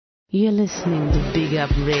You're listening to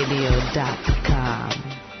BigUpRadio.com.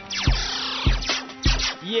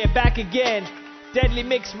 Yeah, back again. Deadly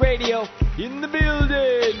Mix Radio in the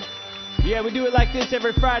building. Yeah, we do it like this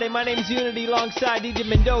every Friday. My name's Uni-T alongside DJ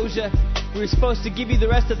Mendoja. We were supposed to give you the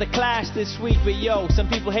rest of the Clash this week, but yo, some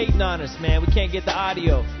people hating on us, man. We can't get the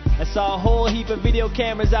audio. I saw a whole heap of video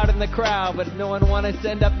cameras out in the crowd, but no one wanted to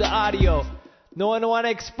send up the audio. No one want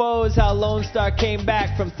to expose how Lonestar came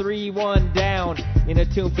back from 3-1 down in a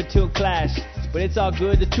tune-for-tune clash. But it's all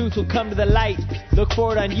good. The truth will come to the light. Look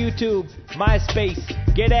for it on YouTube, MySpace.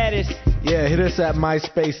 Get at us. Yeah, hit us at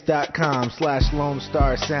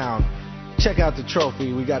myspace.com/Lonestar Sound. Check out the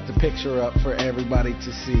trophy. We got the picture up for everybody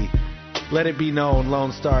to see. Let it be known,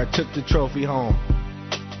 Lonestar took the trophy home.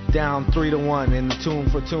 Down 3-1 in the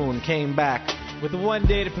tune-for-tune. Came back. With 1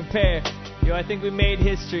 day to prepare. Yo, I think we made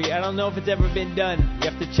history. I don't know if it's ever been done. You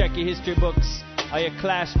have to check your history books. All your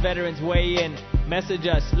Clash veterans weigh in. Message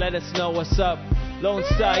us. Let us know what's up.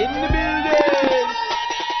 Lonestar in the building.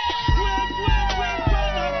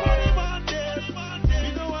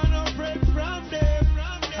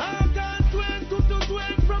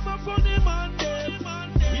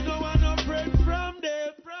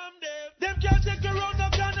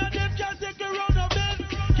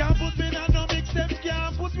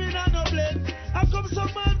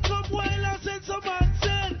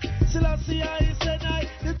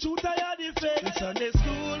 Sunday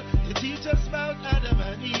school, they teach us about Adam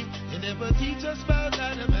and Eve. They never teach us about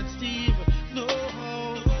Adam and Steve. No,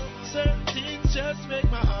 certain things just make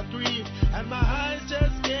my heart grieve, and my eyes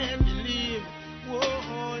just can't believe.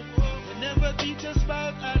 Whoa, they never teach us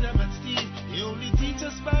about Adam and Steve. They only teach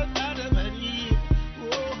us about Adam and Eve.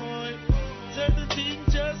 Whoa, certain things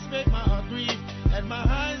just make my heart grieve, and my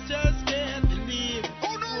eyes just can't believe.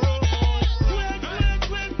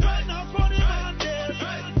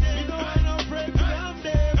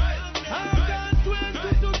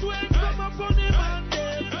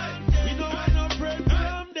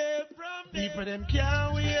 Them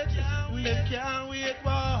can't wait,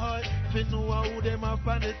 boy. If you know how them up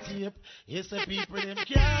on the tape, yes, the people them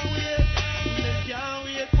can't wait,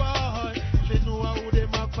 boy. If you know how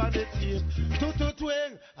them up on the tape,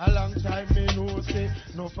 twang. A long time me know say,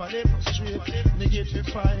 no for them straight. Negative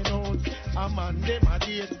find out, a man them a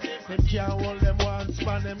date. Them can't hold them one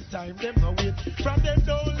span them time, them no wait. From them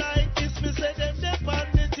don't like this, me say them on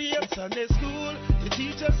the tape. Sunday school, they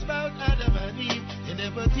teach us about Adam and Eve. They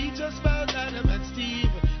never teach us about Adam and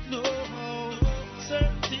Steve. No,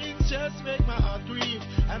 certain things just make my heart grieve,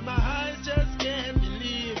 and my eyes just can't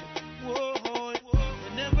believe. Whoa,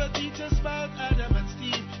 they never teach us about Adam and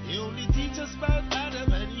Steve. They only teach us about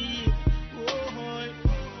Adam and Eve. Whoa,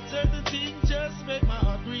 certain things just make my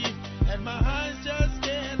heart grieve, and my eyes just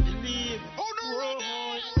can't believe. Oh no! Whoa,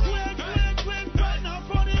 quick, right now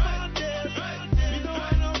for the man there. We don't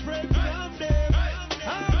want no break from them. I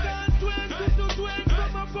got twang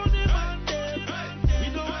from a funny man there. We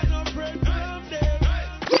don't want no break from them.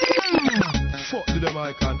 Fuck to them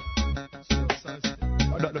icon.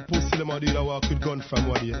 That the pussy them a deal a walk with gun from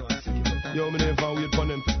one year. Yo, me never wait for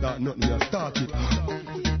them to start nothing. I start it.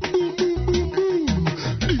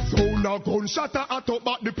 This whole now gunshot a hot up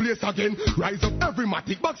back the place again. Rise up every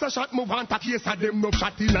matic, box a shot move on to case of them. No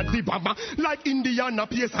shot in a the bomber like Indiana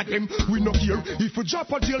pace of them. We no care if you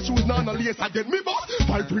drop a jail shoes now no lace again. Me boss,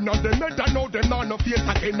 5 ring of them head and now them now no face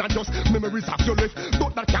again. And just memories of your life,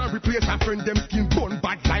 but that can't replace a friend. Them skin bun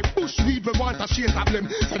bad like bush weed. We want a chase of them.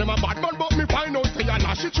 Say them a bad man, but me find out say a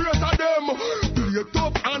nash trace of them. Play it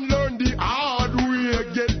up and learn the hard way.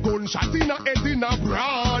 Get gunshot in a head in a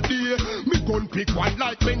broad day. Me gun pick one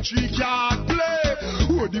like when tree can't play.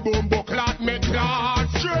 Who the bumbo clock make clock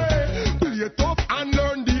stray. Play it up and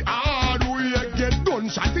learn the hard way. Get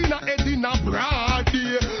gunshot in a head in a broad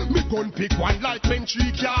day. Me gun pick one like when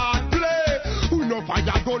tree can't play. Who no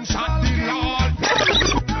fire gunshot the Lord.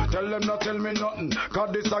 Tell them not tell me nothing,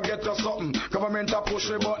 cause this a get us something. Government a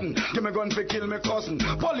push the button, give me gun for kill me cousin.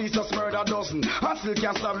 Police just murder dozen, and still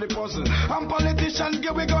can't solve the puzzle. And politicians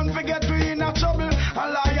give we gun for get we in a trouble. A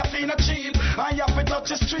liar fi no cheat, and you fi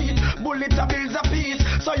touch the street. Bullet a bills a piece,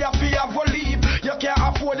 so you fi have a leave. You can't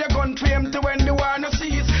afford your gun to empty when the war no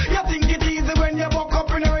cease. You think it easy when you buck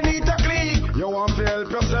up in a need to clean. You want to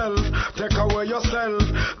help yourself, take away yourself.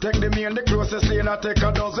 Take the main, the closest lane, and take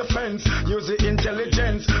a dozen fence. Use the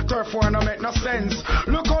intelligence. Turf war no make no sense.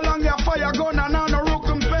 Look how long your fire gun and on a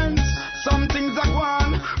recompense. Some things are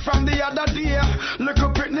gone from the other day. Look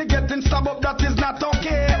up Britney getting stabbed up, that is not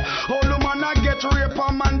okay. All the man I get rape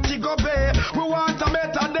on Montego Bay. We want a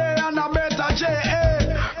better day and a better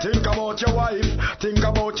J.A. Think about about your wife, think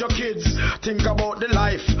about your kids, think about the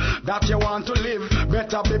life that you want to live.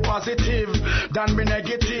 Better be positive than be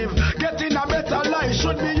negative. Getting a better life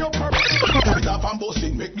should be your purpose. With a fan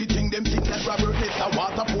boasting, make the thing them think that Robert Lester.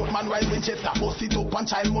 Waterport man rise Winchester, bust it up and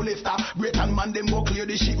child molester. Great and man them go clear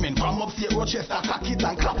the shipment from upstate Rochester. Cock it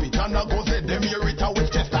and clap it and I go say them hear it a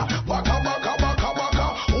Westchester. Baka baka baka baka,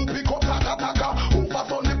 who pick up taka taka, who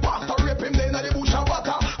pass on the pastor rape him then at the bush of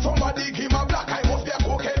water. Somebody give him a black eye, must be a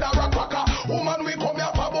cokehead or a cracker. Woman we come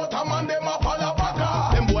here for about a man them a follow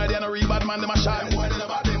baka. Them boy they no real bad man them a shine. Them boy they no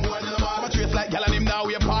bad, them boy they no bad. Them a trace like gal and him now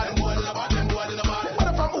we a part. Them boy they no bad, them boy they no bad. What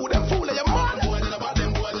if I'm who them fool of your man? Them boy they no bad,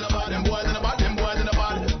 them boy they no bad. Them boy they no bad, them boy they no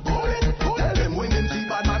bad. Tell them when them see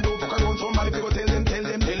bad man don't fuck around. Somebody people tell them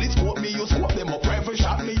it scope me, you scope them up. Rifle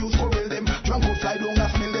shot me, you score them. Drunk go fly down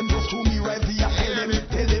and smell them just to me rise the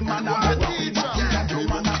tell them man I'm a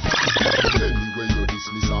anyway you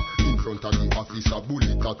dismiss her in front of the officer,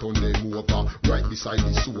 bullet that on them over. Right beside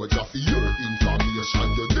the soldier for your information.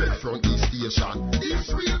 You're dead from the station. It's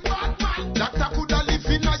real bad man. Doctor coulda live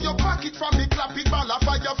in your pocket from the clap it ball of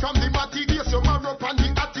fire from the matty days. You marrow up on the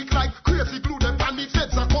attic like crazy glue them on the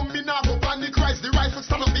feds are coming out up on the Christ. The rifle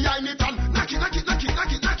stand up behind it and knock it, knock it, knock it,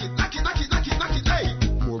 knock it, knock it, knock it, knock it, knock it, knock it, hey.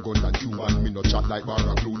 More gun than Cuban, me no chat like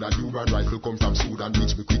Barracuda. Duran rifle come from Sudan,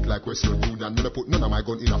 reach me quick like Western Union. Me no put none of my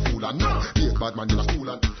gun in a fool and no, be a bad man in a school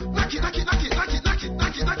and knock it, knock it, knock it, knock it, knock it,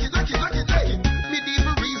 knock it, knock it, knock it, knock it, hey.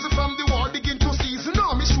 Medieval reason from the war begin to season.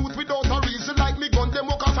 Now me shoot without a reason like me gun them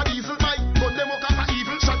walk off a diesel. My gun them walk off a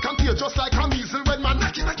evil. Shot can tear just like a measle when man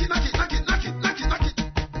knock it, knock it, knock it, knock it, knock it, knock it, knock it.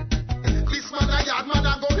 This man a yard man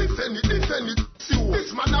a go defend it, defend it. See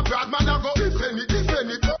this man a bad man a go defend it,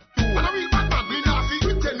 defend it. And a real bad man me nah fi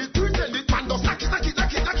pretend it, pretend it. Man just knock it, knock it,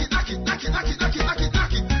 knock it, knock it, knock it, knock it, knock it, knock it, knock it,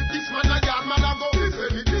 knock it. This man a yard man a go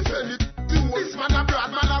defend it, defend it. This man a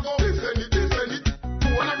bad man a go defend it, defend it.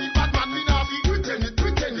 And a real bad man me nah fi pretend it,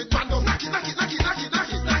 pretend it. Man just knock it, knock it, knock it, knock it, knock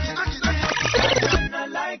it, knock it, knock it, knock it. We not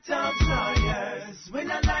like Tom Sawyers, we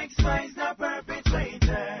not like spies, not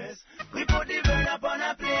perpetrators. We put the bird up on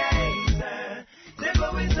a player. They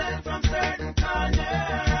go whistle from certain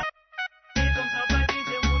corners. Here comes up a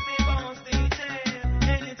DJ who be bounce DJ.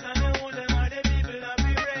 Anytime they hold them are the people that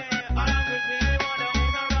be rare. Along with me, they want to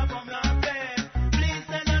hold a rap on my play. Please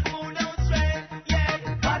send that fool down straight, yeah.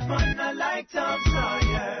 But man not like Tom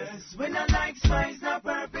Sawyers, we not like spies, not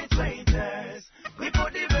perpetrators. We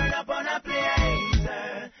put the bird up on a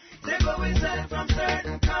player. They go whistle from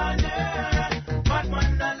certain corners. But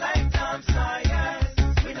man not like Tom Sawyers,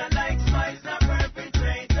 we not like spies, not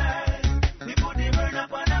perpetrators. We put the bird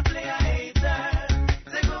up on a player hater.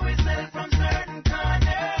 They go whistle from certain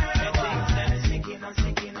corners. The things them sticking on,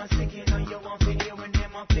 sticking on, sticking on. You won't feel when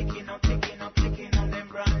them are picking up, picking up, picking on. Them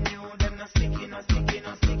brand new, them not sticking on, sticking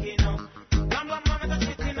on, sticking on. Come on, mama, go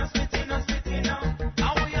spitting on, spitting on, spitting on.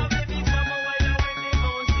 How we have a big mama while I work the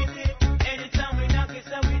whole city. Anytime we knock it,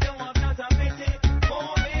 so we don't have not a pity.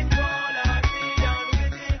 Moving forward, I feel down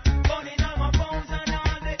with it. Burning on my phones and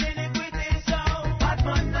all the iniquity. So, bad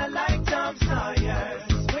man not like Tom Sawyers.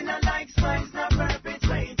 We not like spies, not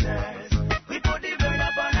perpetrators. We put the bird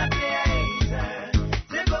up on a player hater.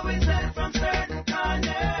 They go whistle from certain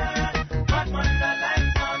corners. Bad man not like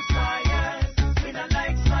Tom Sawyers. We not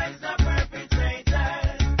like spies, not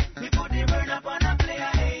perpetrators. We put the bird up on a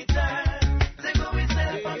player hater. They go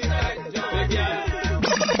whistle from certain corners.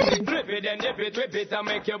 Flip it and dip it, whip it and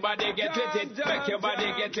make your body get twisted. Make your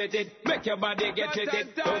body get twisted. Make your body get twisted.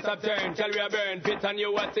 Don't stop turn, shall we burn? Fit and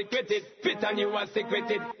you are sick with it. Fit and you are sick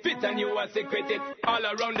with it. Fit and you are sick with it. All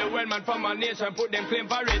around the world, man, from our nation, put them claim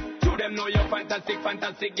for it. To them know you're fantastic,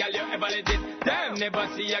 fantastic, girl, you ever let it. Damn, never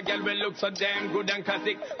see a girl will look so damn good and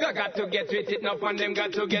classic. Got to get with it, enough on them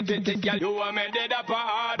got to get with it, girl. You are made it up a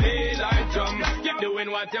heartbeat like drum. Keep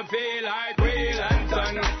doing what you feel like, real and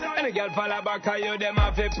sun. And a girl fall back on you, them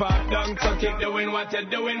have to pop down. So keep doing what you're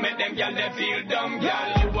doing, make them girl they feel dumb, girl.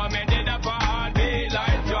 You are made it up a heartbeat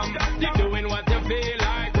like drum. Keep doing what you feel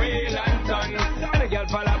like, real and sun. And a girl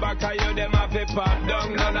fall back on you, them have to pop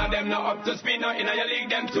down. None of them not up to speed, no in your league,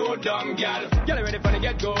 them too dumb, girl. Girl ready for the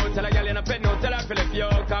get-go, tell a girl in a pet no, tell her feel it yo.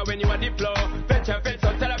 Cause when you are the flow, fetch her fetch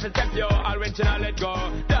so tell her feel step yo. All when she not let go,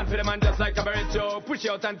 dance for the man just like a barrette. Push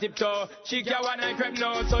you out and tiptoe, she can't one and crep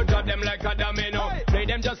no. So drop them like a domino, play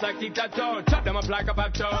them just like tic-tac-toe. Chop them up like a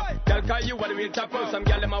pop toe. Girl call you what the real top of. Some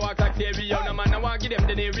girl them a walk like stereo. No man no want give them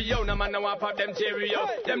the stereo. No man no want pop them stereo.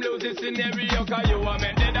 Them lose this scenario. Cause you are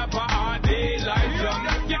meant it up a heartbeat like drum.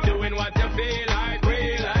 Keep doing what you feel like,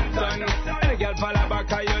 real and sun. And a girl fall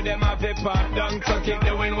back on you, them have to pop down. So keep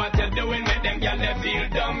doing what you're doing, make them girl they feel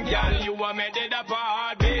dumb. Girl, you are made it up a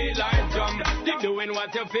heartbeat like drum. Keep doing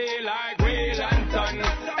what you feel like, real and sun.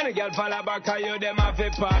 And a girl girl follow back of you, them have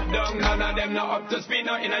to pop down. None of them not up to speed,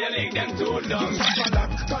 no, in your league, them too dumb.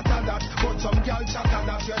 Got a lot, but some girl chat a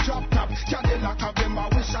lot. You drop top, Cadillac of them a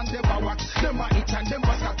wish and them a watch. Them a itch and them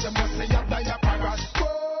a scratch, them must say you die a parash.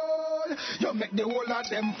 You make the whole of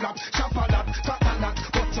them flap. Chop a lot, got a lot,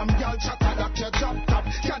 but some girl chat a lot. You drop top,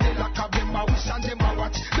 Cadillac of them a wish and them a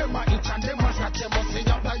watch. Them a itch and them a scratch, them must say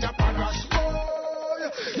you die a parash.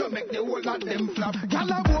 You make the whole of them flap.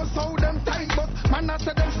 Gyal a boast how them tight, but man a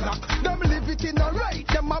say them slack. Them live it in a right,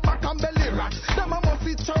 them a back and belly rat. Them a must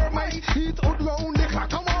eat termite, eat hood round the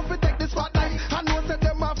clock. I want to take the spotlight, and know say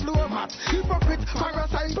them a floor mat. Hypocrite,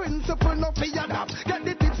 parasite, principle no fi adapt. Get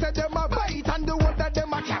the tips say them a bite, and the word that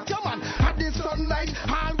them a cat. Come on, at the sunlight,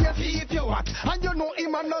 always see if you hot. And you know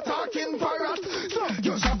him a not talking for us. So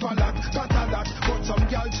you shop a lot, got a lot, but some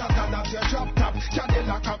girl chat a lot. You drop top,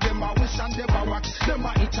 Cadillac of them a wish and them a watch. Them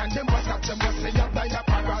a itch and them a scratch, them must say you die a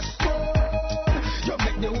parash. You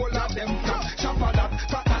make the whole of them flap. Shop a lot,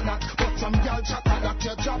 got a lot, but some girl chat a lot.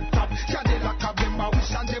 You drop top, Cadillac of them a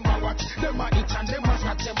wish and them a watch. Them a itch and them a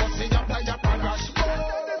scratch, them must say you die a parash.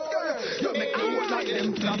 You make the whole of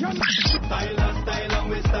them flap. Style and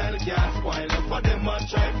we style can't spoil. For them a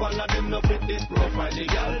try, follow them no fit this profile. The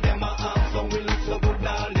girl them a have some we look so good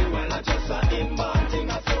all the while. I just a inbound thing,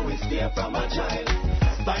 so we stay from a child.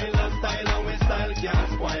 Style and we style can't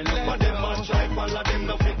spoil. For them a try, follow them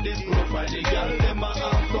no fit this profile. The girl them a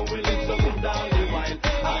have some we look so good all the while.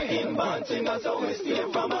 A inbound thing, so we stay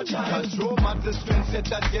from a child. Control matter strength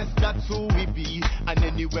set and yes, that's who we be. And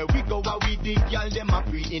anywhere we go, we the girl them a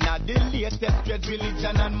free. In a the latest dread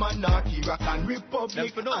religion and monarchy. Rock and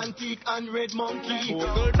republic, antique and red monkey.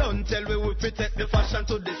 Google don't tell we fit take the fashion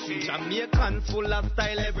to the street. Jamaicans full of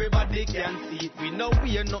style, everybody can see it. We know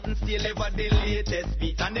we are nothing still ever the latest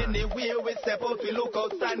beat. And anywhere we step out, we look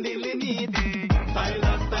outstandingly neat. Style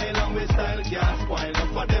and we style can't spoil.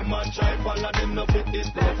 For them a try, follow them no fit this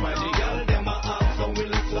profile. The girl them a have some we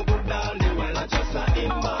look so good all the while. I just a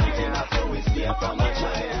inbound, so we stay from a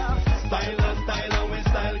child. Style and we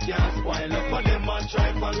style can't spoil. For them a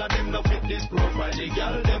try, follow them no fit this profile. The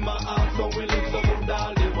girl them a have some we look so good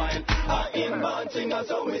all the while. A inbound thing,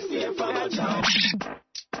 so we stay from a child.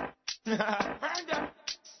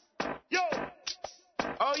 Yo,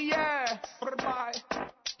 oh yeah, bye.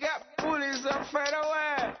 Get bullies and fade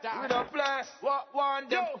away. We don't play what one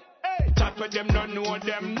do. Hey, chat with them, don't know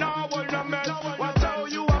them, now will no mess. Watch how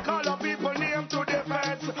you a call up people name to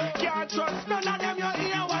defense. Can't trust none of them, you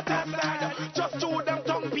hear what I said. Just to them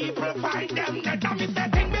tongue people, find them. Let me say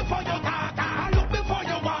thing before you talk, and look before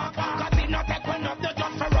you walk. Cause it not take one of the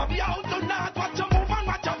just to rub you out tonight. Watch your move and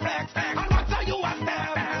watch your flex, and watch how you a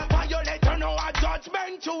step. Violate you know a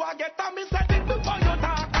judgment, you a get a me say thing before you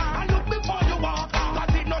talk, and look before you walk.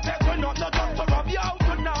 Cause it not take one of the just to rub you out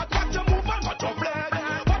tonight. Watch your move and watch your flex.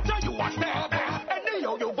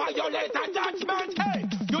 You violate a judgment. Hey,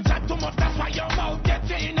 you chat too much, that's why your mouth gets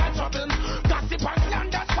you in a trouble. Gossip and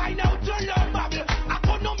slander, find out your love bubble. I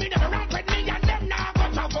could know me never rank with me and them now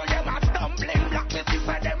go trouble. Them a stumbling block, this is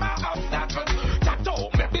where them a obstacle. Chat to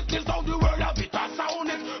me business, how the world of it a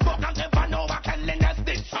sound it. But I never know what cleanliness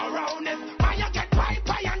did surround it. Why you get pie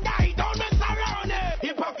and die, don't mess around it.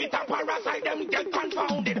 Hypocrite and parasite, them get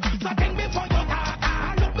confounded. So think before you talk,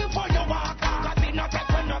 and look before you walk. Cause it not take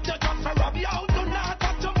one of the just to rub you out tonight.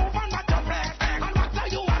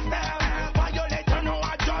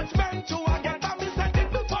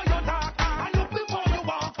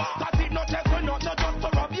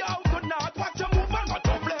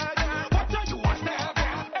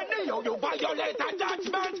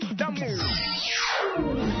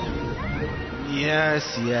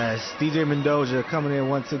 Yes. DJ Mendoja coming in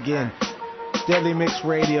once again. Deadly Mix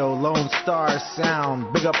Radio, Lonestar Sound,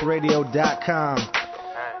 BigUpRadio.com.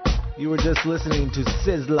 You were just listening to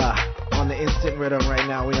Sizzla on the Instant Rhythm right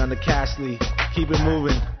now. We on the Cashley. Keep it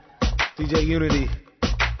moving. DJ Uni-T.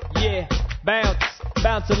 Yeah,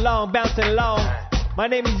 bouncing along. My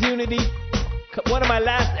name is Uni-T. One of my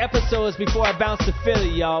last episodes before I bounce to Philly,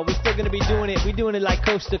 y'all. We're still going to be doing it. We're doing it like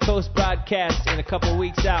coast-to-coast broadcast in a couple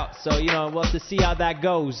weeks out. So, we'll have to see how that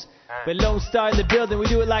goes. But Lone Star in the building. We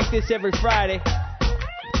do it like this every Friday.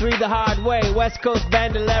 3 the hard way. West Coast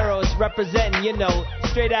Bandoleros representing,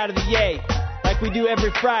 straight out of the yay. Like we do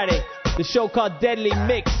every Friday. The show called Deadly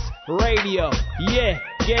Mix Radio. Yeah,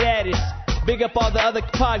 get at it. Big up all the other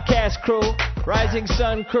podcast crew. Rising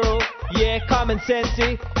Sun crew. Yeah, Common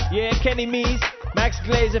Sensei. Yeah, Kenny Mees. Max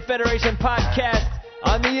Glazer Federation Podcast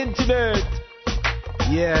on the internet.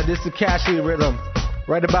 Yeah, this is the Cashley Rhythm.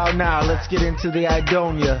 Right about now, let's get into the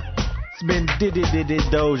Idonia. It's been Diddy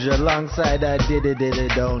Doja alongside Diddy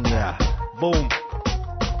Donia. Boom.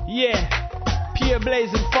 Yeah. pure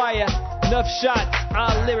blazing fire. Enough shots,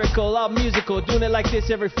 all lyrical, all musical. Doing it like this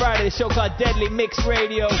every Friday. A show called Deadly Mix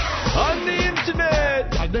Radio on the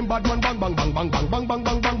internet. Tell them bad man bang bang bang bang bang bang bang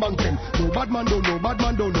bang bang bang them. No bad man don't, no bad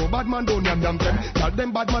man don't, no bad man don't yam yam them. Tell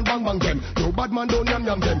them bad man bang bang them. No bad man don't yam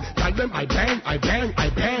yam them. Tell them I bang, I bang, I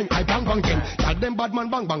bang, I bang bang them. Tell them bad man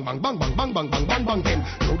bang bang bang bang bang bang bang bang bang bang them.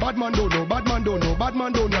 No bad man don't, no bad man don't, no bad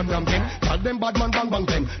man don't yam yam them. Tell them bad man bang bang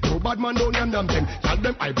them. No bad man don't yam yam them. Tell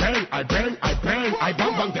them I bang, I bang, I bang, I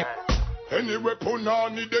bang bang them. Any weapon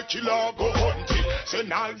on the killer go hunt it.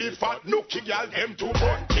 Send all the fat nookie gal them to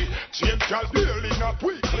bunt it. Change gal daily, not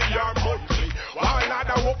weekly or monthly. While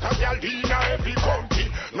other worker gal in every country.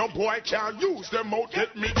 No boy can use them out,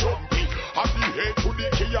 get me jumpy. Have the head to the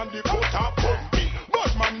key and the cutter pumpy.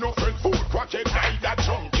 But man no friend food, crackhead neither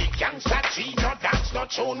junkie. Gangsta see no dance, no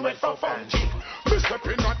tune with for funky. Me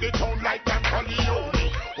stepping at the town like them Corleone.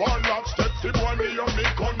 One love step, the boy me on me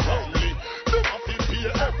gun only. Never feel pay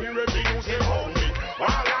every revenue they hold me. While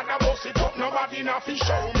I the boss it up, nobody nothing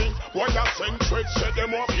show me. Why I send threats, say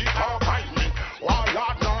them off it can't find me. While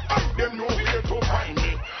I not hide them no way to find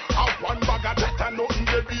me. Have one bag of that and nothing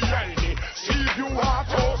they behind me. See if you are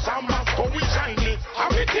toast and must go with shiny. How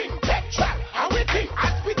we think petrol, how we think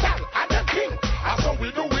hospital, and the king. How so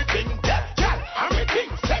we do we think death gal, how we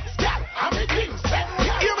think sex gal, how we think sex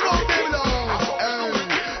gal. You know they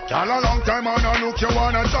gal a long time and I look you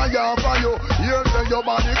wanna try out for you. Here say your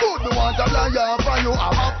body good, me want to fly out for you.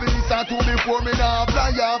 I'm a police to before me now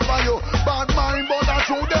fly out for you. Bad mind but I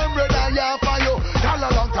show them red eye out for you. Gal a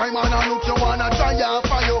long time and I look you wanna try out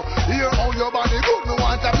for you. Here how your body good, me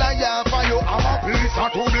want to fly out for you. I'm a police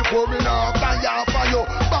to before me now fly out for you.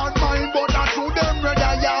 Bad mind but I show them red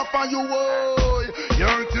eye out for you.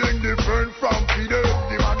 Your thing different from them.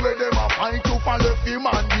 The man where them a fight to follow the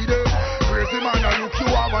man be them. Crazy man I look you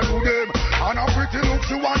have a do them. And a pretty looks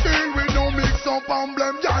you a deal with no mix up and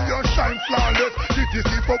blame. Y'all you shine flawless. This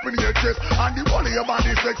is up in your chest. And the whole of your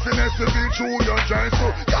body sexiness to be true your dress. So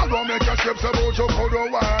y'all don't make your steps about your photo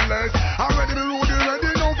wireless. I'm ready to rule you, ready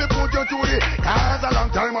now to put you to the. Cause a long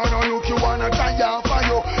time I know look you wanna try out for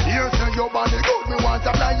you. Here say your body good, me want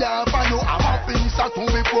to fly out for you. I'm a piece of two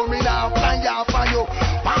before me now fly out for you.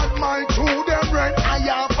 Bad mind to them red eye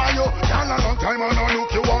out for you. Y'all a long time I know look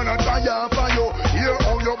you wanna try out for you. Here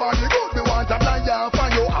how your body good, me want to fly out for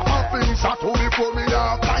you. I'm a piece of two before me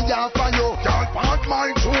now fly out for you. Y'all bad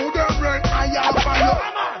mind to them red eye out for you.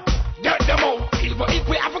 Get them out, even if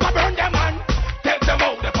we have to burn them man. Take them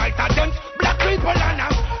out, the fight against black people and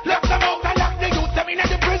left them out and lock the youth them in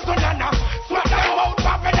the prison and smack them out,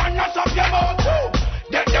 pop it and not up your mouth.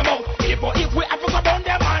 Get them out, even if we have to burn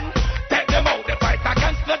them man. Take them out, the fight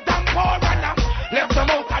against the damn poor and left them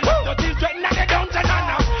out and lock the children and the dungeon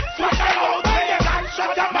and smack them out, and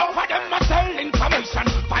shut them out for them must tell information.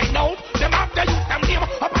 Find out, them have the youth them name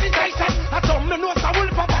up on the station. I told me no so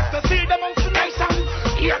wolf for back to see them out tonight.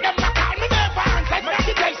 Hear them not call me never answer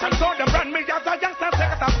meditation. So them run me as a youngster,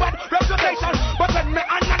 take a bad reputation. But when me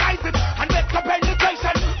analyze it and make a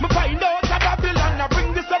penetration, me find out a Babylon, I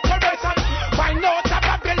bring this separation. Find out a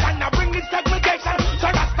Babylon, I bring this segregation. So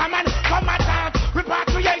Rasta man, come attack,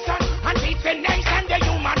 repatriation, and teach the nation the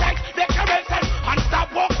human rights declaration. And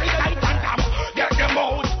stop walking like them. Get them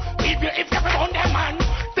out, even if you own them man.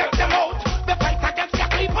 Take them out, the fight against the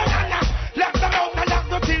people and left them out and lock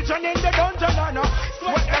the children in the dungeon and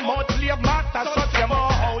sweat them out, slave master, shut them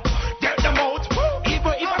out. Get them out,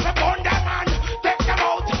 even if I burn them man. Take them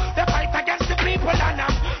out, the fight against the people and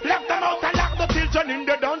left them out and lock the children in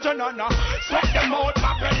the dungeon and sweat them out,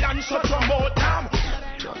 Babylon, shut them out.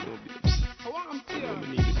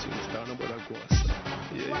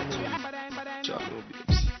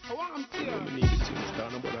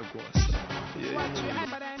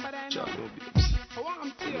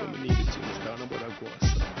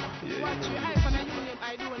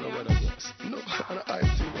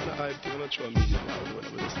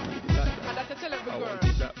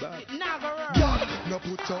 No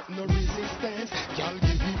put up no resistance. Y'all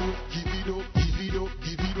give it up, give it up, give it up,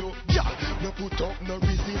 give it up. Y'all no put up no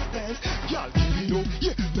resistance. Y'all give it up.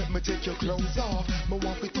 Yeah, let me take your clothes off. Me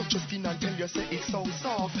want to touch your skin and tell you say it's so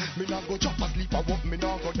soft. Me not go drop asleep, I want me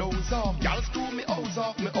not go doze off. Y'all screw me O's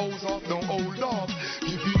off, don't hold off.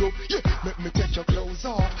 Give it up, yeah, let me take your clothes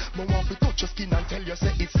off. Me want to touch your skin and tell you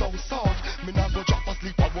say it's so soft. Me not go drop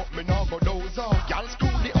asleep, I want me not go doze off. Y'all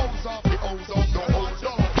screw the O's off, don't hold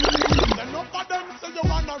off. Enough of them say you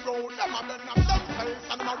wanna roll. Them a bend up them face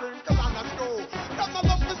and them a wrinkle and a screw. Them a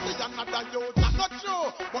love to see another youth. That's not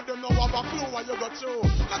true, but them know have a clue what you got through.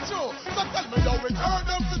 Not true, so tell me how it. Heard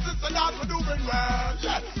them sisters and that we're doing well.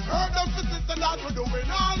 Yeah, heard them sisters and that we're doing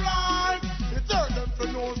alright. It's hurt them to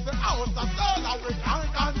know the house of God and we can't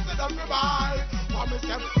consider me by. For me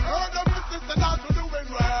say, heard them sister that to doing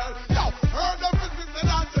well. Yo, heard them sister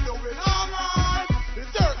that to doing alright.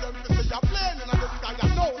 It's hurt them to see you're playing in the sky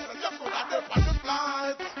and know that you could have dip on the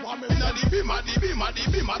flies. For me say, the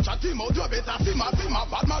bima, chatty mouth, you better fima.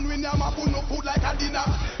 Bad man win ya ma no food like a dinner.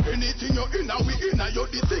 Anything you inna, we inna, you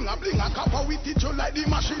the thing a bling a copper, we teach you like the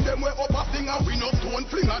machine, them way up a stinger. We no stone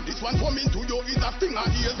flinger, this one coming to you is a stinger.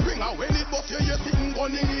 Ears bringer, when it bust you, you sitting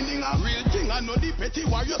gunning in a real thing. I know the petty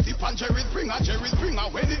war, you sip on Jerry Springer.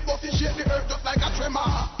 When it bust you, shake the earth just like a tremor.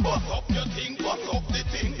 Bust up your thing, bust up the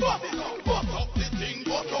thing, bust it up, bust up the thing,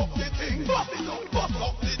 bust up the thing, bust it up, bust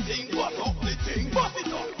up the thing, bust up the thing, bust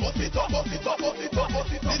it up, bust it up, bust it up, bust it up,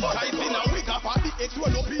 bust it up. This guy's in a wig up, the X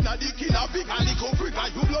roll up in a the killer, big and little freaker.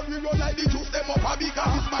 You blood we run like the juice, them up a bigger.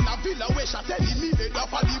 This man a villa, where shot telling me they up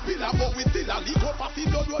a the pillar, but we still a little passy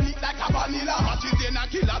blood run it like a vanilla. Match it in a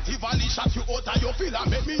killer, Tivoli shot you out of your filler.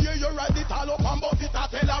 Make me hear you ride it all up and bust it a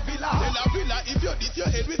Tell a Villa, if you did your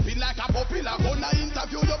head with spin like a popular. Gonna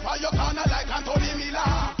interview you for your corner like Anthony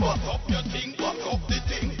Miller. Bust up your thing, bust up the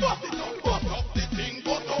thing, bust it up, bust up the thing,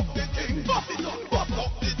 bust up the thing, bust it up, bust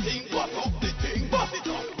up the thing, bust up the thing, bust it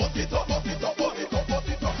up, bust it up, bust it up, bust it up, bust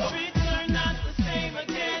it up. Streets are not the same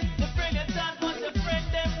again. The friend and son want to friend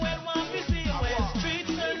them well want to see you well.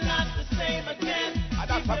 Streets are not the same again.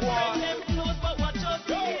 Keep your friend them close, but watch out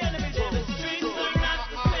for the enemy. The streets are not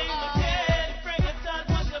the same again. Friend and son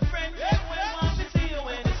want to friend them well want to see you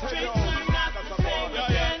well. The streets are not the same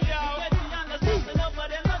again. Get the understanding of what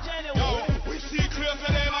them not genuine. We see clear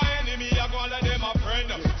for them a enemy, I go let them a friend.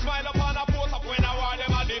 Smile upon a post up when I want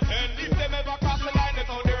them a defend. If them ever cross the line, it's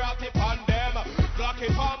how they rat it on them. Block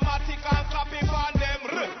it on matic and clap it on them.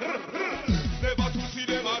 Never to see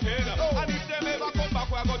them again. And if them ever come back,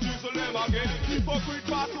 we go chisel them again. Hypocrite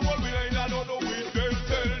pass the whole we ain't know no with them.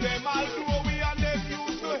 Tell them I'll do we and them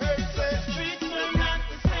used to hate say. Streets are not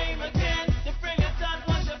the same again. The friend and son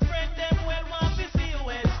want to friend them well want to see you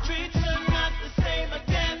well. Streets are not the same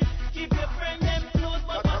again. Keep your friend them close,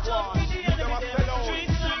 but watch out for the enemy. The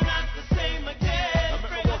streets are not the same again.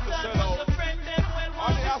 Friend and son want to friend them well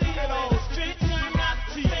want to see you well. The streets are not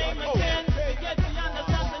the same again. Get the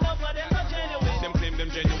understanding of what them not genuine. Them claim them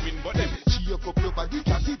genuine, but them She up your body,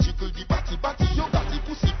 catty, jiggle the batty, yo batty,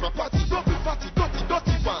 pussy, property, double fatty,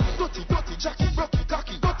 dirty wine, dirty, Jackie, rocky,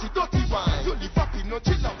 cocky, dirty wine. You live up in no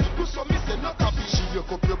chill out, do some miss and not happy. She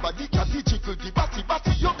up your body, catty, jiggle the batty,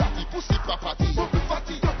 yo batty, pussy, property, double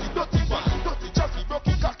fatty, dirty wine, dirty, Jackie,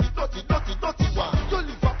 rocky, cocky, dirty wine. You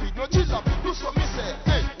live up in no chill out, do some miss and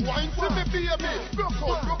hey, wine for me, baby, broke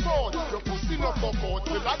out, your pussy not fuck out,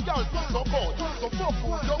 you like girl, so good, so fuck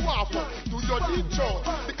who you want for, do your deep job,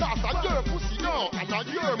 because I your pussy now, and I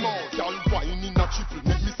your mouth. Y'all wine in a triple,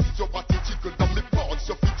 make me see your body jiggle, down me pants,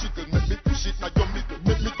 your feet jiggle, make me push it now your middle,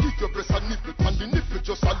 make me kick your breast and nipple, and the nipple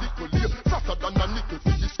just a little, here, fatter than a nickel,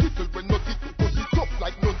 for the skiffle when no tickle, but it up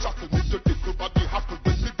like no jackal, make the tickle body hackle,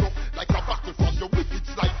 when me go like a battle, from your wicked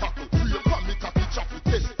slide tackle, free your family cocky chapel,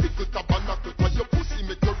 test, tickle tabernacle, and your pussy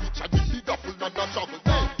make you reach, and the big apple and a travel,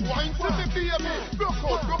 hey, wine for me baby, broke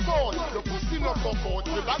out, your pussy not fuck out,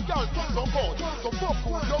 you like y'all so good, so fuck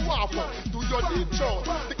who you want for, do your deep job,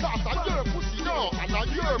 because I your pussy now, and I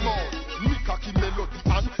your mouth, me cocky melody,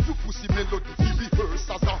 and you pussy melody, we rehearse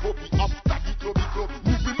as a hobby, after the clubby,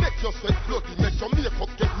 we will make your sweat bloody, make your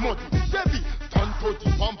makeup get muddy, baby, stand body,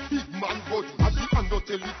 one big man body, and the hand don't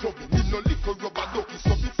tell it to me, no little rubber ducky,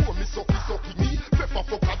 so before me sucky, me, prefer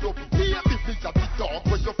fuck a ducky, me a big a big dog,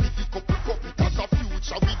 when you feed the couple copy, cause a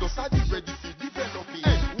future we don't start ready for developing,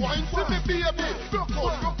 hey, wine for me baby, broke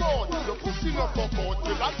out, your pussy not fuck out,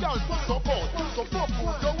 you like y'all so good, so fuck who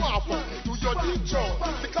you want for, do your deep job,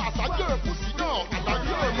 because I your pussy now, and I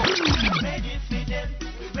your mouth. Ready for them,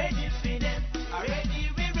 we ready for them. Ready,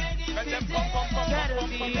 we ready for them. Gotta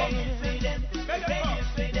be ready for them, we ready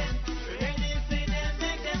for them. Ready for them,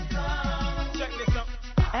 make them come. check this out.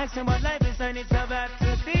 Ask them what life is and it's about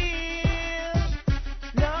to feel.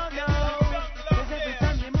 No, cause every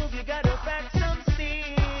time you move you gotta pack some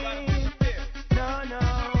steam. No,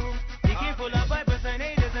 be careful of vipers and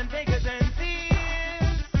haters and takers and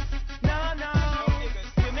thieves. No,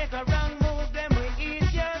 you make a wrong move them will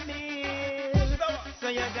eat your meal. So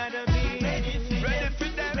you gotta be ready for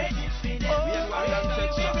them. Ready for them. Gotta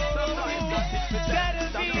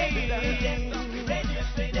be ready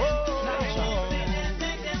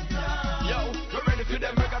for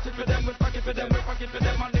them. We got it for them, we pack it for them, we pack it for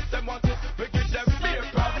them, and if them want it, we give them fear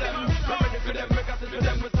problem. We're ready for them, we got it for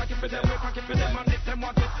them, we pack it for them, we pack it for them, and if them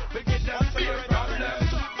want it, we give them fear problem.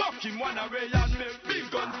 Fuck him one away and make big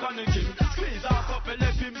guns panic him. Squeeze off up and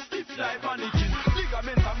let him stiff like mannequin.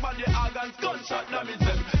 Ligaments and body organs go gunshot damage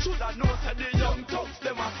them. Shoulda know said the young thugs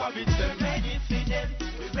them a savage them. Ready for them,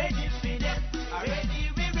 we ready for them. Ready,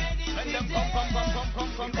 we ready for them.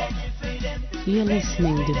 Come. Ready for them. You're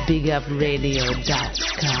listening to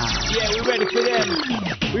BigUpRadio.com. Yeah, we ready for them.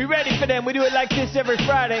 We ready for them. We do it like this every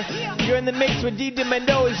Friday. You're in the mix with DJ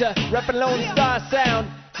Mendoza, repping Lonestar Sound.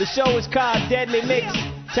 The show is called Deadly Mix.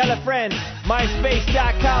 Tell a friend.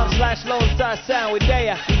 MySpace.com/Lonestar Sound. With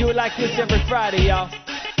Daya. We do it like this every Friday, y'all.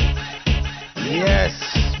 Yes,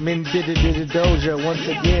 Mendoja once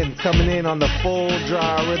again coming in on the full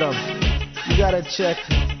draw rhythm. You gotta check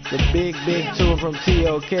the big tune from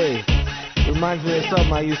TOK. Reminds me of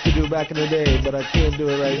something I used to do back in the day, but I can't do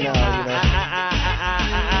it right now, you know.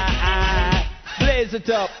 Blaze it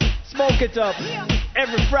up, smoke it up.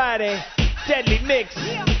 Every Friday, Deadly Mix,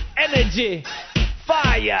 energy,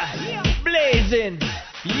 fire, blazing,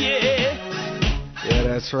 yeah. Yeah,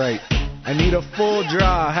 that's right. I need a full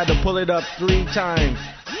draw. I had to pull it up 3 times.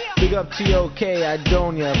 Big up TOK,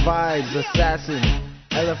 Idonia, Vibes, Assassin,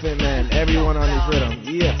 Elephant Man, everyone on this rhythm.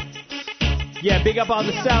 Yeah. Yeah, big up all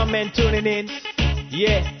the sound men tuning in.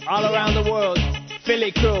 Yeah, all around the world.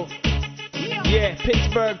 Philly crew. Yeah,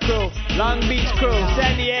 Pittsburgh crew. Long Beach crew.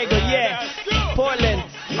 San Diego, yeah. Portland.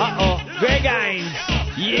 Greg Hines.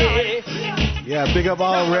 Yeah. Yeah, big up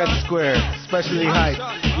all Red Square, especially Hype.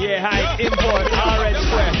 Yeah, Hype, Import, all Red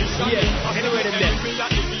Square. Yeah, anyway, them there.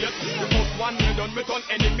 One me done, me turn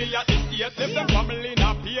enemy at this yet. Leave them family in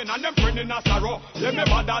a pain and them friend in a sorrow. Let me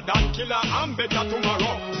better than killer and better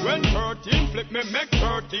tomorrow. When 13 flip me make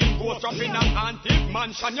 13 go up in an antique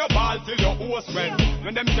mansion. You ball till your host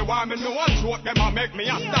when them say why me know a joke, them a make me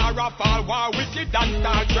a star of all war wicked and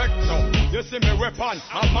Star Trek. So you see me weapon,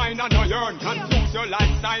 a mine and no yearn. Confuse your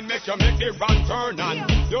life sign, make you make the wrong turn. And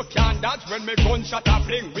you can't dodge when me gunshot a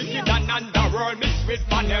fling. Wicked and underworld mixed with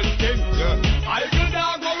panel king. I feel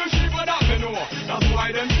dog go sheep but that me know. That's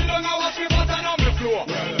why them still don't watch me button on the floor.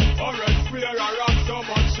 Well, alright, square I rock so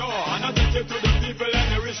much show. And I take it to the people and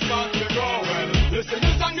they wish not to go. Well, listen,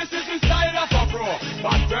 this song this is the style of a pro.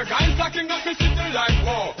 But Greg I'm stacking up the city like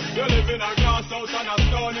wow. You live in a glass house and a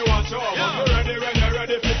stone you want show. But you're ready when you're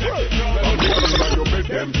ready to take it show. Well, you make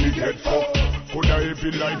them to get fucked. Coulda if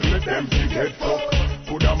you like let them to get fucked.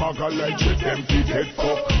 Coulda maga like let them to get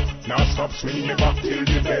fucked. Now stop swing me back till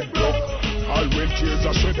the bed broke. All when tears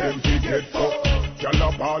are sweat them to get fucked. Y'all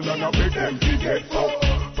a ball and a beg them to get fucked.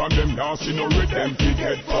 From them now see no red them to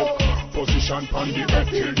get fucked. Position pon the head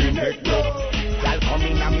till the neck broke. Y'all come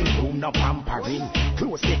in and me room no pampering.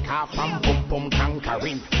 Close the car from bum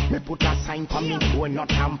conquering. Me put a sign for me door not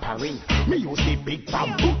tampering. Me use the big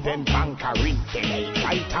bamboo then bankering. Then I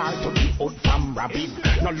fight hard to the old from robbing.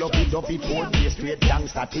 No lovey-dovey portray straight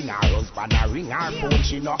gangster thing. Her husband a ring her phone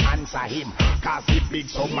she no answer him. Cause the big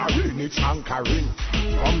submarine it's anchoring.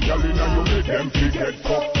 Come y'all in and you make them to get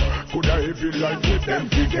fucked. Coulda if you like let them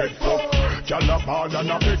to get fucked. Y'all a ball and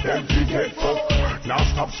a beg them to get fucked. Now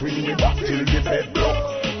stop swinging me back till the bed broke.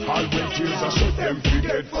 All when tears are shut them to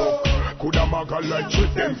get fucked. Coulda maga like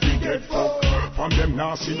treat them to get fucked. From them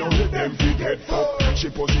now see no let them to get fucked. She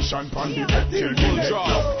position pon the head till the neck broke.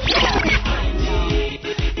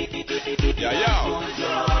 Yeah.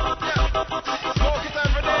 Smoke it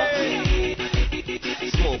every day.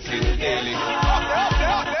 Smoke it daily.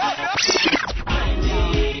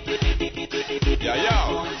 Yeah.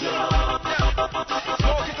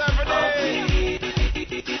 Smoke it every day.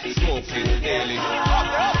 Smoke it daily.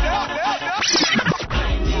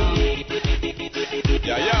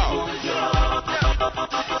 Yeah.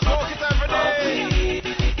 Smoke it every day.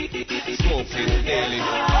 Smoke it daily.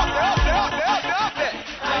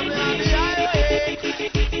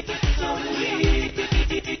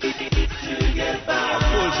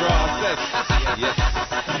 Full draw set. Yes.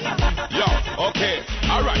 Yo, okay,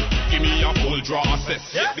 alright. Give me a full draw assess.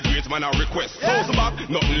 Yeah. The great man I request. $1,000 back,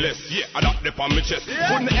 nothing less. Yeah, I got dip on my chest.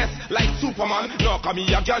 Put the S like Superman. No, call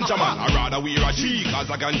me a ganja man. I rather wear a G, cause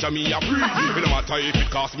a ganja me a free. It no matter if it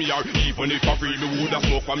cost me or even if I free. Me woulda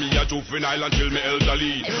smoke for me a juvenile until me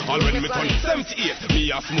elderly. All when me turn 78,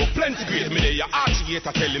 me a smoke plenty great. Me there a archgate,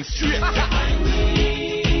 I tell him straight.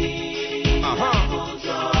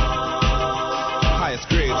 Highest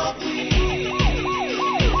grades.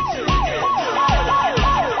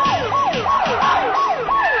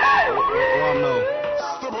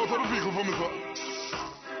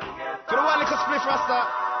 Spliff Rasta,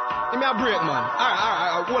 give me a break, man.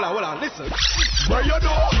 Alright, hold on, listen. Where you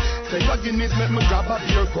know? Say your Guinness, make me grab a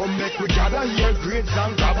beer. Come make we gather here. Grades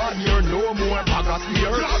and grab a beer. No more bag of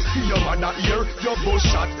smear. See your mother here. Your bush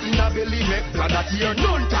shot in a belly, make brother tear.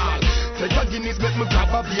 None tall. Say your Guinness, Guinness, make me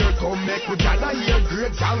grab a beer. Come make me gather here,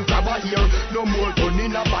 great song, grab a here. No more gun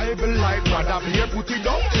in a Bible like brother beer. Put it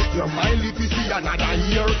down, your mind if you see another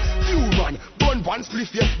year. Few man, bun one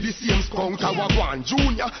spliff, yes, the same skunk. Our one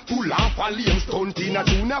junior, pull off a lame stunt in a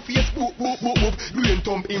junior face. Boop, boop, boop, boop. Brain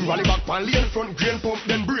thump him, rally back, pan lane front, grain pump,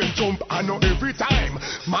 then brain jump. I know every time,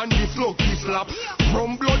 man, this slug, this slap.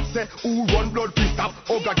 From blood, say, who run blood, please stop.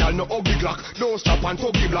 Ogga gal, no ugly glock. Don't strap and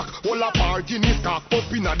tuggy block. All a party in his cock, up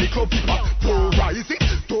in a the club, keep up. Rise it,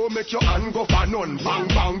 don't make your hand go for none. Bang,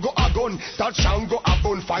 bang, go a gun. That shang go a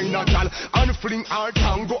bun, find a gal. And fling our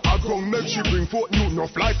tango a gun. Make she bring forth new, no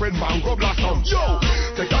fly friend, mango blossom. Yo,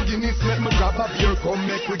 take a Guinness, make me grab a beer. Come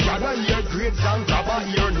make we gather here, great song, grab a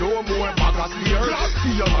here. No more bag of spear.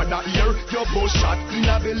 See your mother here, your bush shot in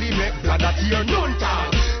a belly, make blood a tear. None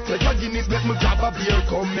talk. Take a Guinness, make me grab a beer.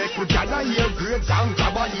 Come make we gather here, great song,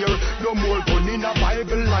 grab a here. No more gun in a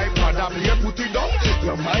Bible like brother beer. Put it down,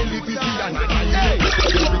 your mind if you see another year.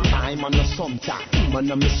 Every time I know sometime,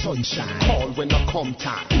 man I'm a sunshine. Call when I come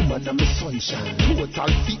time, man I'm a sunshine. Total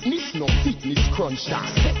fitness, no fitness crunch time.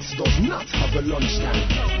 Sex does not have a lunchtime.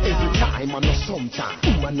 Every time I know sometime,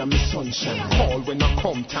 man I'm a sunshine. Call when I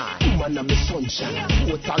come time, man I'm a sunshine.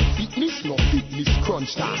 Total fitness, no fitness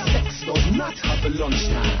crunch time. Sex does not have a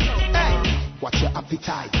lunchtime. Hey! Watch your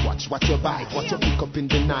appetite, watch what you buy, what you pick up in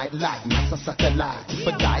the night light, mass a satellite. If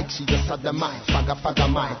a dyke, she just had the mind, fagga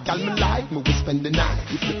mind. Gal me like, me we spend the night,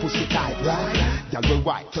 if the pussy tight, right? Gal we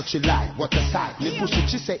white, touch your light, what a sight. Me push it,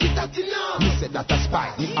 she say, is that enough? Me say that a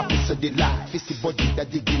spite, me happy so the life. It's the body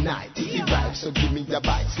that dig the night, it's the vibe, so give me the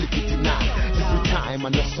bite, slip it tonight. Every time I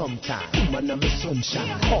know sometime, man I'm a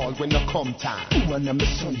sunshine. Call when I come time, man I'm a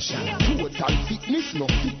sunshine. Total fitness, no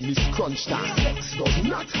fitness crunch time. Sex does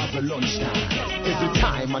not have a lunchtime. Every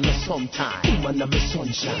time I know sometime, man I'm a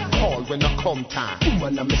sunshine. Call when I come time,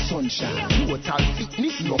 man I'm a sunshine. Total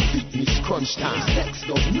fitness, no fitness crunch time. Sex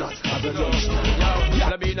does not have a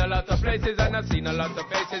lunchtime. I've been a lot of places and I've seen a lot of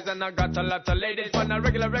faces, and I got a lot of ladies on a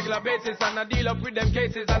regular basis, and I deal up with them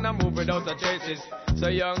cases and I move without the chases. So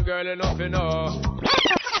young girl enough you know.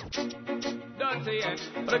 Don't say it,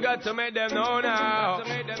 but I got to make them know now. But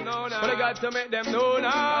I got to make them know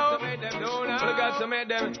now. But I got to make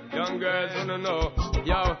them young girls wanna know.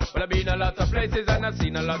 Yo, but I've been a lot of places and I've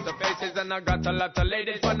seen a lot of faces, and I got a lot of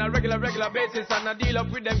ladies on a regular basis, and I deal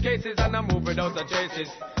up with them cases and I move without the chases.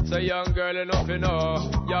 So young girl enough you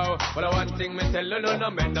know. Yo, but one thing me tell you, no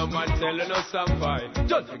man, no man tell you no somebody.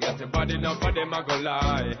 Just to get your body enough for them I go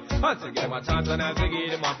lie. Once you give them a chance and as you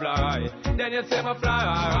give them a fly, then you say my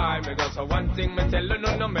fly. Because so one thing me tell you,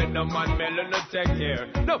 no man, no man, melon no take care.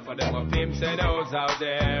 No for them of him say those out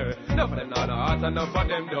there. No for them not a heart and no for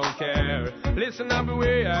them don't care. Listen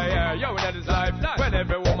everywhere, yeah, yo that is life. When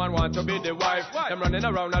every woman want to be the wife, them running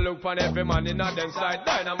around and look for every man in on them side.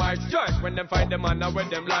 Dynamite strike when them find them and when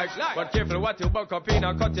them like. But careful what you buck up in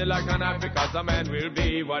and cut it like a knife, because a man will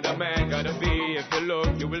be what a man gotta be. If you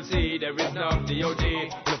look, you will see there is no D.O.G.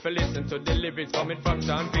 If you listen to the lyrics coming from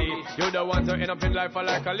John P, you don't want to end up in life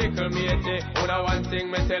like a little matey. Una one thing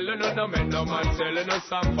me tell you, no man, no man tell you no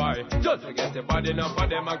somebody. Just to get your body enough for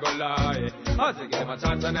them I go lie. As you give them a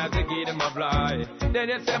chance and as you give them a fly, then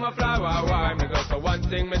you say my fly, why? Because so one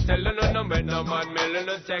thing me tell you, no man, no man, melon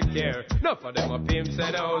no take care. No for them up him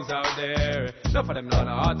say those out there. No for them not a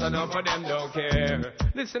heart and no for them don't care.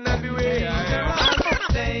 Listen everywhere,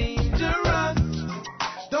 dangerous.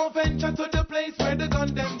 Don't venture to the place where the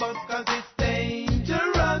gun them bust, cause it's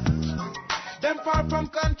dangerous. Them far from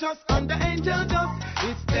conscious on the angel dust.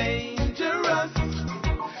 It's dangerous.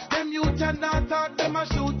 Them you cannot talk, them a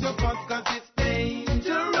shoot your first, cause it's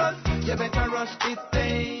dangerous. You better rush, it's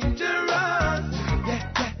dangerous.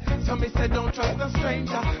 Yeah. So me say don't trust a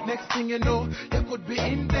stranger. Next thing you know, you could be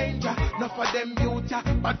in danger. Enough of them youth,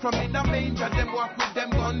 but from in a manger. Them walk with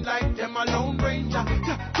them gun like them a lone ranger.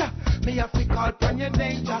 Me have to call from your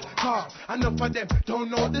danger. Enough of them don't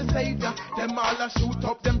know the savior. Them all a shoot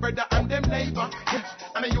up them brother and them neighbor. Yeah.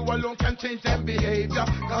 And you alone can change them behavior,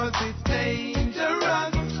 cause it's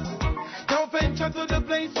dangerous. Don't venture to the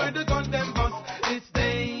place where the gun them bust. It's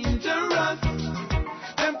dangerous.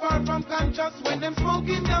 Them far from conscious when them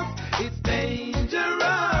smoking dust. It's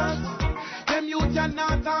dangerous. Them you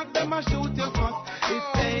cannot talk, them a shoot you first. It's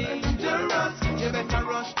dangerous. You better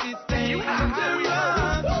rush, it's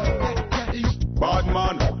dangerous. Bad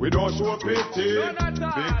man, we don't show pity.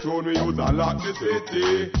 Big tune we use and lock the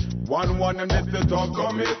city. One them this the top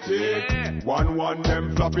committee. One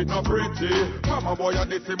them flop it not pretty. Mama boy and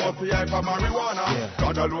this he must be hype for marijuana.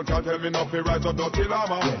 God alone can tell me nothing rise up dirty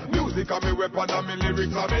llama. Music and me weapon and me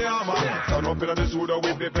lyrics and me armor. Turn up in the studio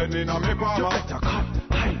with the pen in me palm. You better cut,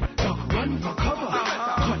 hide, duck, run for cover.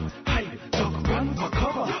 Cut, hide, duck,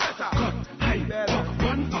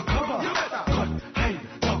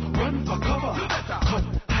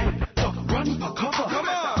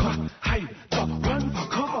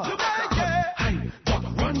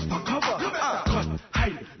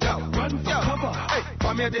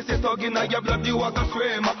 made this it in your blood, you are gonna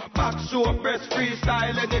swim. Back show, breast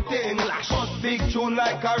freestyle, anything. First big tune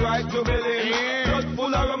like a right to Billy. Blood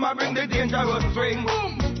full of rum, I bring the dangerous string.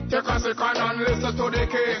 Boom! Take a second and listen to the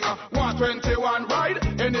king. 121 ride,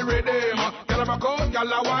 any redeem. Girl a coat,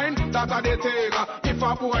 girl a wine, that a the thing. If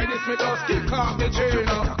a boy this me just kick off the chain.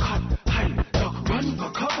 Cut, hide, duck, run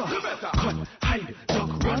for cover. Cut, hide,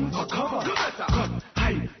 duck, run for cover. Cut,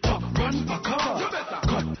 hide, duck, run for cover.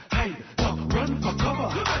 Cut, hide, duck, run for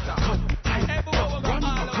cover. Cut, hide, duck, run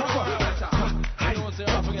for cover. Cut,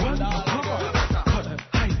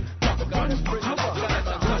 hide, duck, run for cover.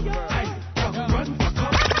 Cut, hide, duck, run for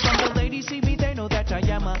cover. See me, they know that I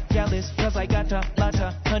am a gallus, cause I got a lot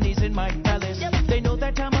of honeys in my palace. They know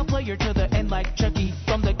that I'm a player to the end like Chucky.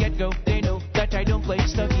 From the get-go, they know that I don't play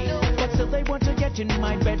Stucky. But still they want to get in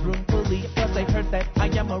my bedroom fully, cause they've heard that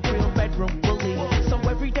I am a real bedroom bully. So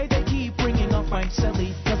every day they keep bringing off my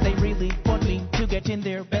celly, cause they really want me to get in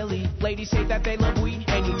their belly. Ladies say that they love weed,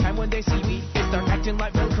 anytime when they see me, they start acting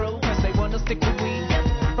like Velcro, cause they wanna stick with weed.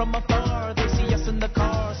 From afar, they see us in the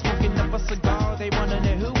car, smoking up a cigar, they wanna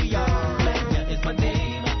know who we are. My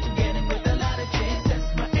name, getting with a lot of chicks,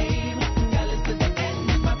 that's my aim. Girl, it's to the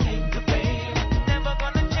end, my claim to fame. Never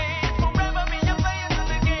gonna change, forever be a player to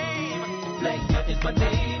the game. Player is my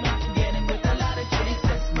name, getting with a lot of chicks,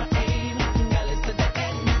 that's my aim. Girl, it's to the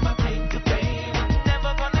end, my claim to fame. Never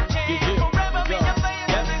gonna change, forever be a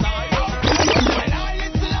player to the game. When I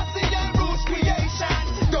listen to the young Bruce creation,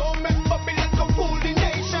 don't make Babylon go fool the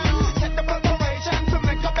nation. Set the preparation to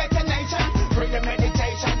make a better nation. Bring the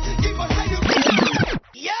meditation, give us a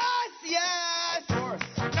yes, yes.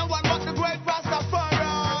 No one but the great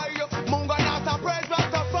Rastafari. Mungo not a praise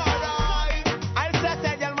Rastafari. I'll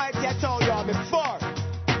say the Almighty I told you before.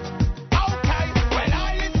 Okay, when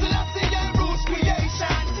I listen to the young Bruce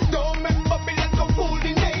creation, don't make Babylon go fool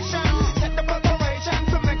the nation. Set the preparation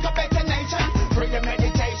to make a better nation. Bring the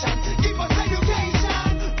meditation, give us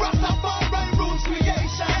education. Rastafari Bruce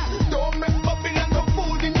creation, don't make Babylon go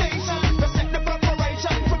fool the nation. Set the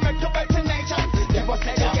preparation to make a better nation. Give us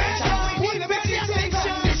education.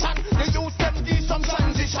 The youth them give some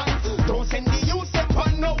transition. Don't send the youth them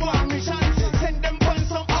on no war mission. Send them on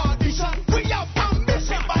some audition. We have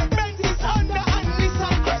ambition by Bentley's under and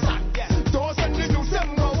Nissan. Don't send the youth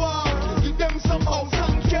them no war. Give them some house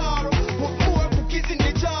and car. Put more cookies in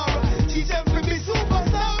the jar. Teach them to be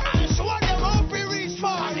superstar. And show them how we reach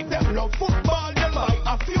far. If them love football, them buy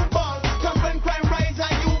a few balls. Come when crime rise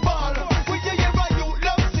and you ball. We you hear a you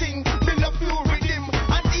love sing. Build a few rhythm.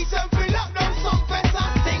 And teach them fill up them some pets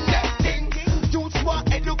and sing them thing. Youths want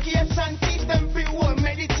education. Teach them free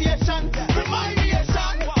meditation.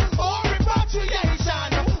 Remediation or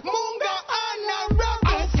repatriation. Munga and a rock.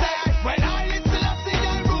 When I listen to the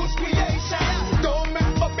young Bruce creation, don't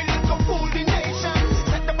make Babylon go fool the nation.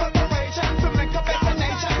 Set the preparation to make a better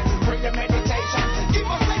nation. Bring the meditation, give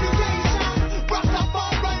us education.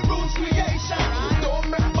 Rastafari Bruce creation, don't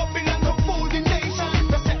make Babylon go fool the nation.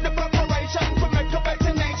 Set the preparation to make a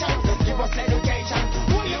better nation. Give us education.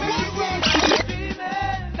 What you want? Dreaming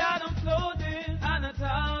that I'm floating on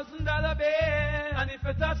 $1,000 bill. And if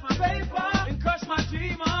you touch my paper and crush my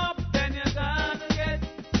dream up, then you're gonna get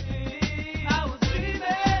me. I was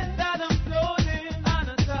dreaming that I'm floating on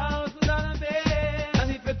 $1,000 bill.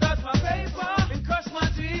 And if you touch my paper and crush my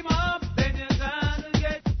dream up, then you're gonna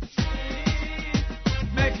get me.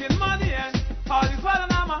 Making money and all is well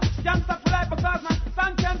and I'm a youngster for life because my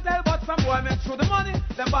son can't tell, but some boy make through the money.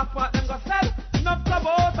 Them back part them go sell. Enough club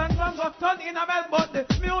out and drum go turn in a bell, but the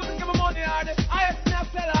music give me money or the highest in a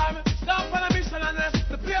sell arm. Down on a mission and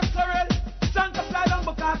the place for real. Junk to fly down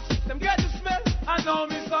because them get the smell. And now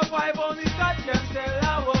me survive only God can tell.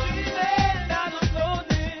 I was feeling that I'm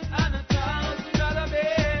floating on $1,000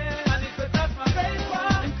 bill. And if you touch my paper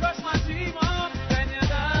and crush my dream up, then you're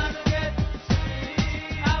gonna get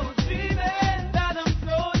me. I was feeling that I'm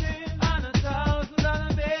floating on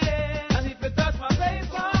 $1,000 bill. And if you touch my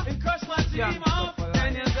paper and crush my dream up,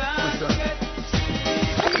 then you're gonna get me.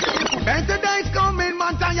 Better days coming,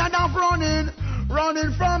 man, tired of running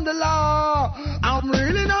from the law. I'm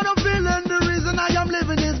really not a villain. The reason I am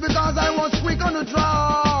living is because I was quick on the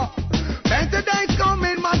draw. Better days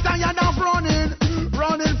coming, man, tired of running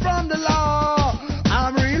from the law.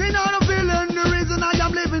 I'm really not a villain. The reason I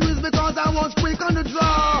am living is because I was quick on the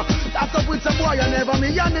draw. That's up with some boy, I never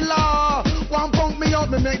me on the law. One punk me out,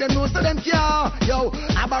 me make them know so them care. Yo,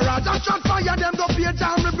 a barrage and shot fire, them go pay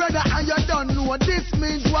down, me brother, and you don't know this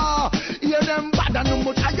means war. Hear them bad and how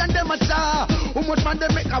much iron them a char. How much man they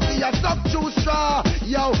make a be a suck to straw.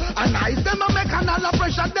 Yo, and ice them a make and all the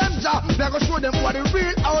pressure them jaw. They go show them what the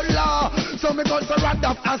real outlaw. so me gun to rod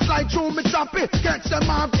up and slide through me choppy. Catch them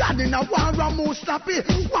off guard in a war and move stoppy.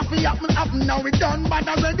 Waffy happen now we done bad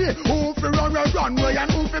already. Who fi run runway and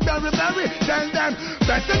who fi bury. Tell them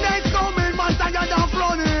better days coming, man tired of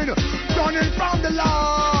running from the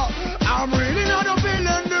law. I'm really not a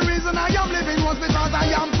villain. The reason I am living was because I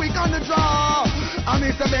am quick on the draw. And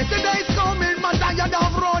it's the better days coming, man tired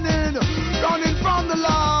of running from the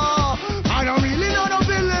law. I don't really not a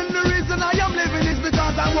villain. The reason I am living is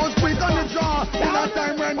because I was quick on the draw. In that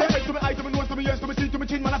time when they to me eye, to me nose, to me ears, to me teeth, to me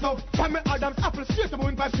chin, man I saw. From me Adam's apple, straight to me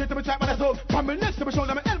windpipe, straight to me track, man I saw. From me next to me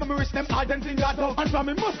shoulder, me elbow, me wrist, them hard and thing that out. And from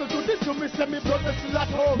me muscle to this to me, send me blood vessel at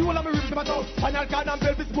home. Do all of me ribs, them at home. Final card and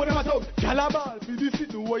pelvis, bone, them at home. Calabal, BBC,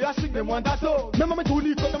 the way I sing, them want that soul. Remember me 2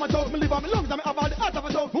 leaves, them at home. Me live on me lungs, and me have all the heart of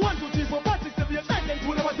a soul. 1, 2, 3, 4, 5, 6, 7, 8, 9, 10,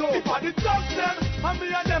 2, them at home. If I did dogs them, and me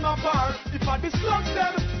and them apart. If I did slugs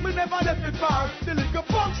them, me never left it far. The little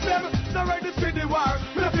punks them, they're ready for the war.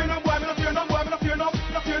 Me no fear no boy, me no fear no boy, me no fear no boy.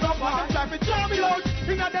 Them try to jam me out,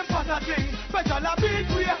 inna them patter thing. Better la beat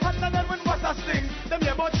we hotter than when water sting. Them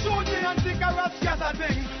hear about shoot me and think a rap scatter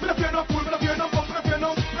thing. Me no fear no fool, me no fear no fuck, me no fear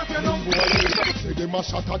no Say them a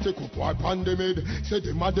shot a take up war pan them head. Say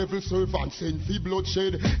them a devil servant send fi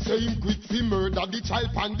bloodshed. Say him quick fi murder the child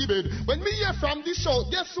pan the bed. When me hear from the shout,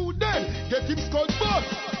 guess who then? Get him skull bust.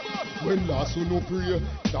 When last you no pray,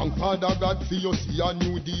 thank Father God for you see a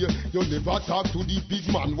new day. You never talk to the big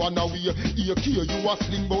man one away. Here care you a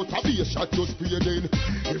sling bout a be a shot just pray then.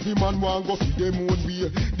 Every man want go see them own way.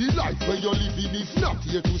 The life where you living is not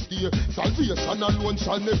here to stay. Salvation alone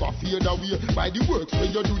shall never fade away. By the works where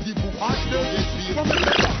you do the book and you get paid.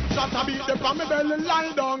 Shot a beat them from me belly lie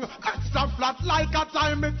down. Extra flat like a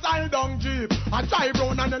time it's tie down Jeep. I drive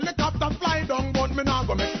round and helicopter fly down. But me not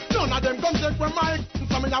go make none of them come take with my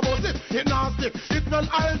so me about it. It now stick, it well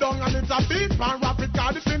oil down. And it's a beat pan rapid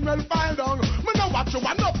car, the thing well file down. Me know what you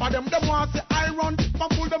want up for them want the iron. I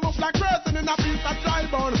pull them up like racing in a piece of dry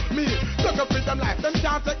bone. Me, took a freedom life, them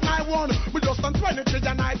can't take my one. We just on 23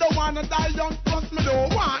 and I don't wanna die young. Plus me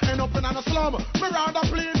don't want end up in a slum. Me rather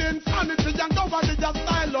plead insanity and go on the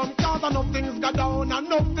asylum. Cause enough things go down and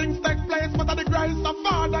enough things take place. But at the grace of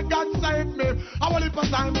Father God save me. I will if a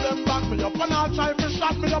time them back me up and I'll try to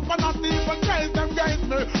shut me up and I'll even grace them grace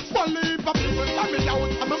me. One leap of people tell me out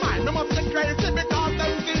of my mind. I must get crazy because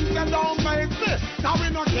them things they don't make me. Now we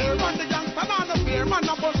not care on the gangster and the fear. Man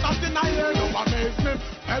I bust out in the air, no amazement.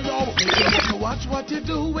 Hello. Watch what you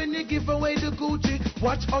do when you give away the Gucci.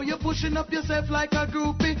 Watch how you're pushing up yourself like a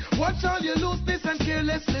groupie. Watch all your looseness and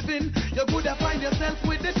careless living. You could have find yourself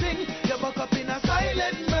with the thing. You buck up in a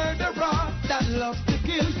silent murderer that loves to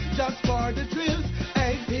kill just for the thrills.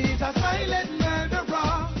 Hey, he's a silent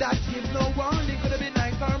murderer that gives no warning. Could have been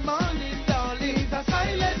night or morning, darling. He's a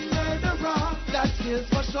silent murderer that kills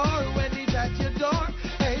for sure when he's at your door.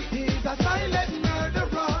 Hey, he's a silent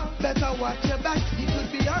murderer. Better watch your back, he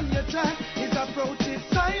could be on your track. His approach is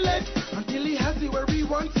silent until he has you where he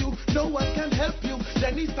wants you. No one can help you.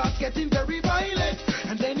 Then he starts getting very violent.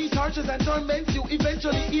 And then he tortures and torments you.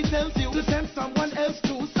 Eventually he tells you to send someone else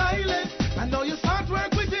to silence. And now you start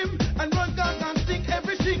work with him and run down and sing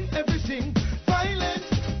everything.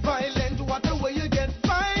 Violent, what a way you get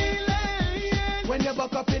violent. When you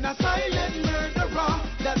buck up in a silent murderer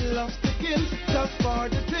that loves to kill just for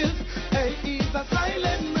the thrills. Hey, he's a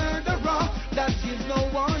silent murderer that gives no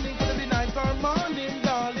warning. Could be night or morning,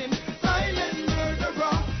 darling. Silent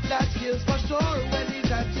murderer that kills for sure when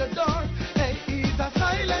he's at your door. Hey, he's a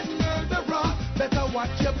silent murderer. Better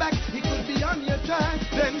watch your back, he could be on your track.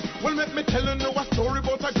 Then, well, let me tell you a story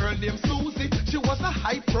about a girl named Susie. She was a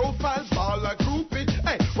high-profile baller groupie.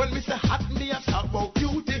 Hey, when Mr. Hot me, I talk about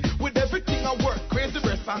cutie. With everything I work, crazy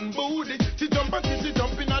breast and booty. She jump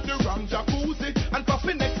in at the wrong jacuzzi. And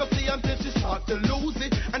popping ecstasy until she start to lose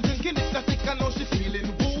it. And thinking it's a sick, I know she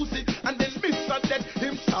feeling woozy. And then Mr. Dead,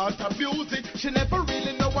 him start abuse it. She never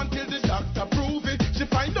really know until the doctor prove it. She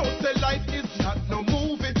find out that life is not no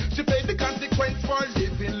movie. She paid the consequence for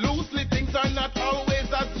living loosely. Things are not always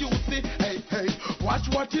as you see. Hey, watch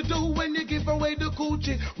what you do when you give away the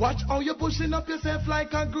coochie. Watch how you're pushing up yourself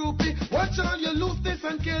like a groupie. Watch all your looseness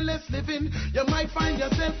and careless living. You might find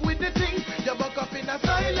yourself with the thing. You buck up in a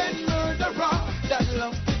silent murderer that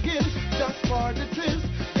loves to kill just for the thrills.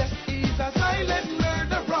 Yes, he's a silent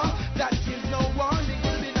murderer that gives no warning.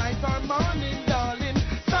 Could be night or morning, darling.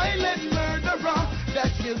 Silent murderer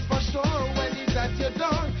that kills for sure when he's at your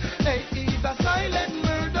door. Hey, he's a silent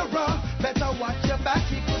murderer. Better watch your back,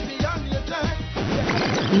 he could be on your track.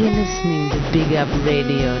 You're listening to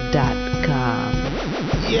BigUpRadio.com.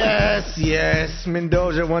 Yes,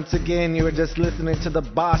 Mendoza, once again, you were just listening to the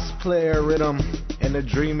Boss Player rhythm and the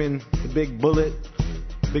Dreamin', the Big Bullet.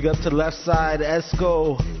 Big up to Left Side,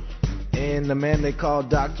 Esco, and the man they call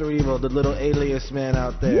Dr. Evil, the little alias man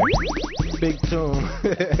out there. Big tune.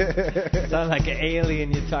 Sounds like an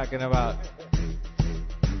alien you're talking about.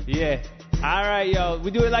 Yeah. All right, yo. We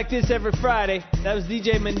do it like this every Friday. That was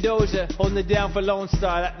DJ Mendoza holding it down for Lone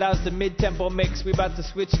Star. That was the mid-tempo mix. We about to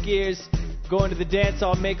switch gears, go into the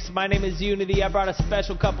dancehall mix. My name is Uni-T. I brought a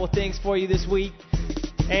special couple things for you this week.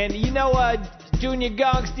 And you know, Junior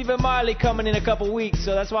Gong, Stephen Marley coming in a couple weeks,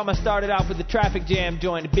 so that's why I'm going to start it off with the Traffic Jam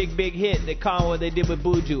joint, a big, big hit. They call what they did with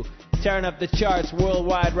Buju. Tearing up the charts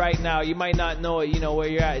worldwide right now. You might not know it, you know, where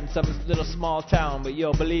you're at in some little small town, but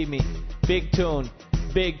yo, believe me, big tune.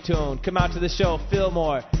 Big tune. Come out to the show,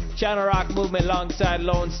 Fillmore. Channel Rock Movement alongside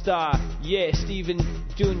Lone Star. Yeah, Stephen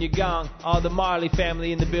Junior Gong, all the Marley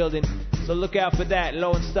family in the building. So look out for that.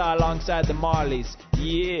 Lone Star alongside the Marleys.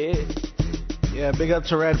 Yeah. Yeah, big up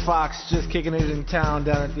to Red Fox, just kicking it in town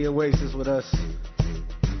down at the Oasis with us.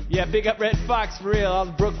 Yeah, big up Red Fox for real. All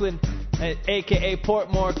the Brooklyn, a.k.a.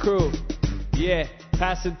 Portmore crew. Yeah,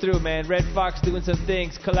 passing through, man. Red Fox doing some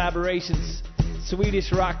things, collaborations.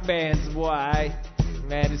 Swedish rock bands, boy.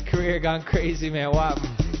 Man, his career gone crazy, man. Wow.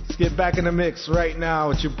 Let's get back in the mix right now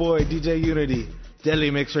with your boy, DJ Uni-T.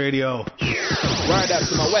 Deadly Mix Radio. Right up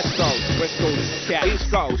to my West Coast cat,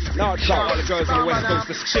 East Coast, North Coast. All the girls on the West Coast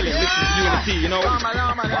just chilling, listening to Uni-T, you know? Yeah,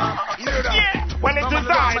 when it's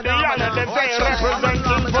inside, the yellow, they say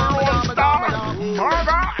representing for Lone Star.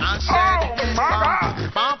 Marga, oh, Marga.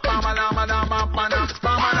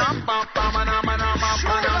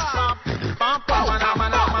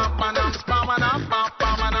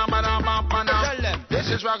 This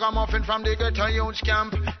is ragamuffin from the ghetto youth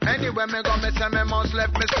camp. Anywhere me go, me say me must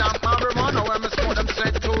left me stamp. Marijuana when me smoke them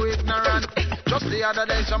say too ignorant. Just the other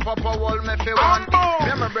day some papa wall me feel one.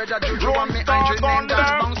 Me my brother Juju and me Andrew named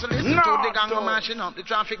Dan Bounce. Listen to the gang mashing up the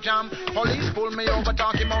traffic jam. Police pull me over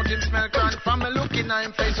talking about him smell crank. From me looking at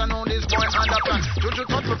him face I know this boy under plan. Juju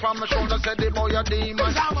touch me from my shoulder said the boy a demon.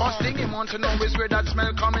 First thing he want to know is where that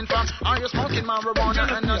smell coming from. Are you smoking marijuana?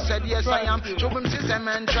 And I said yes I am. Show him system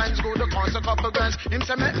and tries go to cost a couple grams. Him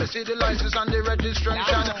say make me see the license and the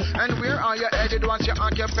registration. And where are you headed? What's your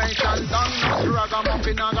occupation? Don't know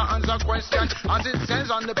ragamuffin I go answer question. As it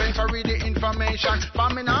says on the paper read the information.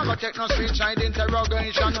 For me now go take no street side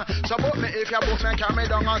interrogation. So book me if you book me carry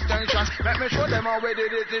down a station. Let me show them how we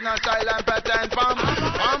did it in a silent pattern. Pam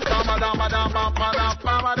pam pam madam madam pam pam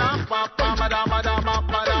pam madam pam pam madam madam pam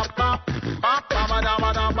pam pam pam madam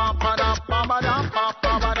madam pam pam pam madam pam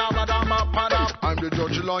pam madam madam pam. I'm the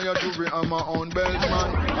judge, lawyer, jury, and my own bellman.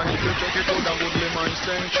 And if you take it out, that would be my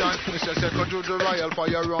extension. It's a second to the Royal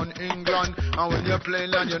Fire on England. And when you play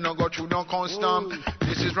land, you no go through no custom.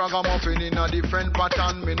 This is ragamuffin in a different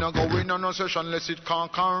pattern. Me no go in on no session unless it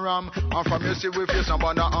can't ram. And from you see we face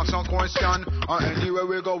somebody ask some question. And anywhere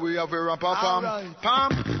we go, we have a rapper pam.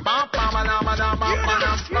 Pam, pam, pam, pam, pam, pam, pam,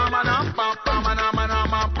 pam, pam,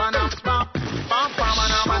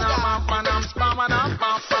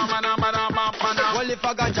 well, if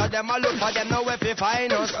a ganja them a look for them, now if we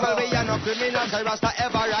find us. Well, we are no criminals, I rasta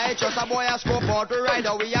ever righteous. A boy a scope out to ride,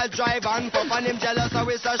 we a drive and puff. And him jealous, so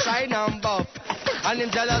we so shine and buff. And him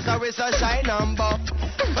jealous, so we so shine and buff.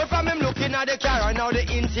 But from him looking at the car, and now the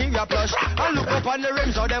interior plush. And look up on the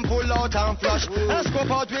rims, how them pull out and flush. And I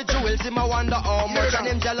scope out with jewels, him a wonder how much. And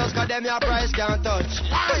him jealous, cause them your price can't touch.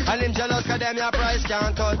 And him jealous, cause them your price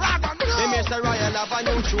can't touch. Him is the Royal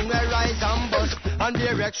Avenue, tune where rise and bust. And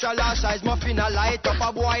the extra large size muffin a light up.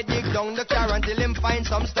 A boy dig down the car until him find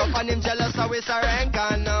some stuff. And him jealous how it's a rank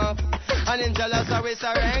enough. And him jealous how it's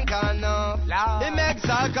a rank enough. Him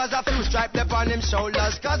exalt cause a few stripes upon him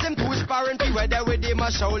shoulders. Cause him too sparring people there with him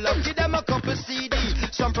a show love. Give them a couple CD,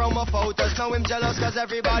 some promo photos. Now him jealous cause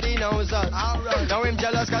everybody knows us. Now him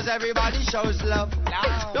jealous cause everybody shows love.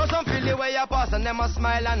 Now some feel the way you pass and them a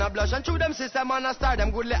smile and a blush. And through them system and a star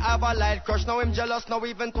them goodly have a light crush. Now him jealous now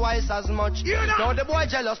even twice as much. Now the boy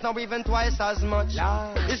jealous now even twice as much.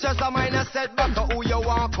 It's just a minor setback to who you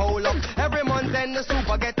want call up. Every month then the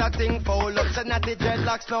super get a thing fold up. Say not the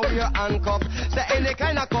dreadlocks now we're handcuffed. Say any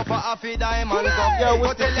kind of copper off a diamond cup. Yo,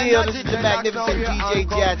 what's the deal? This is the magnificent DJ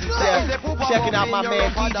Jazzy Jeff. Checking out my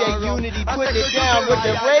man DJ Uni-T, putting it down with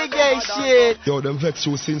the reggae shit. Yo, them vex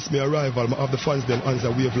you since me arrival. I have the fans them hands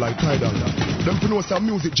that wave like tidal. them to know some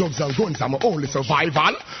music, drugs and guns are my only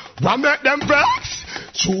survival. What make them vex?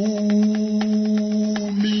 True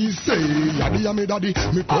me say, yaddy me daddy,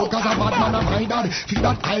 me poke as a bad man and my dad. See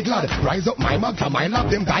that I glad, rise up my mag from my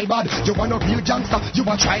lap, them die bad. You want a real gangster, you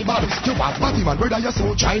a try bad. You a batty man, whether you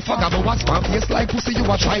so try fag, but what's my face like pussy, you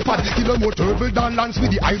a tripod. Kill more turtle than lance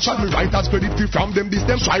with the eye shot. Me writers credit free from them, this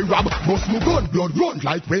them try rob. Bust me gun, blood run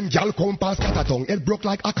like when gal come past Cataton. Head broke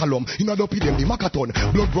like a column, in a dopey them the macathon.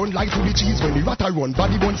 Blood run like to the cheese when the rat run.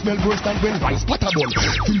 Body bun smell worse than when rice patter bun.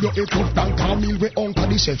 Fill your head up than Camille when uncle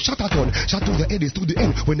the chef shot a ton. Shot to the head is to the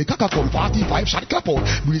end. When the caca come, 45 shot clap out.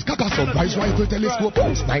 Breeze caca sub, rise rifle telescope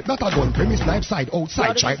out. Snipe not a gun, premise snipe side,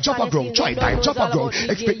 outside. Try chop a ground, try time chop a ground.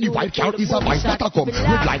 Expect the white count is a vice that a come.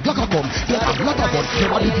 Red like black a come. Then a lot a gun.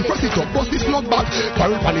 Nobody to press it up, bust this slug back.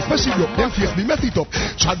 Barrel pan is special up, them face me mess it up.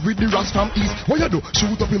 Chat with the rats from east. What you do?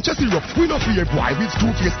 Shoot up him chest up. We no fear boy with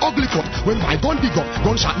two face ugly cut. When my gun dig up,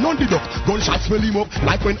 gunshot none deduct. Gunshot smell him up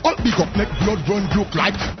like when all big up. Make blood run look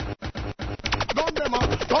like.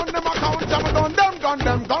 Gun them account,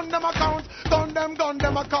 gun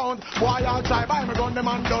them account. Boy, I'll try buy me gun them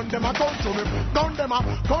and done them account to me. Gun them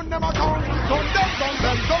account, gun them account. Me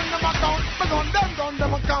gun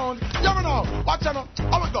them account. You know, watch out,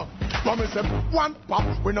 how we go? Promise him one pop,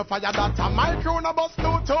 we no fire that a micro no bust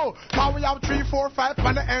no two. Now we have 3, 4, 5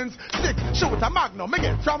 on the ends. 6, shoot a magnum, me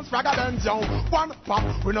get from Spragga Dens, yo. One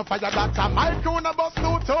pop, we no fire that a micro no bust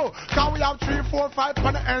no two. Now we have 3, 4, 5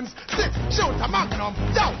 on the ends. 6, shoot a magnum,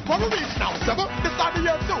 yo. What we reach now, 7? This are the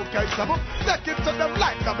year 2K7. Take it to them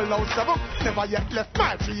like 007. Never yet left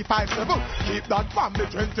my 357. Keep that family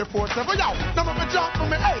 24/7, yo. Never me jump from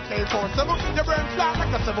me AK-47. Your brain flat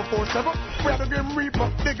like a 747. We have a grim reaper,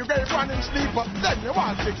 big grave running sleeper. Then you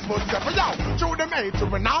want 6'7", yo. Through them 8 to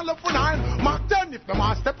an all up for 9. Mark 10 if them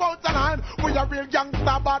want step out of 9. We a real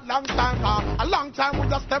gangster, but long time, a long time we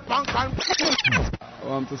just step on crime. I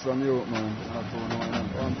want to some you, man. I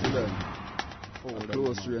want to them.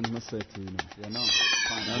 Close range, my set, you know.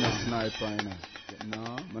 I'm a sniper, you know. No,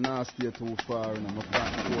 I'm not stay too far, you know. I'm a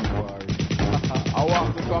I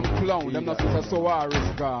want to some clown, them not so worries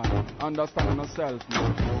gone. Understand yourself,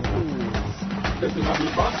 man. This is a big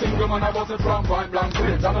bad single man, I was it from point blank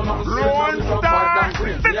range. I don't know the street from point blank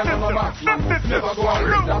range. Me and no back, never go on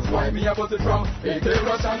range. That's why me I was it from AK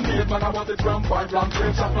Russian made, man, I was it from point blank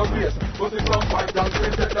range. Shot no grace, was it from point blank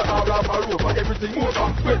range. Take the all off a rope, but everything over.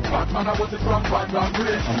 Wait back, man, I was it from point blank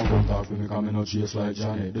range. I'm a gun talk with me, cause me no chase like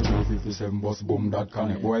Johnny. The 357 bus boom that can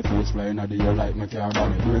it. Boy face flying at the air like me car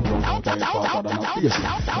bunny. Doing drunk out tight faster than a station.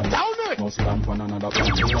 No slam for another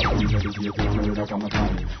plan. We meditate with me, that come a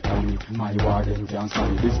time. My ward them can't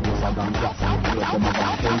stand it. This was a damn class. Down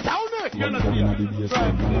it! You're not here.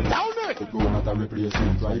 Down it! Go not a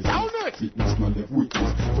replacement. Down it! Fitness no left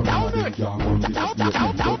weakness. So now they can't run this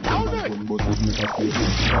statement. Down it! But this make a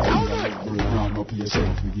statement. Down it! Break down no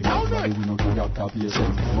patience. We give us money, we no give that patience.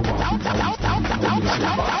 No one can tell us to be no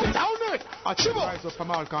patience. Down it! Rise up from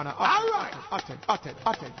all corner. Alright! Attend. My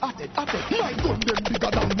gun them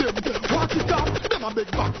bigger than them. Walk it up, them a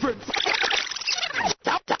big back friends.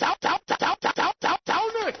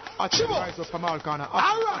 Rise up from all corner.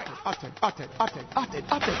 Alright. Attend. My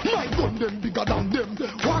gun them bigger than them.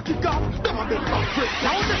 Walk it up, them a big back friends.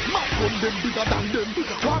 Down it. My gun them bigger than them.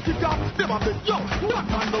 Walk it up, them a big yo. Black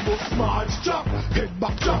man no more small strap. Head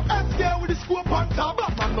back drop. SK with the scope on top.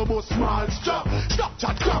 Black man no more small strap. Stop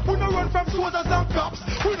chat crap. We no run from soldiers and cops.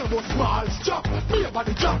 We no more small strap. Me about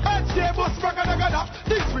the drop. SK bus Spragga.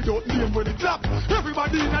 Things we don't name when it clap.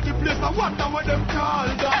 Everybody in the place I wonder what them call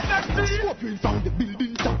that. Scorpion from the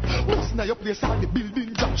building top. Most now your place on the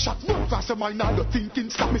building drop. Shot one fast your mind now you're thinking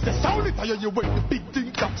stop. Me say sound it fire you when the big thing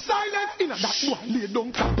drop. Silence in a that one lay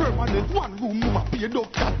down cat. Permanent one room no a pay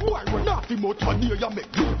dog cat. Boy run off him out one year you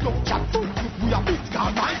make big dog chat. If we a big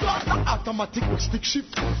car my God automatic with stick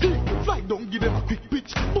shift. He fly down give them a quick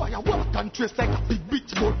pitch. Boy I walk and trace like a big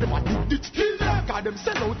bitch. But them a dig ditch. Kill them cause them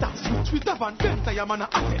sell out and switch with a van fence. I am an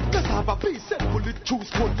asset. Cause I have a piece set bullet choose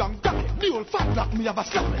cold gang gang. The old fat black me have a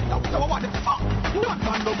slap. Now so what the fuck. Black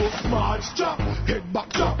man no more small strap. Head back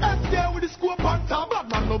drop. SK with the scope on top. Black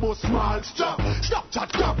man no more small strap. Stop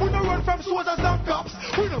chat crap. We no run from soldiers and cops.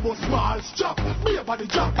 We no more small strap. Me about the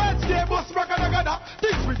drop. SK bus Spragga.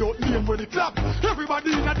 Things we don't name when it clap.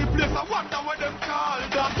 Everybody in the place I wonder what them call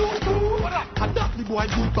that. And that the boy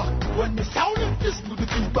do back. When me sound it, listen to the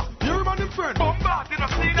feedback. You remember them friend? Bombard, you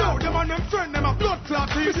don't see that? Yo, them and them friend, them a blood clot.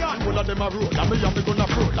 One of them a road. And me gonna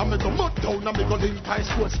roll. And me go mud down. And me go link high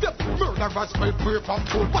school. Step murderers will pray from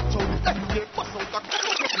food. Watch out the FBA bust out the...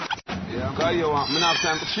 Yeah, because you want, me not have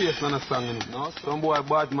time to chase on a song, you know. Some boy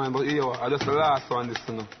bad man, but you I just the last one this,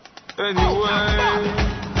 you know. Anyway,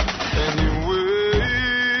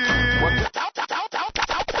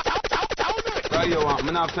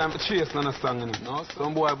 have time to chase on a song, innit? No?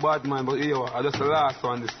 Some boy bad man, but yo, I just the last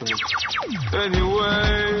one this time.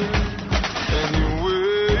 Anyway.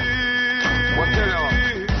 What tell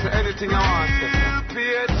you? Say anything I want to.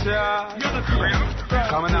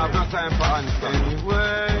 Coming out, no time for answer.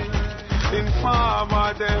 Anyway,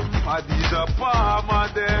 informer them, I did a farmer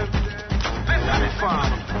them. Listen,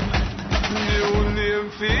 farmer. New name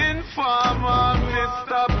for informer,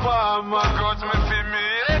 Mr. Palmer. Got me for me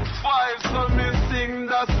X5, so me sing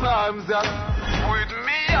the psalms that with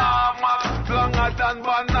me armor longer than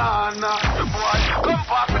banana. Boy, come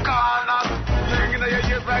past the corner, sing in your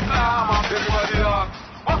ears like llama. Everybody loves.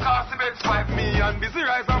 What cost the X5? Me and busy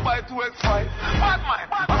rise and buy 2X5. Bad mind,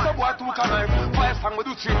 I saw boy 2 can knife. 5 sang me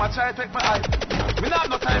do 3, my try take my eye. Me not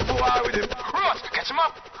have no time for war with him. Rush, catch him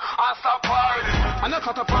up, and stop war with him. And not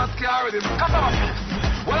cut up and scare with him. Cause I'm a fix.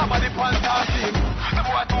 Well, I'm body pants and team. The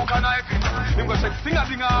boy 2 can knife him. Him go check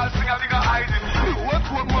sing-a-ding-a, hide him. What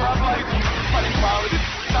work more of light him. Falling war with him.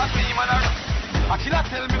 That's me, man. I killer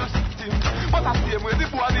tell me no 16. But I see him with the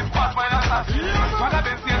boy is bad mind assassin. Man, I've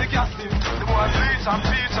been seeing the gas team. The boy preach and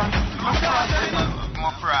look at him.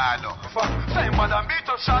 I'm proud of. Same man and beat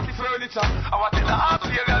up shorty furniture. I want in the half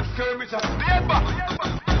here and skirmisher. The head back.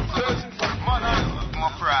 Searching for man.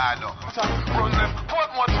 I'm proud of. Run them.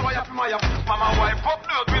 Put more joy up in my yap. Mama wife up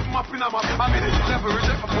blood with map in a map. I'm in the level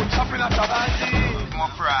reject for put chop in a chop.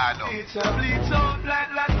 I'm proud of. It's a bleach out like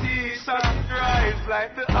Latisa. Rise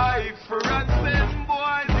like the eye for and send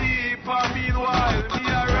boy deeper. Meanwhile me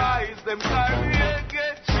arise. Them career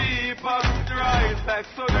get cheaper. Rise like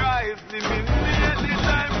sunrise. Living the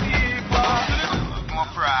time keeper. I'm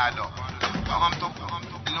proud of. I'm to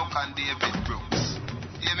look on David Brooks.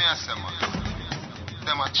 Hear me a say man.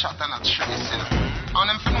 Them a chat and a trace, you know. And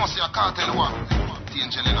them fi know see a cartel war.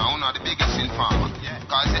 Angel, you know, one of the biggest informer.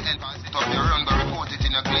 Cause you end up you run go report it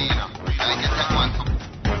in a cleaner. Like you take one for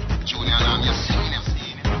Junior and you see him.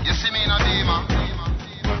 You see me in a day, man.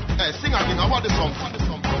 Hey, sing again, I want the song.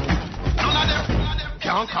 None of them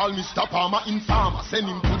can't call Mr. Palmer informer. Send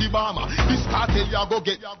him to the bomber. This cartel you go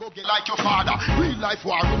get like your father. Real life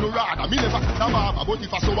war no rather. Me never cut a barber, but if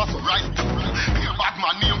I saw so right. Be a bad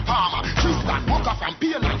man named Palmer. Tristan, Walker from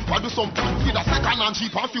Pearland. I do some fancy the second and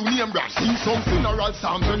cheap and few name brands. Sing some funeral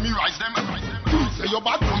psalms when me rise them. You say you're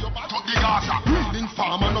bad, talk the Gaza. Real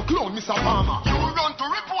informer, no clone, Mr. Palmer. You run to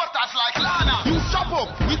reporters like Lana. You chop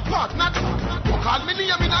up with partner. You call me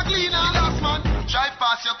name in a cleaner, last man. Drive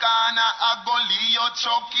past your corner, a gully, your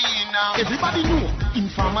chokina. Everybody know,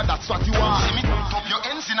 informer, that's what you are. See me top your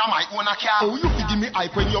ends in a my own car. Oh, you fi give me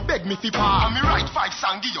hype when you beg me fi par. And me write 5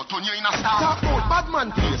 song, give you turn you in a star. Talk about bad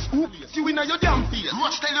man place, who you in a your damn face.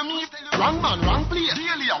 Rush tell you me, wrong man, wrong place.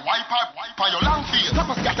 Daily a wipe your long face.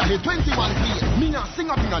 Top of scatter here 21 place. Me a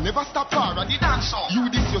sing up in a never stop bar at the dance show.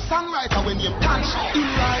 You this your songwriter when you dance show. In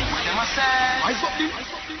right, what them a say? Eyes up them.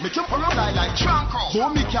 Make your around die like Tranco. So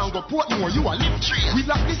me can go Portmore, you a lip tree. We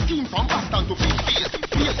lock the scheme from Boston to Face.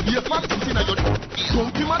 Face, be a fat in a your don't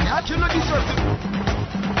be mad at you, no deserve it.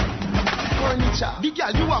 Furniture, the girl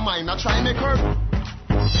you are mine, I try make her.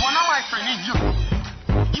 One of my friend in you.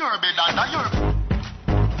 You're better than you're.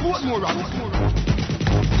 Portmore,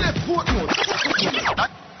 yeah, Portmore.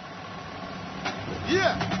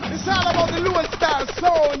 Yeah, it's all about the Lonestar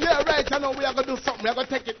Sound. Yeah, right. I know we are going to do something. We are going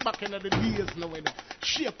to take it back into the days now.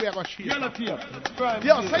 Shape, we are going to shape. You're not here.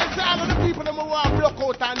 Yo, so it's all of the people that want to block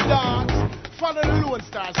out and dance. Follow the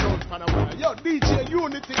Lonestar Sound for a while. Yo, DJ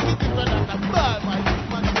Uni-T, get it better than bad, man.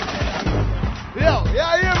 Yo,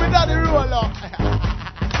 yeah, hear me, Daddy Rolo.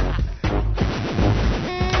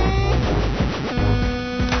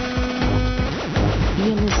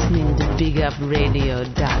 You're listening to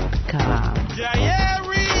BigUpRadio.com.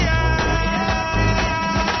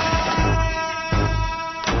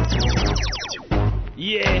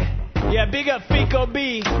 Yeah, big up Fico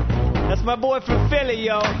B. That's my boy from Philly,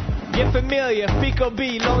 yo. Get familiar, Fico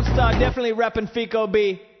B. Lonestar definitely repping Fico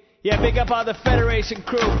B. Yeah, big up all the Federation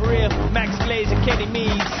crew, for real. Max Glazer, Kenny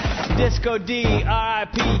Mees, Disco D,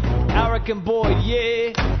 R.I.P., American Boy,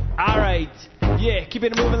 yeah. Alright, yeah, keep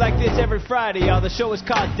it moving like this every Friday, y'all. The show is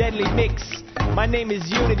called Deadly Mix. My name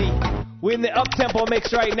is Uni-T. We're in the up-tempo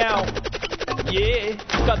mix right now. Yeah,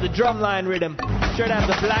 it's got the drumline rhythm. Straight out of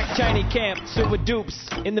the Black Chinese camp, Super Dupes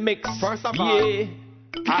in the mix. First of all, yeah,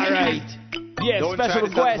 alright. Yeah, special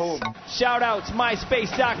requests, shout outs,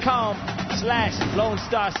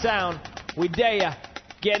 myspace.com/Lonestar Sound. We dare ya,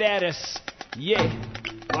 get at us. Yeah,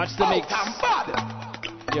 watch the mix.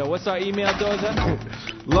 Yo, what's our email, Doza?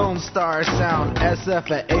 Lonestar Sound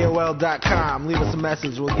SF@AOL.com. Leave us a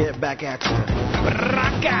message, we'll get back at you.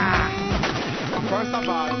 Raka! First of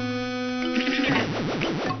all,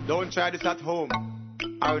 don't try this at home.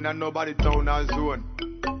 I don't know nobody town or zone.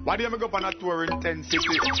 Why do you go up on a tour in 10 city?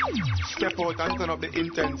 Step out and turn up the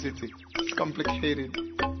intensity. It's complicated.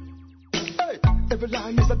 Every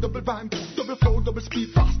line is a double rhyme, double flow, double speed,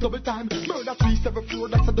 fast, double time. Murder 374,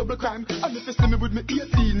 that's a double crime. And if you see me with me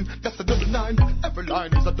 18, that's a double 9. Every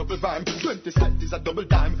line is a double rhyme, 20 cents is a double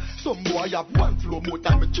dime. Some boy have one flow more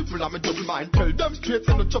time, a triple and a double mind. Tell them straight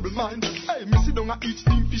and no trouble mind. Hey, me sit down and eat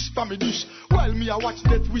steam fish for me dish, while me I watch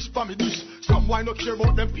Death Wish for me dish. Some boy no care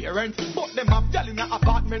about them parents, but them have gal in a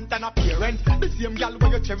apartment and a parent. The same gal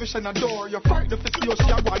where you cherish and adore, you're frightened to see how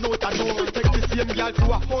she a go out a door. Take the same gal to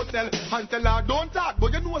a hotel and tell her don't talk,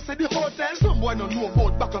 but you know say the hotel. Someone don't know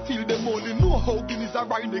about battlefield, them only know how Guineas are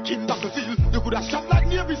riding the king battlefield. You could have shot like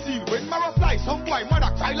Navy SEAL. When Mara fly, some boy mother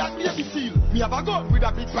cry like Navy SEAL. Me have a gun with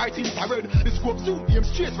a big bright infrared. The scope zoom, aim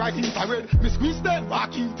straight right infrared. Me squeeze them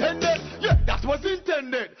back intended. Yeah, that was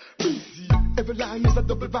intended. Easy. Every line is a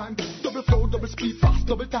double rhyme, double flow, double speed, fast,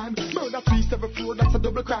 double time. Murder 374, that's a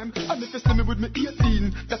double crime. And if you see me with me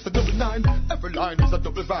 18, that's a double 9. Every line is a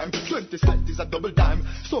double rhyme, 20 cents is a double dime.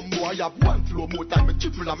 Some boy have one flow more time, a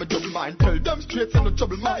triple and a double mind. Tell them straight and no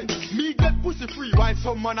trouble mind. Me get pussy free while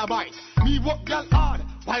some man a bite. Me work girl hard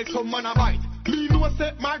while some man a bite. Me know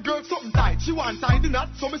say my girl something tight. She want tight in that,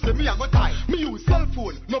 so me say me a go tight. Me use cell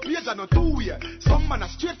phone, no page and no two-way. Some man a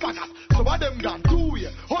straight faggot, some of them gone two-way.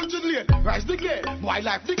 100 lane, rise the gate, boy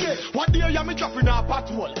life the gate. One day ya me drop in a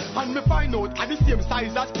patrol, and me find out at the same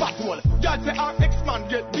size as patrol. God say our ex-man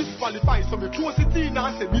get disqualified, so me close it in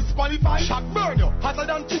and say disqualified. Shot burn you, hotter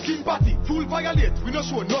than chicken patty. Full violate, we no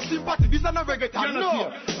show no sympathy. This is a reggaeton,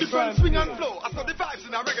 no. Different swing and flow, I saw the vibes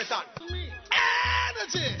in a reggaeton.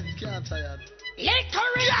 Energy! Can't tired.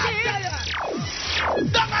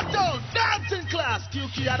 Downtown, dancing class,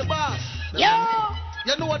 QQ are the boss. Yo!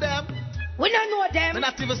 You know them? We don't know them. We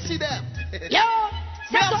not even see them. Yo!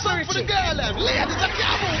 We have something for the girl, them. Ladies and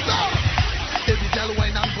gentlemen, go! Every girl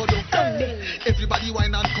wine and go down. Everybody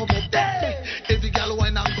wine and come up. Every girl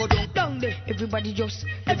wine and go down. Everybody just.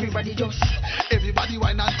 Everybody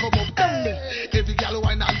wine and come up. Every girl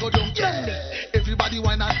wine and go down. Everybody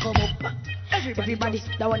wine and come up. Everybody,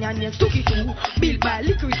 that one your name Stucky too. Built by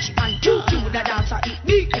Licorice and Choo-Choo. The dancer it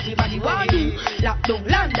big. Everybody want you. Lockdown,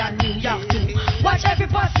 London, New York too. Watch every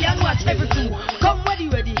party and watch every crew. Come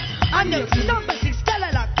ready. And next number 6, tell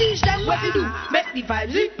her like teach them what to do. Make the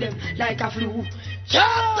vibe lick them like a flu.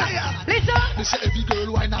 Listen. They say every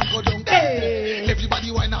girl wine and go down.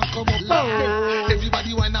 Everybody wine and come up.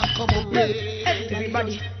 Everybody wine and come up.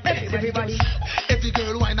 Everybody. Every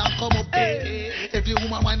girl wine and come up. Every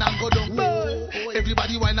woman wine and go down.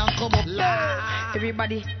 Everybody wine and come up.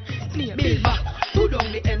 Everybody. Build back. Put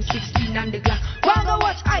down the M16 and the Glock. Wanna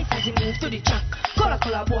watch ice as he move to the track.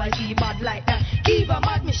 Color boy be bad like that. Keep a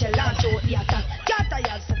mad Michelle launch out the attack. Can't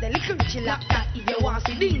tired so the little rich like that. If you want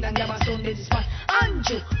to see ding and never sound this spot.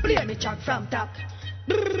 Andrew, play me track from top.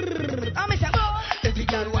 Every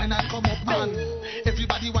girl wine and come up, man.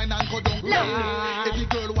 Everybody wine and go down. Every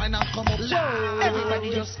girl wine and come up.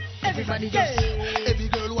 Everybody just. Every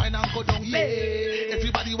girl wine and go down.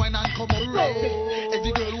 Everybody wine and come up.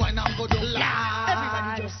 Every girl wine and go down.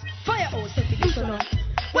 Everybody just. Firehouse, if you listen up.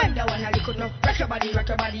 When the one I look up, rock your body,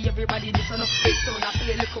 everybody listen up. Big sound, I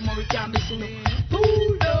play a little more, we can't listen up.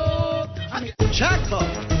 Pull up. Check up.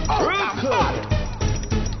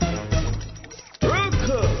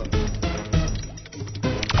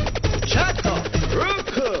 Check up.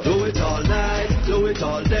 Do it all night, do it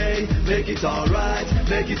all day, make it alright,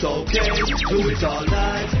 make it okay. Do it all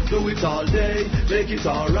night, do it all day, make it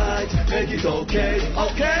alright, make it okay.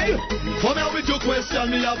 Okay? Come here with your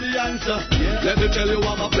question, me have the answer. Let me tell you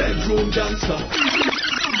I'm a bedroom gangster.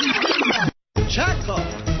 Check up.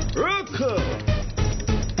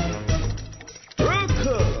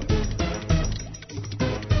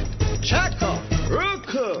 Check up.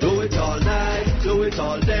 Do it all night, do it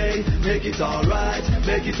all day, make it alright,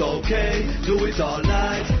 make it okay. Do it all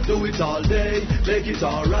night, do it all day, make it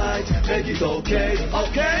alright, make it okay.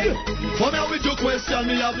 Okay? Come here with your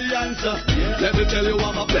question, me have the answer. Let me tell you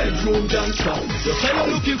I'm a bedroom gangster. You say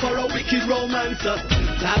you're looking for a wicked romancer.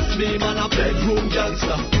 That's me, man, a bedroom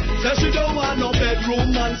gangster. Say she don't want no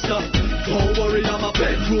bedroom monster. Don't worry, I'm a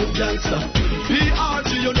bedroom gangster.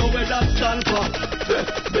 BRG, you know where that stands for.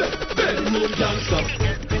 Bedroom gangster.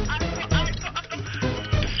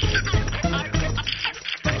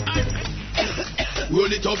 Roll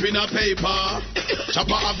it up in a paper.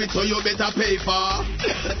 Chopper have it so you better pay for.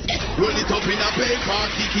 Roll it up in a paper.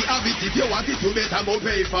 Kiki have it if you want it you better go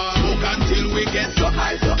pay for. Smoke until we get so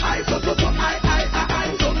high, so high, so high, so high.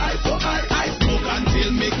 Smoke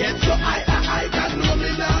until me get so high, God know me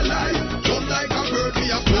not lie. Just like a bird we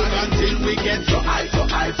a smoke until we get so high, so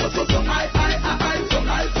high.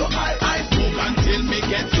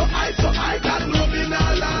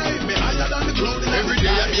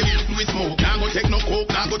 Nah go take no coke,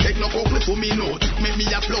 listen me note. Make me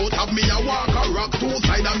a float, have me a walk a rock. Two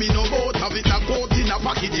side of me no boat, have it a coat in a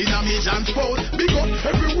package in a me transport. Because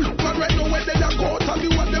every week, man right now when they a coat, and me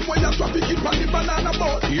want them when you traffic it from the banana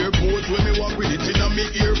boat. Airport when me walk with it in a me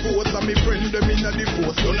Air Force, and me friend them in a the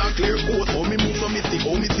force. Don't a clear coast, how me move so me stick,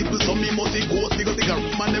 how me simple so me must ghost. Because they got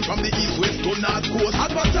man them from the east, west to north coast.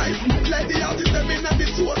 Advertise, like the artist them in a the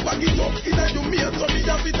source, bag it up in a you meal, so me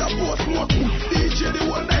have it a post. Smoke, DJ the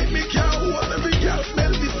one night me can't hold. Every girl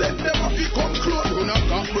smell the scent, never fi come close. Gonna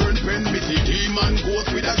cock burn pen, me see demon ghost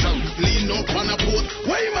with a jump, lean up on a post.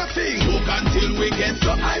 Why my thing? Smoke until we get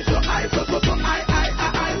so high, so high, so high, so high,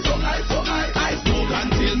 so high. Smoke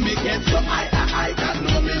until me get so high, got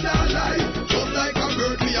no me not lie. Just like a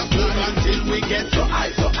bird, me a smoke until we get so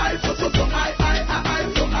high, so high, so high, so high,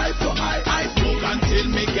 so high. Smoke until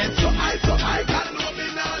me get so high, got no me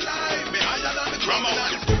not lie. Me higher than the drummer.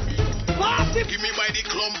 Give me by the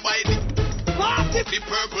clump, by the the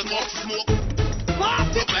purple smoke smoke.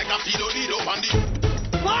 Look like a fido on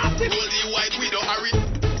the goldie white widow Harry.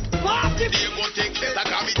 They go take this a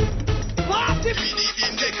commit. We the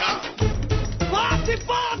indica. Party.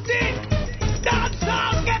 Dance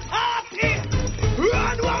all get party.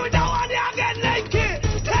 Run where we don't want it again like it.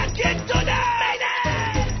 Take it to them.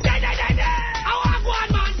 I want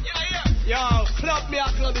one man. Yo, club me a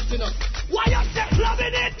club it enough. Why you say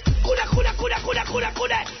clubbing it? Kuda.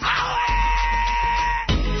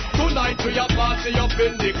 Tonight we a party up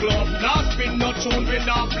in the club. Now spin no tune, we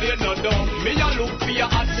not play no dumb. Me a look for your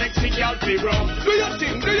hot sexy girl be rum. Do your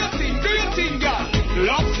thing, girl.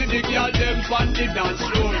 Love see the girl them on the dance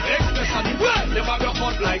floor. Express on the world, them a go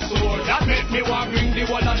hot like sword. That make me want bring the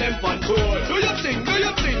one of them on tour. Do your thing,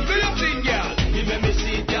 girl. It make me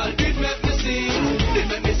see, girl. It make me see. It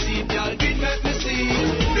make me see, girl. It make me see.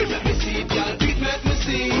 It make me see, girl. It make me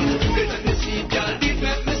see. It make me see, girl. It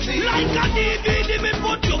make me see. Like a DVD, me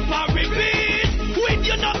put you for repeat. With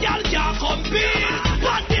you no girl can't compete.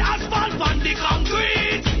 On the asphalt, on the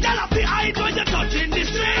concrete. Tell up the height when you're touching the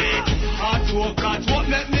street. Hard work,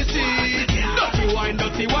 make me see. Dirty wine,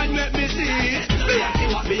 make me see.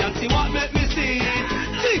 Beyonce, what make me see.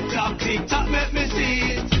 Tick tock, make me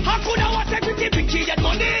see. How could I want everything to get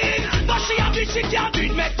money? But she have it, she can't do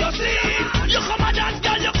it, make you sleep. You come and dance,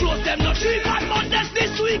 girl, you close them, no treat. And Mondays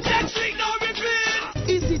this week, next week, no repeat.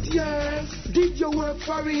 Is it yours? Did you work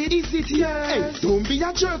for it? Is it yours? Hey, don't be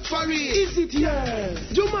a jerk for it. Is it yours?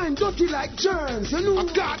 Your mind dirty like germs, you know. I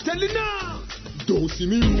can't tell you now. Don't see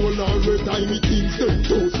me roll and red eye me things them.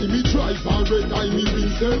 Don't see me drive and red eye me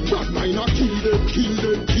wings them. Bad mind a kill them.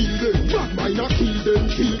 Bad mind a kill them.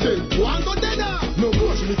 One go dead now. No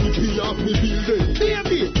rush me to pay off me bill them.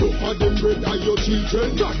 Baby, no for them red eye your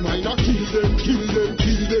children. Bad mind a kill them.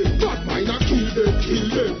 Bad mind a kill them.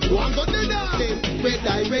 One go dead now. Red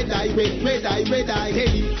eye.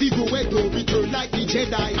 Tell him figure where to return like the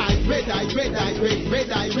Jedi. Red eye.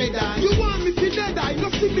 You want me to dead eye? No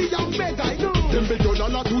see me young beg I know. Them beg your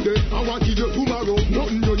dollar today, I want you tomorrow.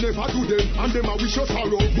 Nothing you never do them, and them a wish you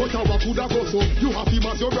sorrow. But our could have go so, you have him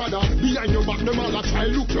as your brother. Behind your back, them all a try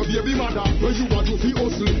look your baby mother. When you want to feel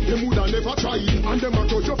hustle, them would have never try it. And them a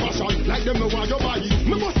touch your fashion, like them no want your body.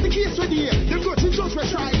 Me must the case with the them go to just we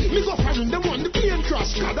try. Me go find them on the plane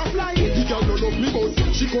crash, gotta fly. The girl don't love me boss,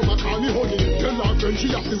 she come and call me honey. Tell her friend she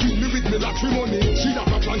have to win me with me lottery money. She have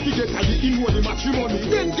a plan to get her the in-money matrimony.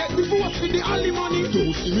 Then get divorced with the alimony.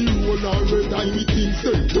 Don't see me roll and red eye me things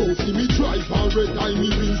them. Don't see me drive and red eye me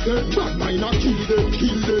wings them. Bad mind a kill them.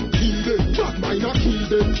 Bad mind a kill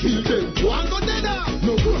them. One go dead now.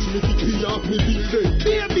 No rush me to pay off me bill them.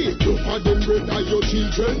 Baby, no for them red eye your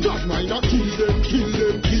children. Bad mind a kill them.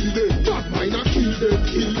 Bad mind a kill them.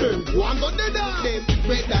 One go dead now.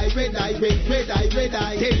 Red eye.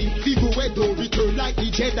 Tell him figure where to return like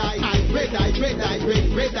the Jedi. Red eye.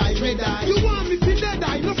 You want me to dead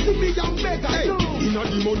eye? No see me young beg I know. Inna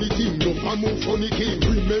the money thing, no for move funny king.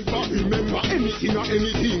 Remember anything or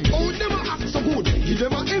anything. Oh, them a act so good. Give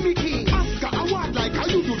them a Emmy King. Oscar award like how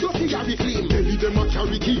you do. Dirty Harry Clean. Belly them a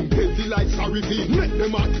carry king. Heavy like sorry thing. Make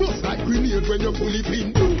them a bust like grenade when you fully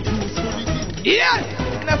pin. Yes!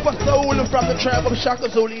 Never stolen from the tribe of Shaka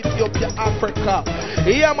Zulu, Ethiopia, Africa.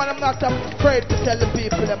 Yeah, man, I'm not afraid to tell the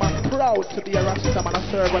people that I'm proud to be a Rasta man, a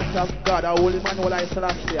servant of God, a holy man, all I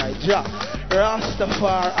Selassie, Jah,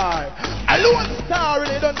 Rastafari. A Lonestar,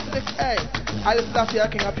 really don't stick, hey. I just love you,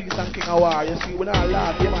 King of Peace and King of War. You see, when I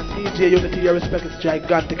laugh, yeah, man, DJ Uni-T, your respect is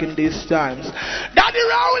gigantic in these times. Daddy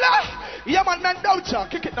Rolo! Yeah, man, Mendoja,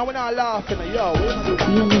 kick it now when I laugh, yo.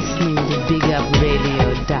 You're listening to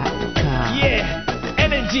BigUpRadio.com. Yeah,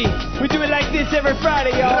 energy. We do it like this every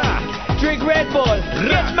Friday, y'all. Drink Red Bull,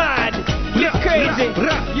 get mad, Get crazy.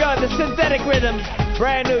 Yo, the synthetic rhythm.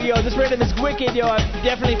 Brand new, yo. This rhythm is wicked, yo. I'm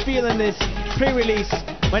definitely feeling this pre-release.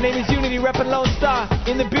 My name is Uni-T, repping Lonestar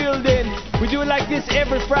in the building. We do it like this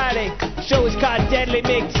every Friday. Show is called Deadly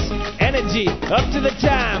Mix. Energy, up to the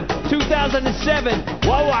time. 2007.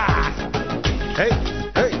 Wah wah. Hey,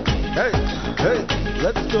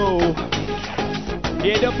 let's go.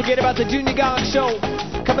 Yeah, don't forget about the Junior Gong Show.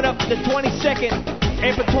 Coming up the 22nd,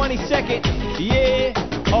 April 22nd. Yeah.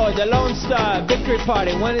 Oh, the Lonestar Victory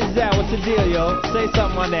Party. When is that? What's the deal, yo? Say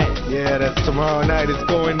something on that. Yeah, that's tomorrow night. It's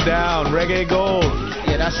going down. Reggae Gold.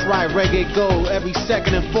 Yeah, that's right. Reggae Gold every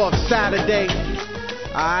second and fourth Saturday.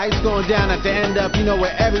 Alright, it's going down at the end up, you know,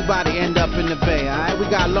 where everybody end up in the Bay. Alright, we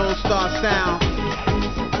got Lonestar Sound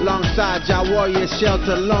alongside Ja Warrior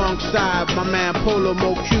Shelter, alongside my man Polo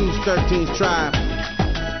Mo Q's 13th Tribe.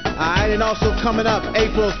 Alright, and also coming up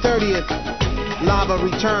April 30th, Lava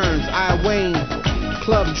returns. I Wayne,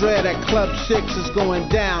 Club Dread at Club 6 is going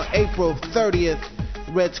down April 30th.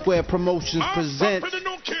 Red Square Promotions presents.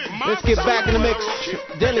 Let's get back in the mix.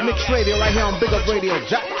 Daily Mix Radio right here on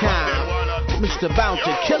BigUpRadio.com. Mr.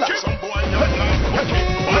 Bounty Killer.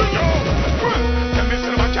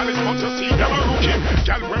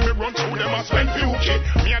 Girl, when me run through them, I spend few kid.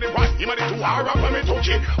 Me and the one, him and the two are up when me took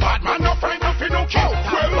it. Bad man, no friend, nothing, no kid.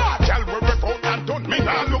 Well, girl, when we out and done, me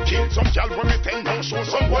not look it. Some girl, when me tell no show,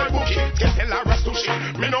 some boy book it. Get tell her rest to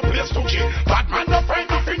shit, me no place to kid. Bad man, no friend,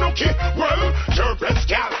 nothing, no kid. Well, your best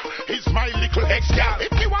gal is my little ex-gal.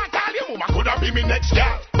 If me want all your mama, could have be me next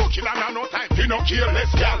gal. No killer, no time, you no careless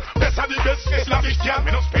gal. Best of the best, is lavish gal.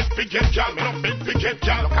 Me no spend for get gal, me no spend for get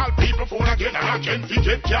gal. Call people phone again and again for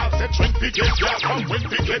get gal. Set drink for get gal, come when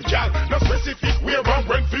for get gal. No specific way around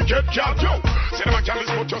when for get gal. Yo, say them a gal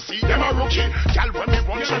is what you see, them a rookie. Gal when me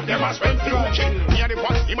run through them a spend for rookie. Me and the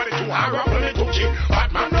one, him and the two are up when me took it.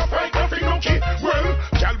 Bad man no fright, nothing no kid. Well,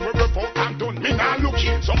 gal when we vote and done, me not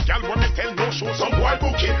looking. Some gal when me tell no show, some boy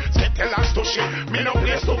bookie. Say tell us to shit, me no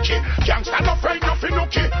place to kid. Gangsta no fright, nothing no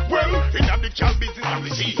kid. Well, in the gal business I'm the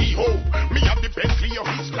CEO. Me have the Bentley,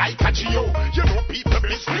 he's like a Geo. You know people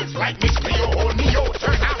business like Miss Cleo. Neo,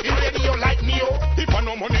 turn out the radio like Neo. If I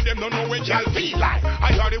no money, them don't know where y'all feel like.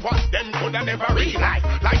 I heard it was them coulda never realize.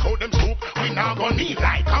 Like how them stoop, we now gon' need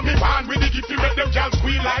like. Come me born with the gift to make them y'all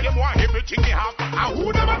squeal like. Them want everything they have, and who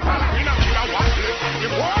never fall. We not kill a one place. The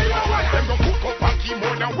boy you want them go cook up and keep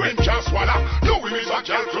more than when just swallow. No we miss a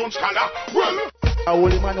girl clown scholar. Well, I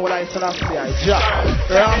will Emmanuel I Selassie I Jah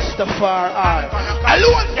Rastafari.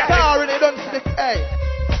 Alone star and they don't stick. Hey,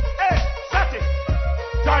 Sati,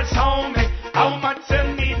 girl, show me how much you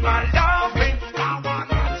need my loving. I want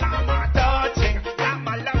my time, my touching. Got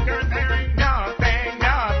my love, girl, there ain't nothing.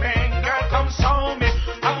 Girl, come show me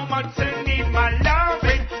how much you need my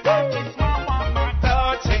loving. It's my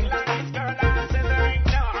touching. Like this girl, I said there ain't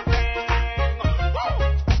nothing.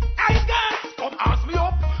 Hey, girl, come ask me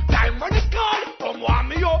up. Time when it's gone, come warm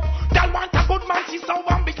me up. Girl want a good man, she's so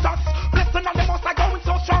ambitious. Blessing on the most, I going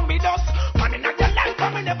so strong with us. Man in your life,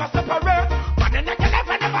 we never separate. Man in your life,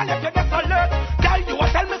 I never left you desolate. Girl, you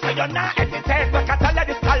tell me so you're not hesitate. But I tell you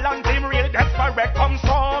this talent team real desperate. Come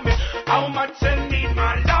show me how much you need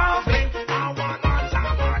my loving. I want my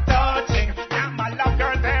time, my touching. Got my love,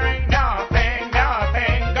 girl, there ain't nothing.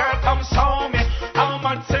 Girl, come show me how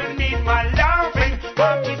much you need my loving.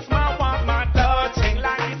 It's my want, my touching.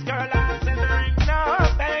 Like this girl, I said there ain't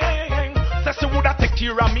nothing. Says she woulda take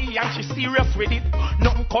care of me and she serious with it.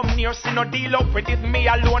 Nothing come near, she no deal up with it. Me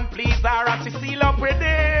alone please her and she seal up with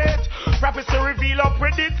it. Prophecy reveal up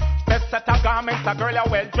with it. Best set of garments, a girl a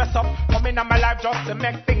well dress up. Come in my life just to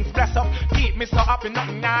make things bless up. Keep me so happy,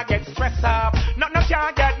 nothing I get stressed up. Nothing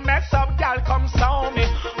can't get messed up. Girl come show me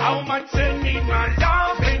how much you need my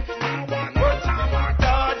loving. I want more time, more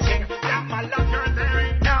touching. Got my love, girl, there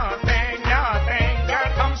ain't nothing. Girl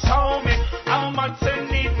come show me how much you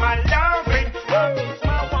need my loving. It's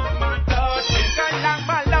my one, my touching. Girl like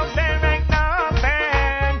my love, there ain't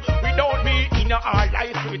nothing. Without me in our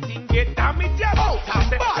life, everything get damaged. Yeah.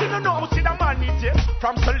 You don't know see the manage it.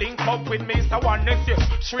 From to link up with me, so honesty.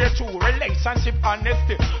 Straight to relationship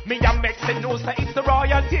honesty. Me and Mexican know say it's the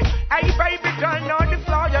royalty. Hey baby girl, know this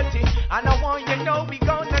loyalty. And I want you know we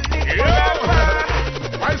gonna live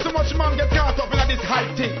forever. Why so much man get caught up in this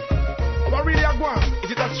hype thing? What really a go on?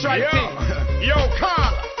 Is it a strike thing? Yo,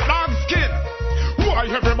 Carl, dog skin. Why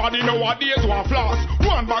everybody nowadays want floss?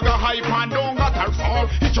 One bag of hype and don't got her fall.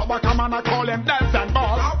 Each other come and I call them dance and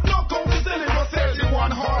boss. I've no confidence in it, but certainly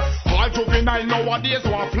one horse. All juvenile nowadays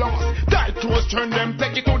want floss. Tight clothes turn them,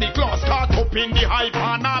 take it to the class. Caught up in the hype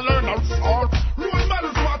and I learn how to solve. Role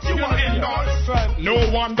models what you are endorse. No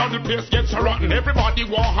wonder the place gets rotten. Everybody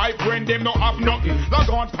want hype when them no have nothing. Log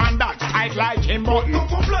on Pandax, tight like him button. No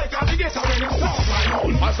comply, cause the gets when him talk right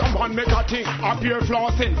now. As someone make a thing, appear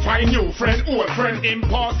flossing. Find new friend, old friend,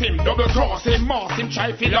 impulse him. Double cross him, mass him,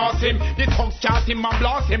 try to loss him. The tongues chat him and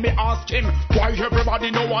blast him. Me ask him, why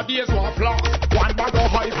everybody nowadays want floss? One bag of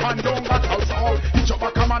hype and don't got house all. Each of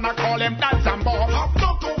a come and I call him dance and ball. Have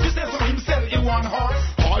no confidence for himself in one horse.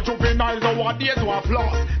 All juveniles nowadays want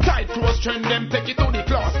floss. Tight close trend them take it to the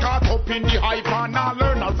class. Caught up in the hype and I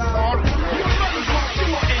learn a story. You know what you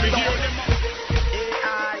want to hear them.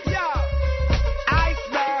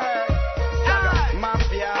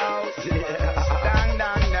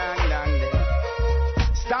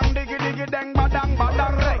 Dang badang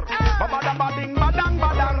badang rek, babada bading badang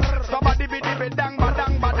badang. Somebody bidi bidang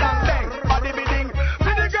badang badang dang, body bidding.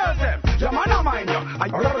 For the girls them, your man a mind you. I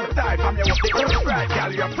roll the tide from your the earth right,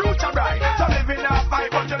 girl your future bright. So living a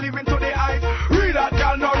fight, but you living to the height. Real that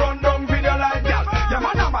girl no run down video like girl. Your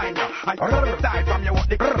man a mind you. I roll the tide from your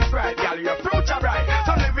the earth right, girl your future bright.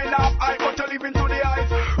 So living a fight, but you living to the height.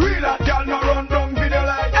 Real that girl no run down video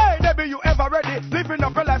like. Hey, Debbie, you ever ready? Living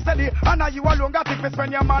up your life steady, and now you alone got it to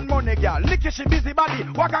spend your man money, girl. Licky she busy body,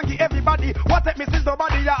 what can give everybody? What take me since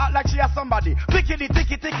nobody, you act like she has somebody. Pickity,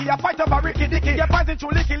 ticky, ticky, you fight over Ricky Dicky. You fighting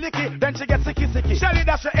through licky, licky, then she gets sicky, sicky. Shelly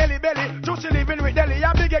dash her Ellie belly, true she living with Delhi.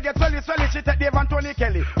 Ya big get swelly, swelly, she take Dave and Tony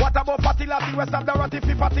Kelly. What about Patty Lassie, West of the Rotty,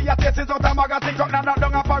 Fee Patty, ya taste is out of magazine, cock now not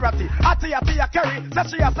down a party. Atty, ya carry,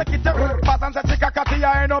 says she a secretary. Pass and says she catty,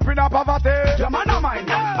 ya end up in a poverty. Your man a mind,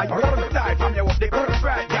 I roll the tide from your the earth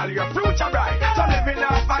right, girl, your future bright. So living a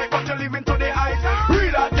fight, but you living to the height.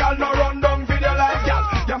 Real that girl no run down video like girl.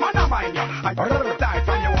 Your man a mind you. I roll the tide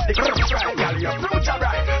from your the earth right, girl, your future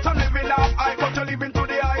bright. So living a fight, but you living to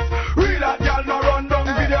the height. Real that girl no run down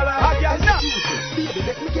video like girl. Baby,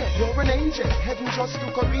 let me get you're an angel. Heaven just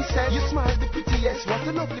took a reset. You smile the prettiest. What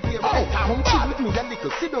a lovely pair. Oh, come chill with me a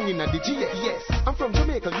little. Sit down in the GS. Yes, I'm from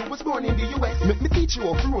Jamaica. You was born in the US. Make me teach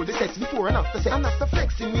you how to roll the sex before and after sex. And after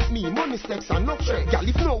flexing with me, money steps and no tricks. Girl,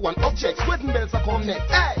 if no one objects, wedding bells are come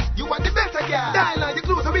next. Hey, you are the better girl. Dial on your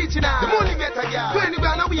clothes are reaching out. The money better girl. 20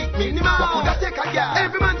 grand a week, minimum. What could I take a girl?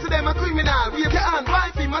 Every man to them a criminal. Wave your hand,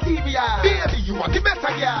 wifey, material. Baby, you are the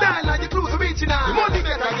better girl. Dial on your clothes are reaching out. The money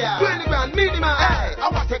better girl. 20 grand minimum. Hey, I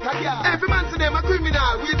want to take a girl. Every man to them a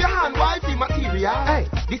criminal. Wave your hand, wifey, material. Hey,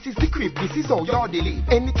 this is the crib. This is how you're dealing.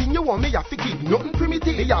 Anything you want me, you have to give. Nothing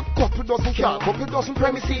primitive. They have couple dozen cars, couple dozen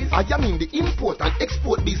premises. I am in the import and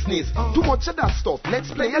export business. Too much of that stuff. Let's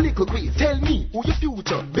play a little quiz. Tell me who your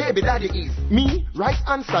future baby daddy is. Me, right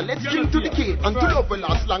answer. Let's drink to the kid. And to love will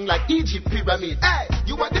last long like Egypt pyramid. Hey,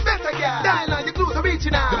 you are the better girl. Dial on your clothes are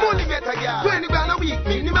reaching out. The money better girl. 20 grand a week,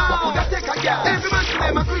 minimum. What could I take a girl? Every man to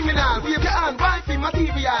them a criminal. Wave your hand, wifey,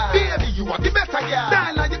 material. Baby, you are the better girl.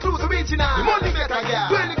 Dial on your clothes are reaching out. The money better girl.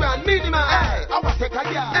 20 grand minimum. Hey, I want to take a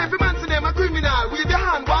girl. Every man to them a criminal. Wave your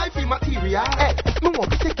hand, wifey, material. Hey, me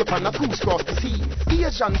want to take you on a cruise cross the sea.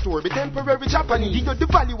 Asian tour, be temporary Japanese. Give you the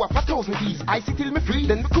value of 1,000 keys. I see till me free.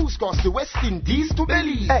 Then me cruise cross the West Indies to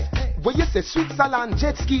Belize. Hey, where you say Switzerland,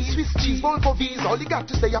 jet ski, Swiss cheese, Volvo V's, all you got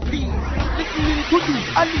to say are please. Listening to these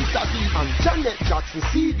Alisa V and Janet Jackson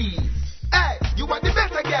CDs. Hey, you are the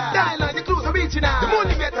better girl. Dial on your clothes are reaching out. The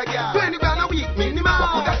money better girl. 20 grand a week, minimum.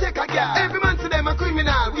 What could I take a girl? Every man to them a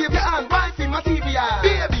criminal. Wave your hand, wifey, material.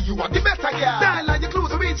 Baby, you are the better girl. Dial on your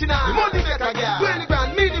clothes are reaching out. The money better girl. 20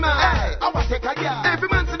 grand minimum. Hey, I want to take a girl. Every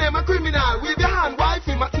man to them a criminal. Wave your hand,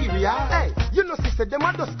 wifey, material. Hey, you know sister, them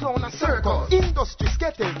a just clown a circus. Industry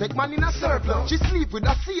skettle, take man in a surplus. She sleep with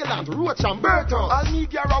a sailor, roach and Bertus. All me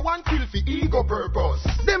a one kill for ego purpose.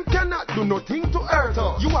 Them cannot do nothing to hurt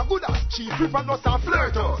us. You are good at she prefer us and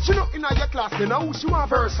flirt us. She not in your class, then who she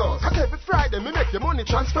want verse us. Cause every Friday me make your money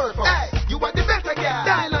transfer for. Hey, you are the better girl.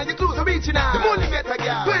 Dial on your clothes are reaching out. The money better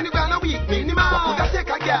girl. 20 grand a week, minimum. What could I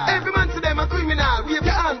take a girl? Every man to them a criminal. Wave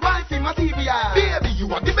your hand, wifey, material. Baby, you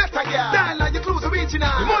are the better girl. Dial on your clothes are reaching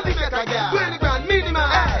out. The money better girl. 20 grand minimum.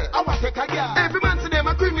 Hey, I want to take a girl. Every man to them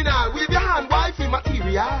a criminal. Wave your hand, wifey,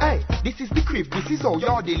 material. Hey, this is the crib. This is how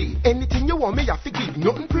you're dealing. Anything you want me, you have to give.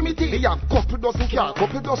 Nothing primitive. They have couple dozen cars,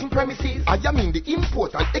 couple dozen premises. I am in the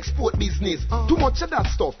import and export business. Too much of that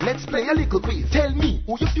stuff. Let's play a little quiz. Tell me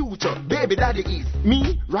who your future baby daddy is.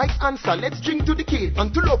 Me, right answer. Let's drink to the kid.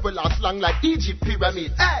 And to love will last long like Egypt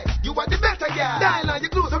pyramid. Hey, you are the better girl. Dial on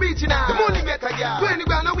your clothes are reaching out. The money better girl. 20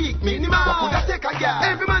 grand a week, minimum. What could I take a girl?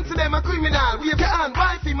 Every man to them a criminal. Wave your hand,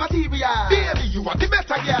 wifey, material. Baby, you are the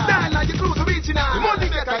better girl. Dial on your clothes are reaching out. The money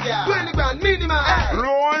better girl. 20 grand minimum. Hey,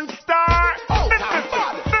 Lonestar. Oh,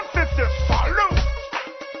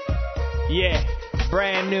 yeah,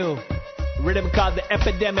 brand new rhythm called the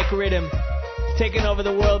Epidemic Rhythm. taking over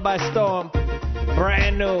the world by storm.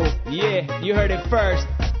 Brand new. Yeah, you heard it first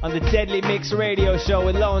on the Deadly Mix Radio Show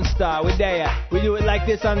with Lonestar. We're there. We do it like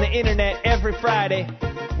this on the internet every Friday.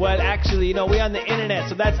 Well, actually, you know, we're on the internet,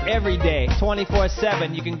 so that's every day,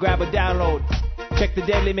 24/7. You can grab a download. Check the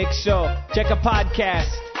Deadly Mix Show. Check a podcast.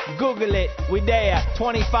 Google it. We're there.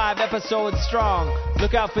 25 episodes strong.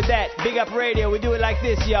 Look out for that. Big Up Radio. We do it like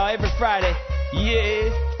this, y'all, every Friday. Yeah.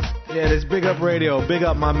 Yeah, this Big Up Radio. Big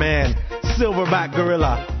up my man, Silverback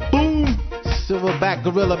Gorilla. Boom. Silverback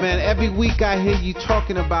Gorilla, man. Every week I hear you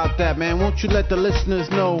talking about that, man. Won't you let the listeners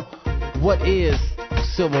know what is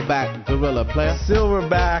Silverback Gorilla, player?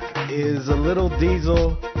 Silverback is a little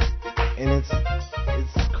diesel, and it's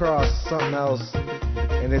crossed something else,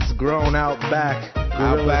 and it's grown out back,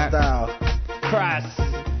 gorilla style. Cross.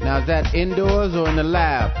 Now is that indoors or in the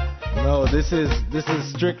lab? No, this is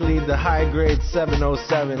strictly the high grade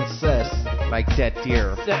 707 cess. Like that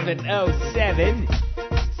deer. 707.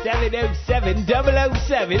 707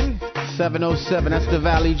 007. 707, that's the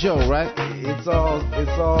Valley Joe, right? It's all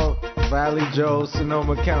Valley Joe,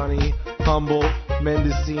 Sonoma County, Humboldt,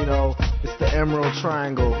 Mendocino. It's the Emerald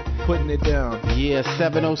Triangle, putting it down. Yeah,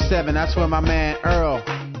 707, that's where my man Earl,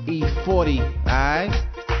 E40, alright?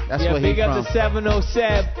 That's where he from. Big up to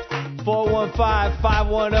 707,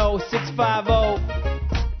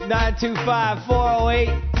 415-510-650-925-408.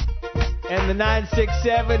 And the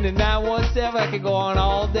 967 and 917, I could go on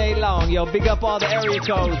all day long. Yo, big up all the area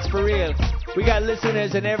codes, for real. We got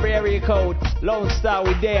listeners in every area code. Lone Star,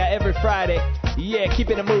 we there every Friday. Yeah,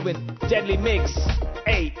 keeping it moving. Deadly Mix,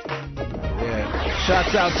 8. Yeah.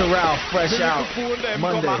 Shouts out to Ralph, fresh out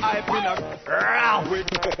Monday. Ralph!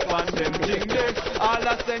 All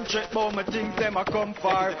I send check about my things, them I come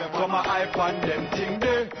far. Come I hype on them thing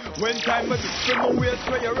there. When time I do my waist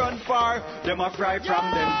where you run far, them I fry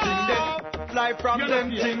from them thing there. Fly from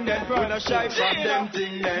them thing there. When I shy from them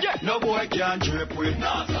thing there. No boy can drip with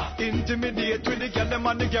NASA. Intimidate with the girl, them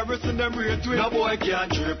and the garrison, them rate with. No boy can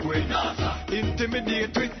drip with NASA.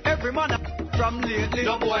 Intimidate with every man from lately.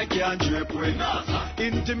 No boy can drip with NASA.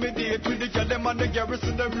 Intimidate with the girl, them and the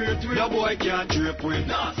garrison, them rate with. No boy can drip with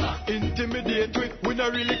NASA. Intimidate with. We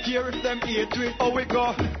don't really care if them hate with. How we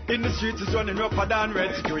go in the streets is running rougher than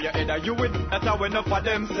red. Secure your head, are you with? That's how enough of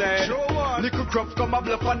them said. Little crops come a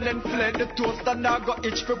bluff and then fled. The toast and now got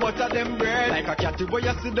itch for butter them bread. Like a catty where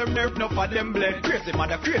you see them nerve, enough of them bled. Crazy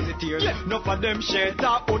mother, crazy tears. Enough of them shed.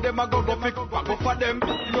 Talk how them a go pick up for them.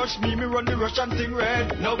 Rush me run the rush and sing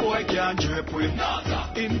red. No boy can drip with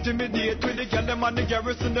NASA. Intimidate with the girl, them and the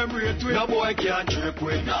garrison, them rate with. No boy can drip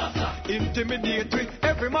with NASA. Intimidate with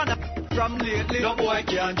every man from lately. No boy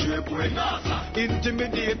can drip with NASA.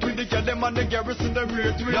 Intimidate with the girl, them and the garrison, them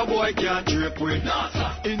rate with. No boy can drip with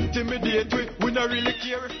NASA. Intimidate with. We don't really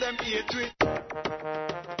care if them hate with.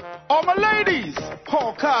 All my ladies,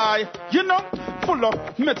 Hawkeye, you know, full of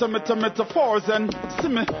metaphors and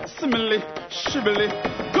simile, shibily.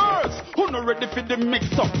 Girls, who not ready for the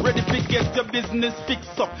mix up, ready to get your business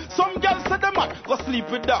fixed up. Some girls say them man go sleep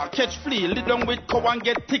with dog, catch flea, lay down with cow and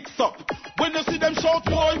get ticks up. When you see them shout,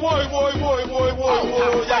 boy, boy, boy, boy, boy, boy,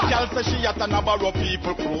 boy. Your girl say she at a number of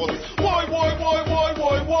people close. Boy, boy, boy, boy,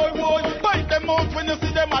 boy, boy, boy. Bite them out when you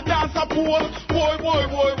see them a dance a pole. Boy, boy,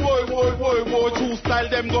 boy, boy, boy, boy, boy. True style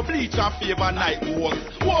them go bleach and favor night walls.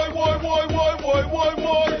 Boy, boy, boy, boy, boy, boy,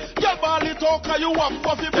 boy. Girl, bally talker, you walk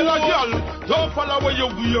puffy boy. Tell a girl, don't follow what you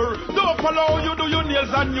wear. Don't follow how you do your nails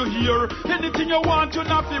and your hair. Anything you want, you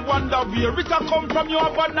not feel wonder where. It a come from you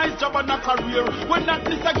have a nice job and a career. When that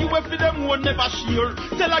this a give way for them won't never share.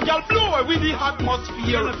 Tell a girl blow away with the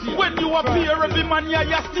atmosphere. When you appear, every man yeah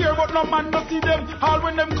you steer, but no man no see them. All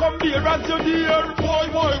when them come here as you dear. Boy,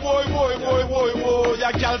 boy, boy, boy, boy, boy, boy.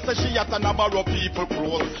 Your girl say she at a number of people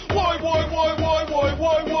close. Boy, boy, boy, boy, boy,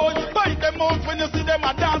 boy, boy. Bite them out when you see them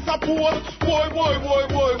a dance a pole. Boy, boy, boy,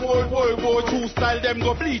 boy, boy, boy, boy. True style them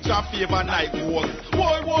go bleach and favor night walls.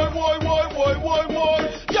 Boy, boy, boy, boy, boy, boy, boy.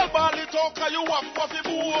 Your bally talker, you walk puffy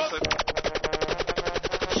boy.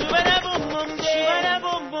 Shubada boom boom day, shubada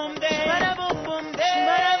boom boom day, shubada boom boom day,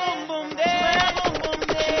 shubada boom boom day, shubada boom boom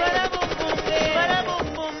day, shubada boom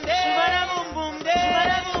boom day, shubada boom boom day,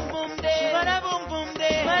 shubada boom boom day, shubada boom boom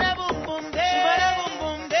day, shubada boom boom day, shubada boom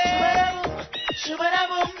boom day, shubada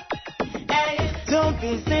boom, hey, don't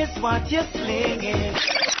business what you're slinging.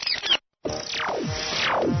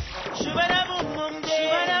 Shubada boom boom day,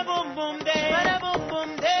 shubada boom boom day, shubada boom boom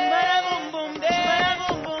day, shubada boom boom day, shubada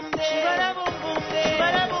boom boom day, shubada boom boom day,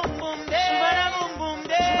 shubada boom boom day, shubada boom boom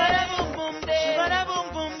day, shubada boom boom day, shubada boom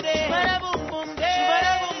boom day, shubada boom boom day,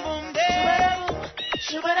 shubada boom boom day,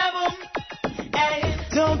 shubada boom, hey,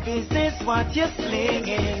 don't Don't business what you're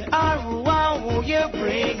slinging, or who you're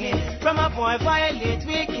bringing. From a boy violate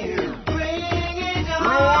with you. Bring it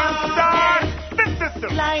on.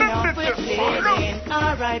 Line up with singing.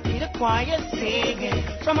 R.I.P. the choir singing.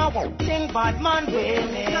 From a thing bad man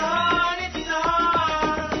winning. It's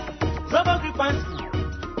on. Rubber grip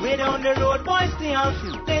and way down the road, boys stay on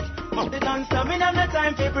it. Up the dance, we don't have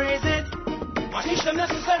time to praise it. Teach them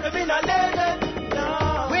necessary, we not let it.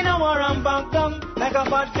 No. We no war and back down. Like a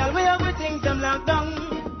bad girl, we have we things them locked down.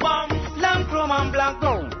 Bam, lamb, chrome and black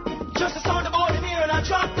down. Just the sound of all the mirror and a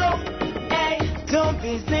drop down. Hey, don't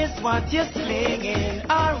business what you're slinging,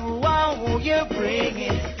 or who you're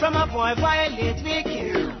bringing. From a boy violate with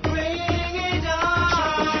you. Bring it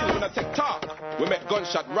on. When I take talk, we make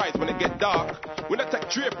gunshot rise when it get dark. We not take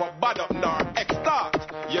drape or bad up nor X-start.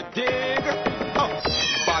 You dig?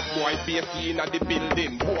 Bad boy BC in the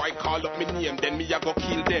building. Boy call up me name, then me a go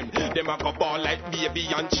kill them. Them a go ball like baby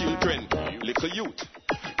and children. Little youth.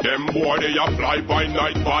 Them boy they a fly by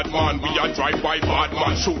night, bad man. We a drive by bad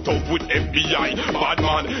man, shoot out with FBI, bad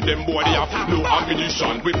man. Them boy they have no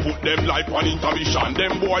ammunition. We put them life on intermission.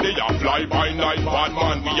 Them boy they a fly by night, bad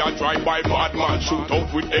man. We a drive by bad man, shoot out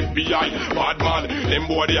with FBI, bad man. Them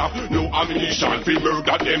boy they have no ammunition. We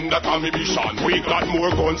murder them that a mission. We got more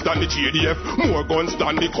guns than the JDF, more guns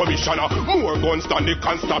than the commissioner, more guns than the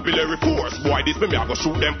constabulary force. Boy this me a go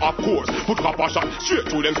shoot them of course. Put copper shot straight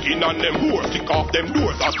through them skin and them horse. Kick off them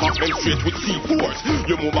doors. Pop them straight with C4s.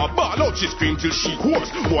 Your mama ball out, she scream till she hoarse.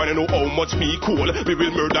 Wanna know how much me cool? We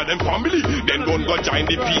will murder them family. Then gun go join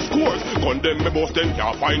the peace corps. Gun them me boss, them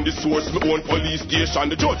can't find the source. Me own police station,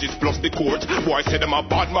 the judges plus the court. Boy say them a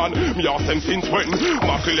bad man. Me ask them since when?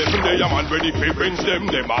 Mark 11 day a man ready for revenge them.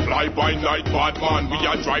 Them a fly by night, bad man. We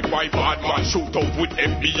a drive by bad man. Shoot out with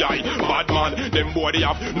FBI, bad man. Them boy they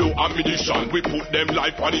have no ammunition. We put them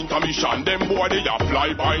life on intermission. Them boy they a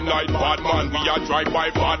fly by night, bad man. We a drive by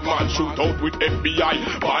bad man, shoot out with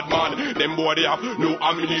FBI, bad man. Them boy they have no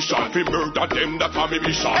ammunition. We murder them that a me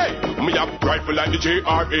mission. Hey, me have rifle like the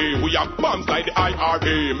JRA. We have bombs like the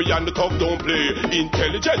IRA. Me and the thug don't play.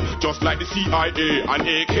 Intelligent, just like the CIA. And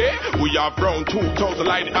AK, we have round 2,000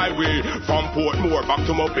 like the highway. From Portmore back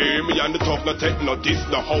to Mopay. Me and the thug no take no this,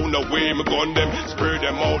 no how, no way. Me gun them, spray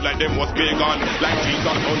them out like them was big on. Like Jesus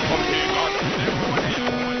done from pagan.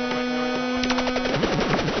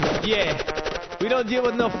 Yeah. We don't deal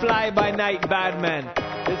with no fly-by-night bad man.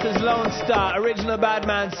 This is Lonestar, original bad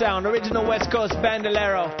man sound, original West Coast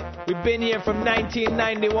bandolero. We've been here from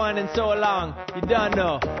 1991 and so long. You don't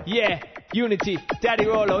know. Yeah, Uni-T, Daddy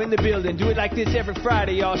Rolo in the building. Do it like this every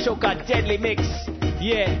Friday, y'all. Show called Deadly Mix.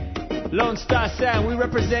 Yeah, Lonestar Sound. We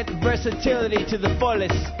represent versatility to the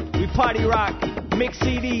fullest. We party rock, mix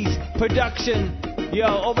CDs, production.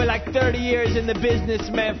 Yo, over like 30 years in the business,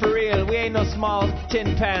 man, for real. We ain't no small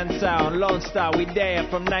tin pan sound. Lonestar, we there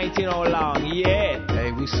from 1900 long, yeah.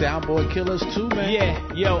 Hey, we soundboy killers too, man. Yeah,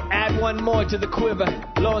 yo, add one more to the quiver.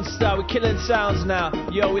 Lonestar, we killing sounds now.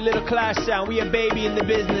 Yo, we little Clash sound. We a baby in the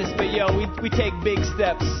business, but yo, we take big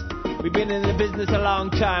steps. We've been in the business a long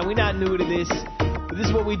time. We not new to this. This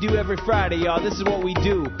is what we do every Friday, y'all. This is what we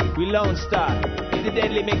do. We Lonestar. It's the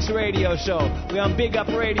Deadly Mix Radio Show. We on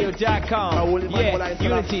BigUpRadio.com. Yeah,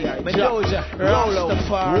 Uni-T, Mendoja, Rolo.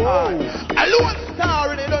 Whoa. A Lonestar,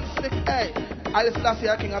 really don't stick. Hey,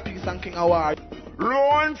 ALLSPICE King of Peace and King of War.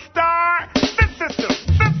 Lonestar,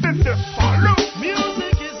 follow.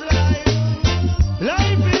 Music is life.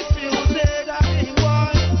 Life is music. I mean,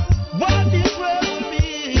 what this world will be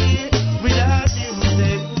without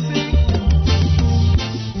music?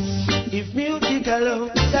 If music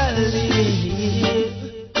alone shall live,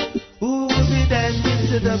 who will be dancing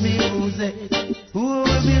to the music? Who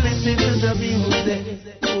will be listening to the music?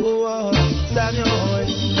 Oh, stand your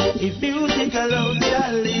voice. If music alone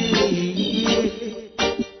shall live,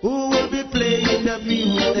 who will be playing the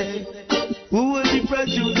music? Who will be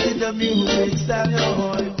producing the music? Stand your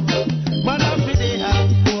voice. Man up in the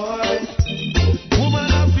house, boys.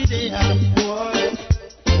 Woman up in the house, boys.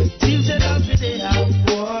 Children up in the house,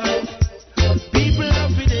 boys. People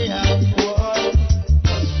up in the house, boys.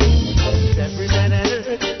 Every man on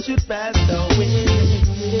earth should pass away.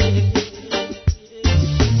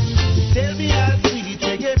 Tell me how sweet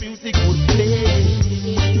reggae music would play.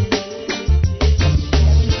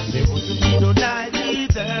 There wouldn't be no night,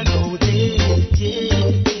 neither no day.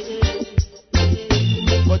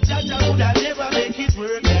 But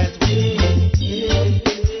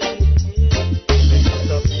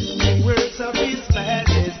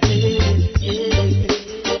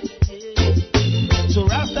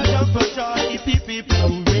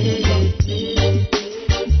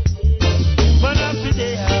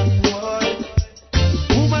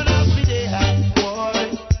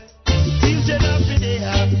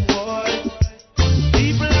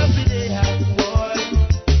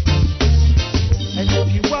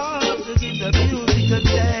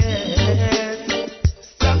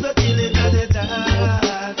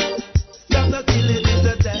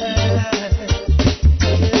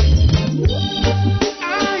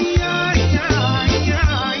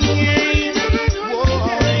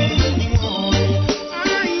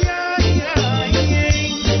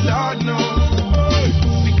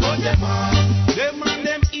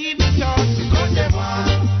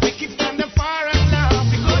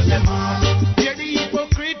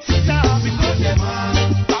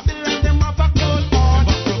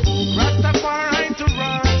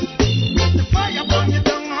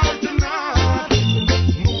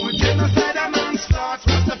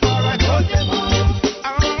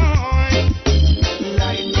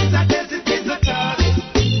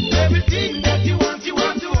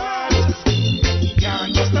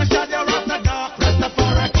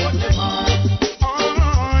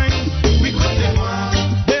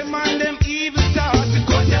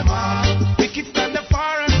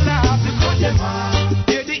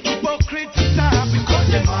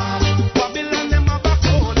them off. Babylon them have a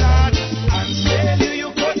cold heart, and say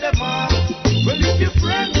you cut them off. Well, if your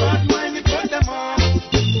friend bad mind, you cut them off.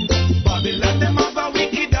 Babylon them have a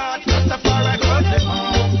wicked heart, Rastafari cut them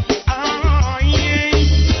off. Ah, yeah.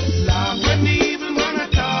 Laugh when the evil man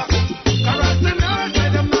attack. Caress the Lord,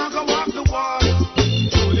 let them not go walk the walk.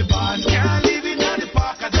 So the boss can't live in the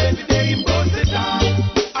park, 'cause every day him bust it down.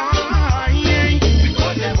 Ah, yeah.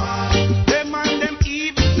 Because them off. Them and them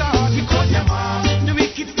evil talk, because them off. The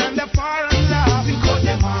wicked stand up far and laugh, because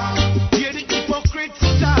them off. Hear the hypocrites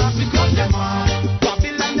talk, because them off.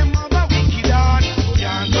 Babylon them have a wicked heart.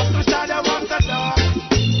 Can't trust the shadow of the dark.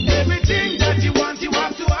 Everything that you want, you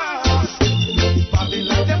have to ask.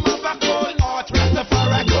 Babylon them have a cold heart.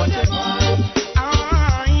 Rastafari cut them off.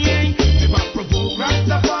 Ah, yeah. Them have provoked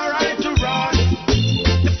Rastafari to run.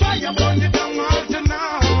 The fire burn the down altar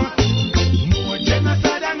now. More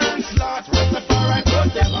genocide and onslaught. Rastafari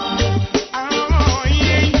cut them off. Ah,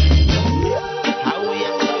 yeah. How we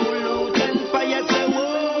are so loot and fire so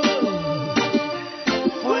warm.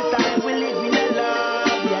 Full time we live in a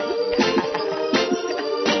love, yeah.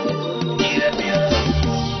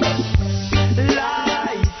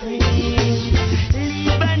 Life is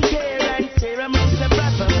live and care and share amongst the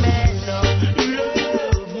brother men. Love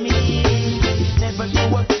me, never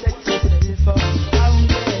do upset yourself out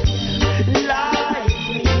there.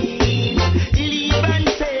 Life is live and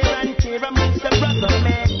share amongst the brother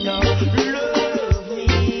men. Love me,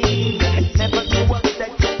 never do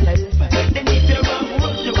upset yourself. Then if you're wrong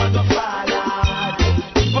road, you are gonna fall hard.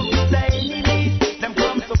 People the enemies, them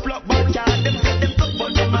come to pluck back yard. Them say them took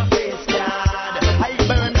but them a face card. I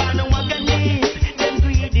burn down the wagonese, them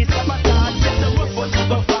greedy sabotage. Them the rough but you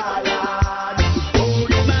go fall hard. Oh,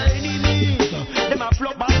 them a enemies, them a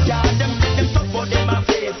pluck back yard. Them say them took but them a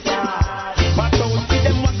face card. But don't see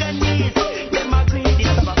them wagonese, them a greedy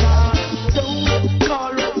sabotage. Don't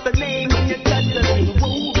call us the name when you touch the ring.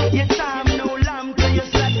 Woo, your time no lamb till you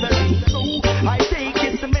slack the ring. So I take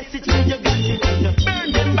this message when you got it.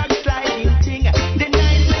 Burn them backsliding thing.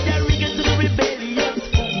 Deny the rigor to the rebellious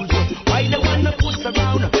fools. Why they wanna push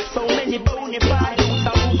around so many bony bodies?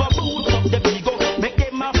 Overboard of the ego, make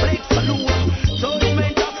them a flex balloon.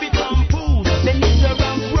 Judgment of it and food. Then if you're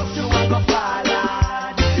wrong rough, you are gonna fall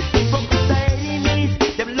hard. Hypocrites are enemies,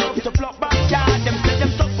 them love to flock back yard. Them say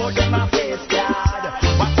them tough but them a face card.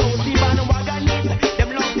 Watch out the man wagonese, them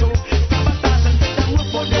love to sabotage and say them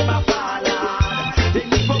rough but them a fall hard. Them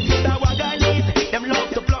hypocrites are wagonese, them love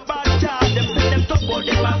to flock back yard. Them say them tough but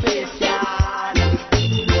them a face card.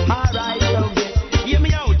 Alright, love it. Hear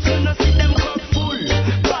me out, you know see them cup full.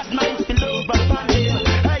 Bad minds still over upon them.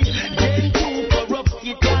 Hey, them too corrupt,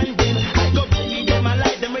 it can them. I go see them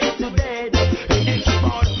alive, them raised to dead. They keep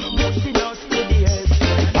on pushing us to the edge.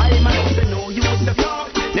 I must know you the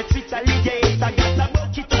talk. Let's retaliate. I got a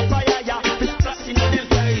bucket of fire, yeah. This in them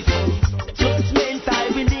face. Judgment I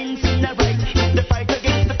will in the right. If they fight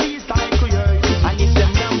against the peace, I create. And if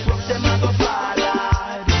them ramp up, them I go fall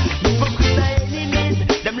hard. Hypocrites are enemies,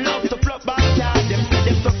 them love to flop back yard. Them say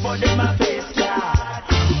them tough for them a face card.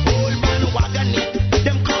 Old man wagonist,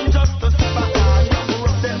 them come just to sabotage.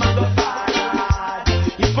 Rough them a go fall hard.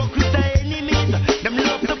 Hypocrites are enemies, them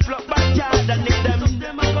love to flop back yard. And if them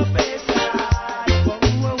a go face card. Whoa,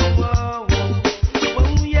 whoa, whoa,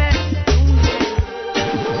 whoa, yeah.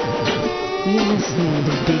 You're listening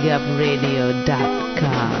to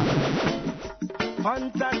BigUpRadio.com.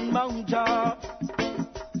 Fountain Mountain,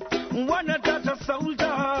 one a Tata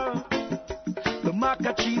soldier, the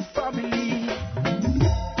Maka Chief family.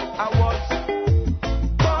 I was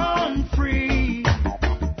born free,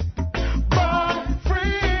 born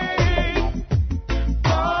free,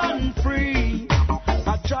 born free.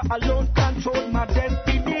 I try alone control my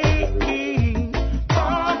destiny.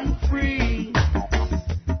 Born free,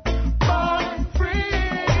 born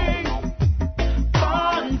free,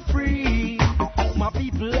 born free. My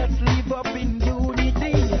people, let's live up in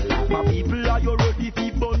unity. My people, are you ready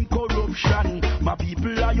for burn corruption? My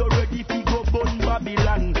people, are you ready for go burn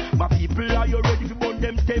Babylon? My people, are you ready for burn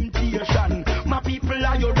them temptation? My people,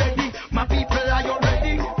 are you ready? My people, are you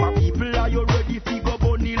ready? My people, are you ready for go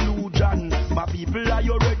burn illusion? My people, are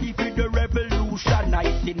you ready for the revolution? I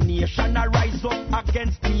see nation a rise up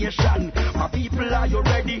against nation. My people, are you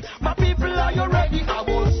ready? My people, are you ready? I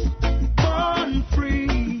was born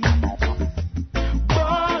free.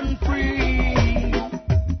 Born free,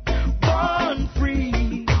 born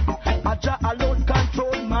free. Jah alone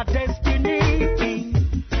control my destiny.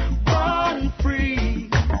 Born free,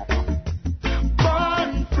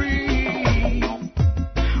 born free,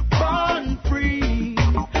 born free.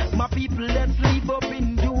 My people, let's live up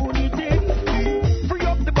in unity. Free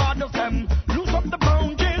up the borders, them loose up the boundaries.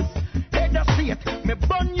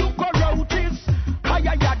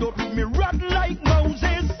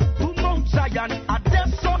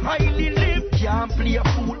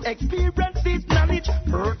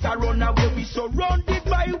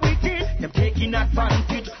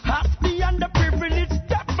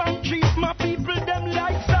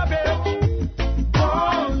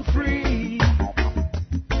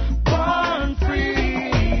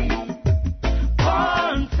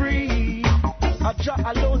 Jah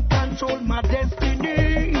alone control my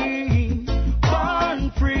destiny.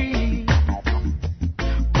 Born free.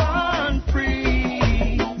 Born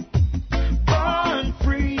free. Born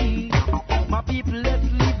free. My people, let's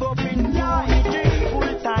live up in unity.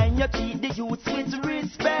 Full time you treat the youths with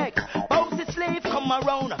respect. Both the slave come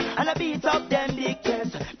around and I beat up them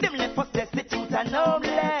dictators. Them left us destitute and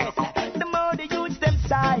homeless. The more the youths them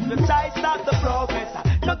side, you try stop the progress.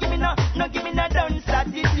 No give me no dance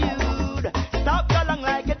attitude. Stop along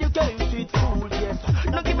like educated fool, yes.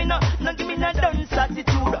 No give me no dance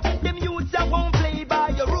attitude. Them youths that won't play by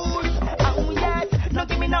your rules. Oh yes, no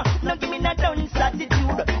give me no dance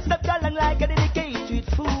attitude. Stop along like a dedicated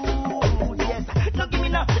fool, yes. No give me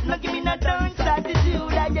no dance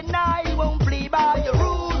attitude. I won't play by your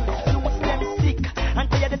rules. Youths them sick and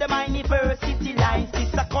tired of the university lines.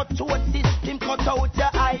 This a cut towards system, cut out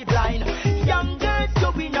your eye blind. Young girls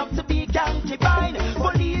growing up to be concubine.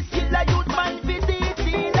 Police kill a youth man for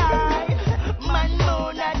city life. Man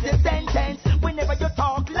moan at the sentence whenever you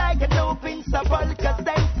talk like an open sepulchre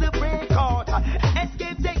stands to break out.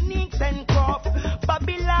 Escape techniques and craft.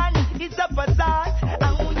 Babylon is a facade.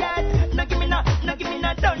 Oh yes, no give me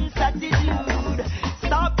no dance attitude.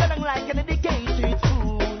 Stop calling like an educated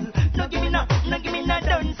fool. No give me no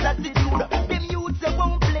dance attitude. Them youths that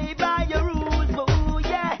won't play by your rules. Oh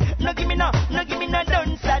yeah, no give me no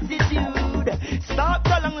dance attitude. Stop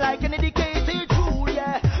calling like an educated fool.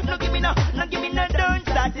 Yeah, no give me no dance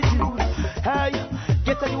attitude. Hey,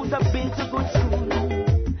 get a youth have been to good school.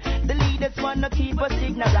 The leaders wanna keep us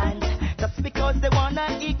ignorant just because they wanna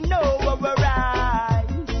ignore our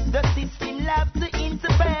rights. The system loves to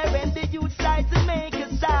interfere and the youth try to make a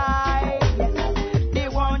side. They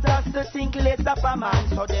want us to think less of a man,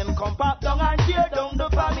 so them come pop down and tear down the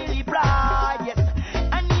family pride. Yes,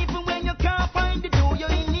 and even when you can't find the dough you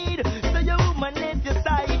need, so your woman left your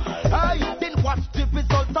side. Hey, then watch the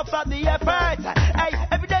result of the effort. Hey,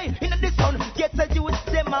 every day in the sun, get a youth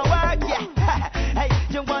them a work. Yeah, hey,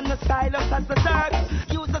 you wanna style us as a jerk?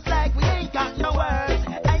 Use us like we ain't got no words.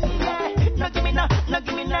 Hey, yeah, no give me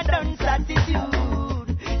no dance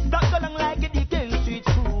attitude. Stop calling like a dedicated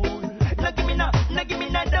fool. No give me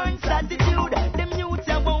no dance attitude. Them youths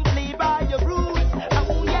that won't play by your rules.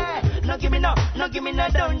 Oh yeah, no give me no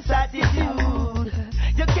dance attitude.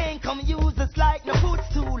 You can't come use us like no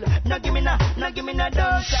footstool. No give me no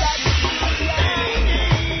dance attitude. Yeah.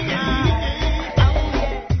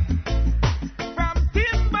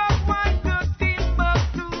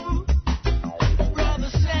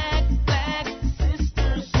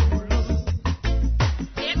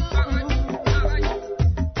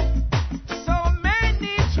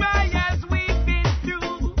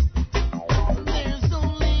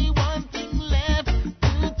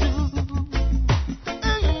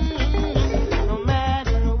 No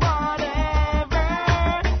matter whatever,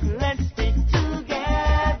 let's stick together.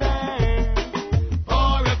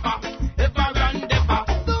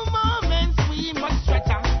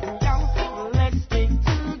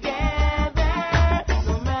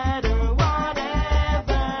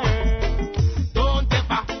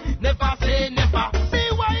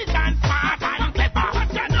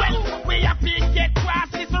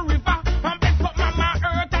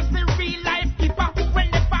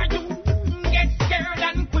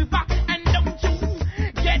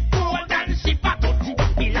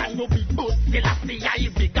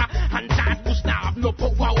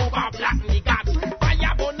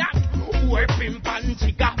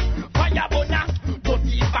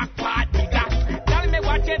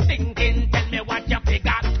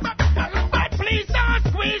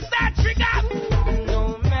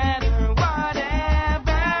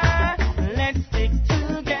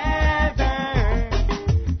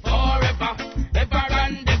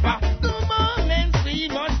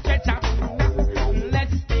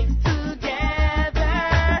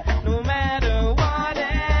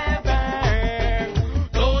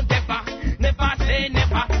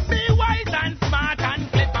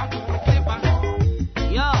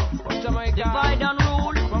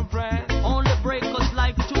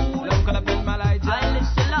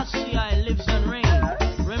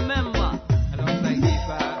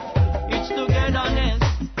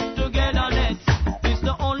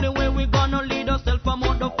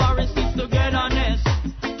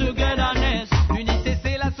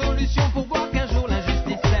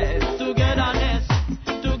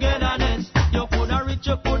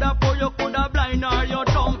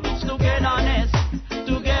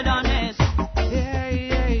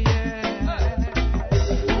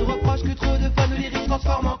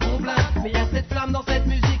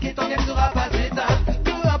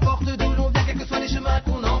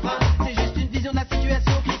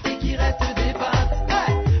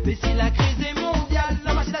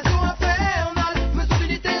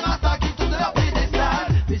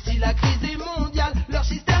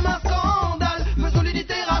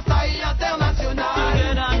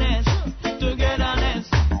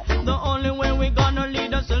 The only way we gonna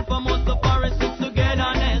lead ourselves from out the forest is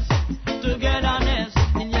togetherness. Togetherness.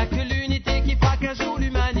 Il n'y a que l'unité qui fera qu'un jour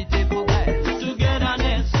l'humanité progresse.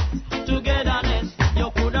 Togetherness. Togetherness.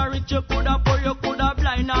 You coulda rich, you coulda poor, you coulda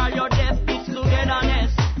blind or you deaf. It's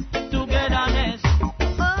togetherness. Togetherness.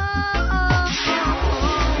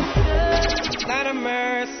 Not a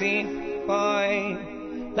mercy, boy.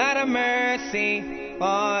 Not a mercy,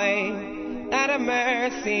 boy. Not a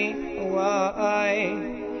mercy,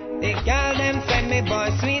 boy. The girl them send me boy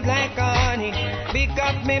sweet like honey. Pick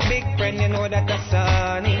up me big friend, you know that that's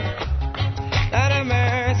sunny. Not a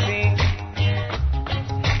mercy.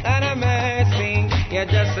 Not a mercy. You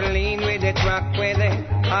just lean with it, rock with it,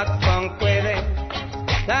 hot funk with it.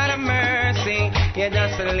 Not a mercy. You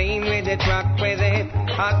just lean with it, rock with it,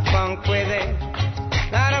 hot funk with it.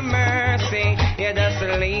 Not a mercy. You just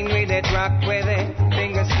lean with it, rock with it,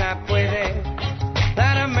 finger snap with it.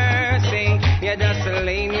 Not a mercy. You just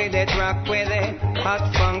lean with it, rock with it,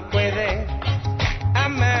 hot funk with it. A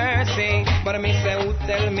mercy. But me say, who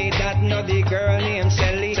tell me that no the girl named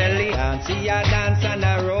Shelly? Shelly. And see her dance and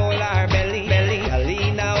a roll her belly. Belly. I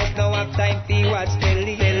lean out, now have time to watch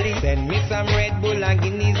telly. Telly. Send me some Red Bull and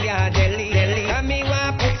Guinness, yeah, deli. Deli. And me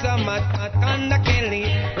want put some hot on the Kelly.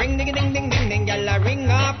 Ring ding ding ding ding ding, y'all ring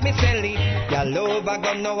off me celly. Y'all over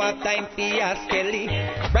gun, now have time to ask Kelly.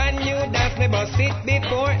 Brand new dance, me bust it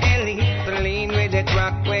before Ellie. So lean with it,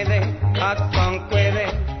 rock with it, hot funk with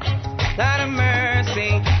it. Not a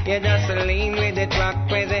mercy, you just lean with it, rock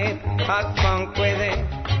with it, hot funk with it.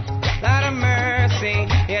 Not a mercy,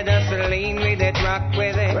 you just lean with it, rock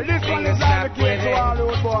with it, finger snap with it.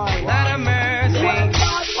 Not a mercy.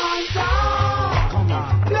 Come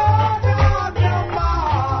on. Lord, your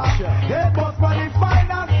march. They bust for the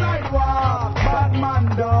final sidewalk. Bad man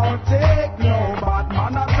don't take no bad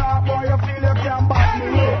man attack. Boy, you feel you can back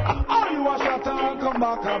me up. Oh, you a shot and come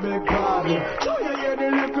back a big party. So you hear the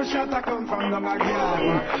little shot a come from down again.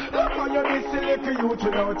 Look how you miss the little youth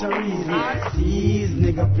without a reason. Please,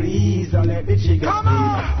 nigga, please don't let the chicken come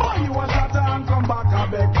on. Oh, you a shot and come back a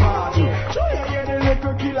big party. So you hear the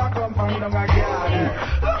little killer come from down again.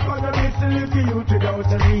 Look how you miss the little youth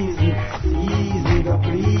without a reason. Please, nigga,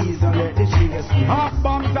 please don't let the chicken speak. Half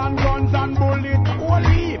bombs and guns and bullets,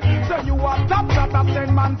 holy. So you a top shot of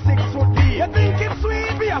 10 man 6 foot deep. You think it's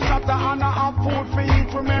sweet? Be a shotter and a have food for eat.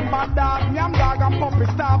 Remember dog, nyam dog and puppy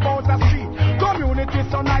starve out the street. Community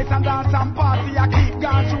so nice and dance and party. I keep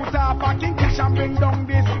gun shoot off a kingfish and bring down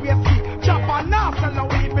this whiskey. Chop and now sell a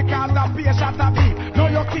weed because the pay shot a beat. Now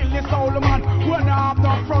you kill the soul man when I have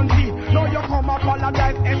no front teeth. Now you come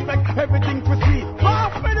apologize, expect everything to see.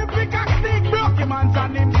 Pass me the pickaxe stick, block him hands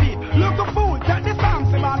and him feet. Look a fool, take the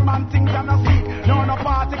songs, the bad man things and a seat. Now no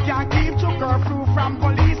party can keep to curfew from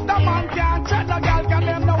police. The man can't check the girl, can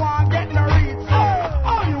them no one get no reads.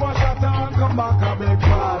 Oh, you a shot and come back a big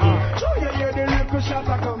party. So you hear the little shot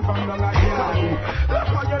a come from the garden. Look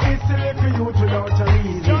how you miss the little youth without a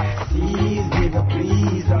reason. Please, nigga,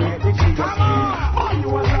 please don't let the chicken speak. Oh, you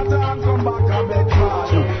a shot and come back a big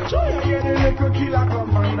party. So you hear the little killer come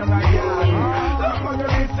from the garden. Look how you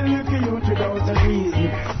miss the little youth without a reason.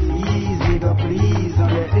 Please, nigga, please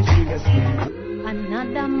don't let the chicken speak.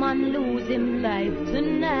 Another man lose him life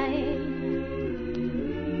tonight.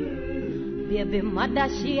 Baby mother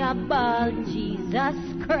she a ball, Jesus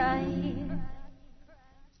Christ.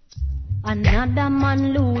 Another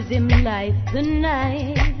man lose him life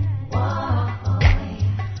tonight. Whoa.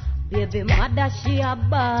 Baby mother she a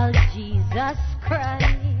ball, Jesus Christ.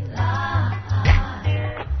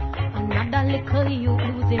 Another little you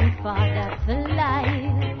losing father to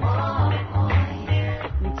life. Whoa.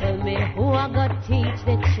 Tell me who I got teach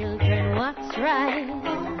the children what's right.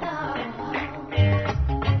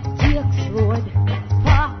 Jakes Road,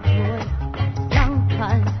 Park Road,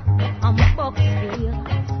 Duncan, and Bucksfield.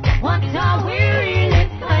 What are we really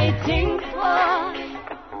fighting for?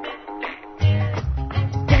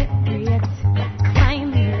 Death rate,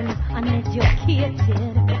 climbing,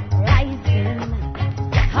 uneducated, rising.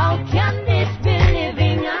 How can this be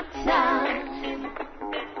living at all?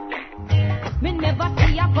 Me never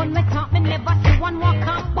see a gun, me talk, me never see one walk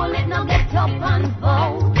and bullet, now get up and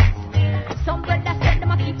vote. Some brothers said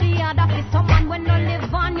them a keep the other for someone when no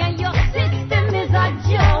live on ya, your system is a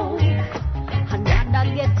joke. Another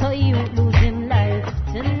ghetto youth losing life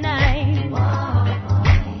tonight.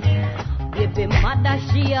 Baby mother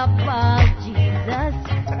she a ball, Jesus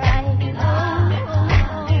Christ.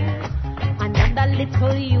 Another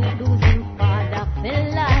little youth losing father for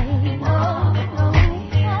life.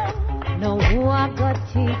 Now who I got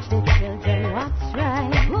teach the children what's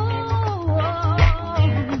right?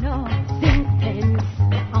 No, think pence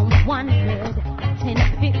and 1 bread, 10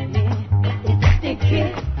 picnic.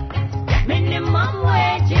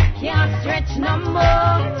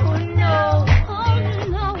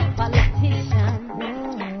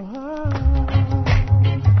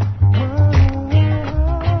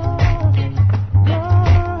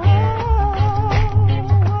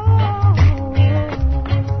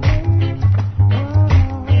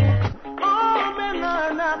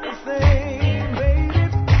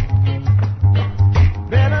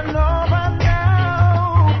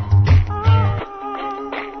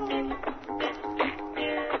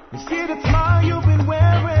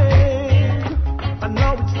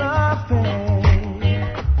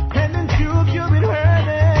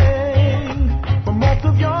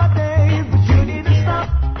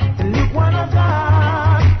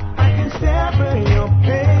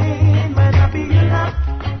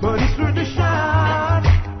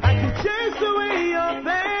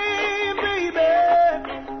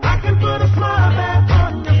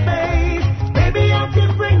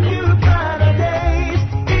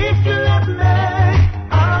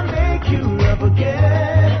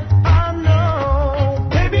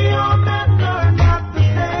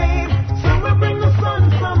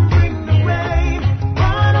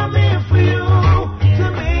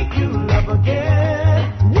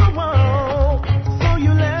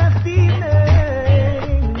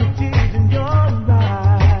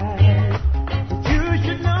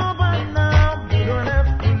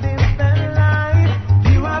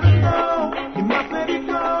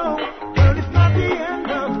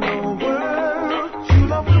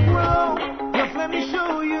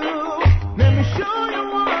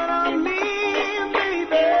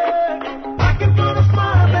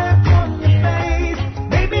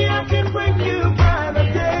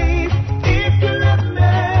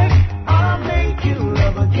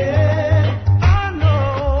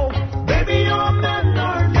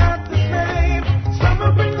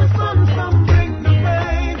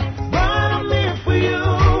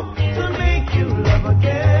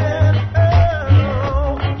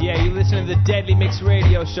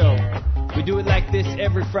 radio show. We do it like this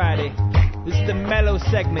every Friday. This is the mellow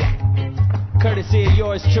segment, courtesy of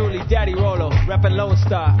yours truly, Daddy Rolo, rapping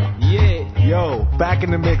Lonestar. Yeah. Yo, back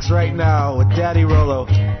in the mix right now with Daddy Rolo,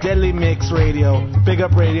 Deadly Mix Radio,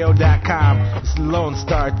 BigUpRadio.com. It's the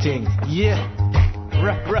Lonestar thing. Yeah.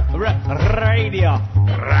 Radio.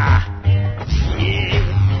 Yeah.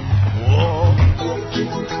 Whoa.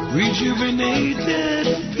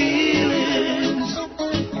 Rejuvenated feelings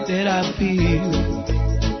that I feel.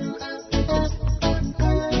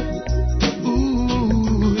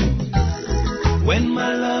 Ooh, when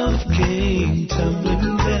my love came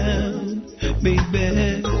tumbling down,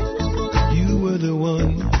 baby, you were the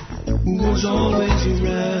one who was always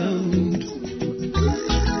around.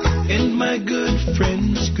 And my good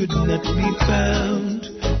friends could not be found.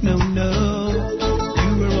 No, no,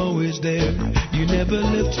 you were always there. You never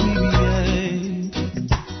left me behind.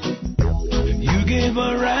 You gave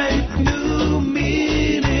a right new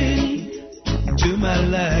meaning to my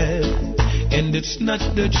life. And it's not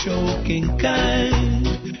the choking kind.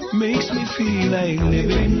 Makes me feel like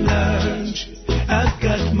living large. I've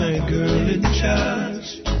got my girl in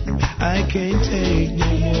charge. I can't take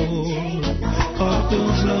no more of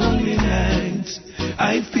those lonely nights.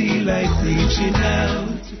 I feel like reaching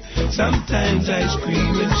out. Sometimes I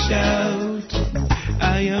scream and shout.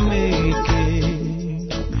 I am aching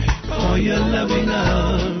for your loving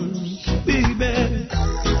arms, baby.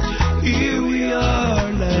 Here we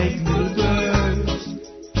are like little birds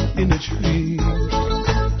in a tree,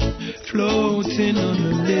 floating on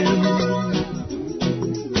a limb.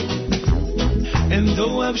 And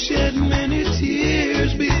though I've shed many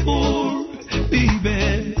tears before,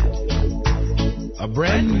 baby, a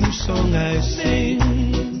brand new song I sing.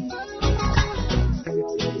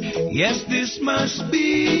 Yes, this must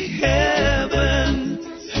be heaven,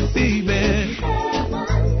 baby.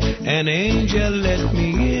 An angel let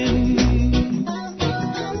me in.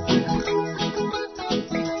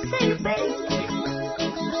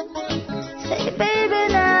 Say baby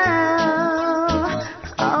now.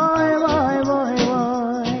 Oh, boy, boy,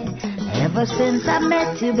 boy. Ever since I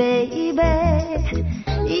met you, baby,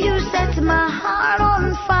 you set my heart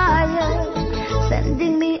on fire,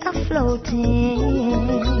 sending me floating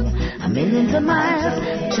a millions of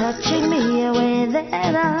miles, touching me a way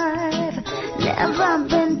that I've never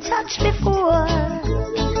been touched before.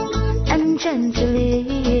 And gently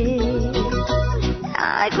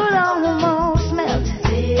I could almost melt.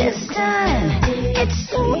 This time it's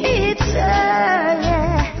sweeter,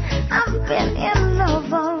 yeah. I've been in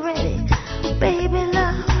love already, baby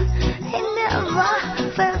love. I never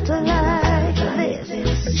felt like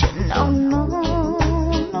this. You know, no.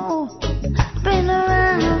 Been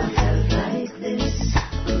around like this,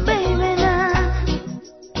 baby now.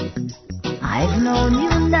 I've known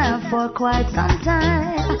you now for quite some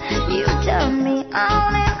time. You turn me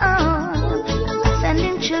on and on,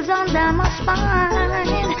 sending chills on down my spine.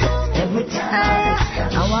 Every time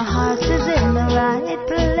our hearts is in the right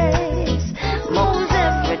place, moves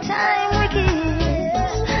every time we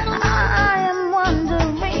kiss. I am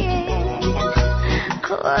wondering,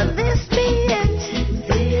 could this be it?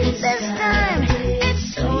 This time it's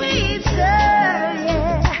sweeter,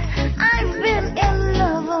 yeah. I've been in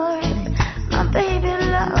love already, my baby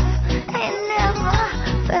love. Ain't never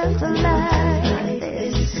felt like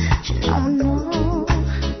this. You don't know.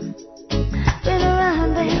 Been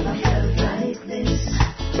around, baby. Like this.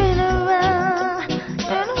 Been around,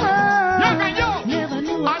 been around. Never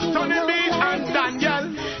knew I would and Daniel.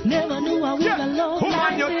 Never knew I would have loved Woman,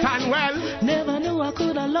 like you this. tan well. Never knew I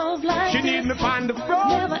could have loved like She this. need me on the floor.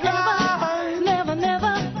 Never, ever,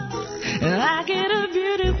 never. I get a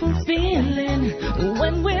beautiful feeling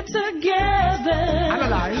when we're together.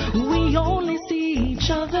 We only see each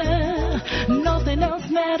other, nothing else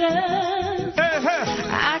matters.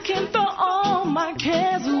 I can throw all my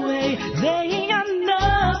cares away, they ain't got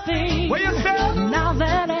nothing. What you say? Now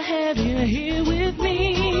that I have you here with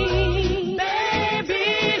me,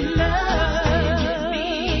 baby love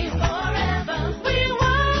me forever. We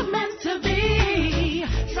were meant to be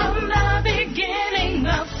from the beginning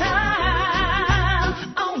of time.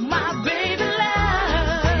 Oh my baby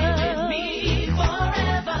love me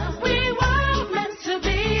forever. We were meant to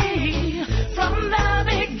be from the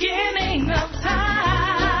beginning of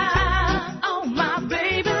time. Oh my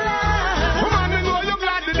baby love. Woman, you know you're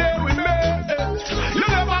glad today with me.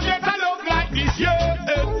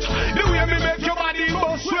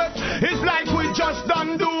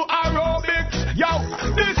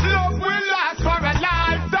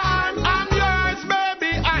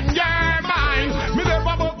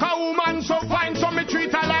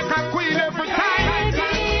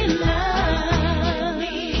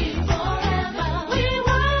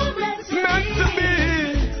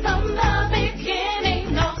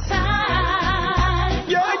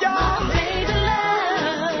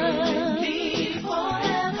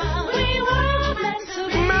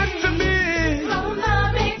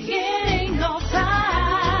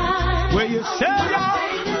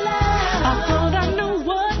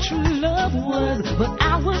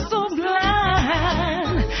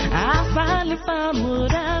 finally found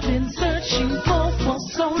what I've been searching for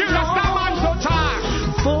so long.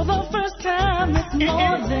 For the first time, it's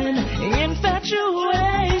more than infatuation.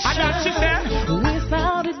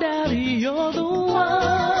 Without a doubt, you're the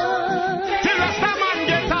one.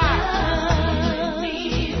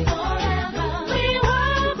 We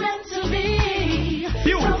were meant to be.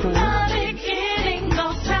 Beautiful. From the beginning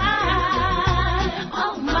of time.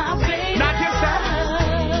 Oh, my baby. Not yourself.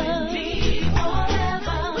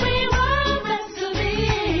 We were meant to be.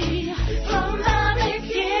 From the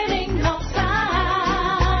beginning of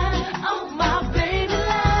time. Oh, my baby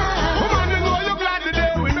love. Woman, you know you're glad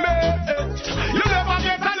today we met. You never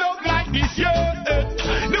get a look like this yet.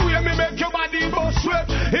 The way me make your body go sweat,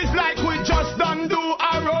 it's like we just done do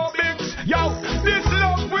aerobics. Yo, this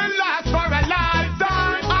love will last for a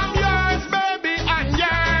lifetime. I'm yours, baby, and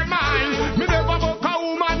you're mine. Me never book a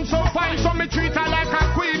woman so fine, so me treat her like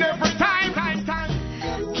a queen every time.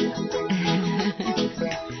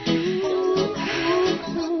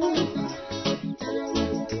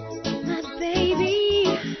 My baby,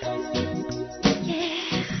 yeah,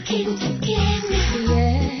 again,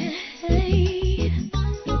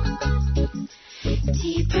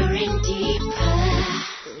 deeper and deeper,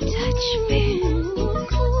 touch me,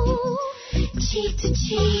 cheek to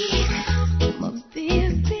cheek, my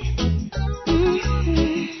baby,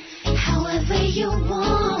 however you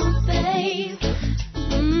want, babe,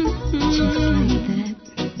 just like that.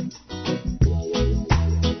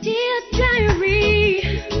 Dear diary,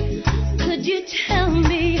 could you tell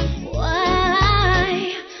me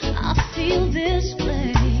why I feel this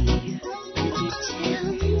way? Could you tell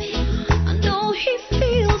me? I know he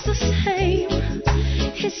feels the same.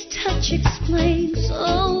 His touch explains so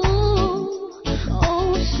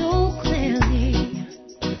clearly.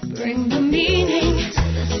 Bring the meaning to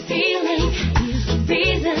this feeling. He's the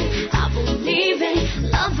reason I believe in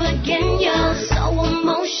love again. You're so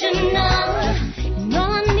emotional. And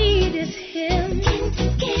all I need is him.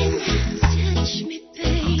 Again, touch me,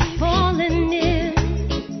 babe. I'm falling in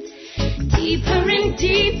deeper and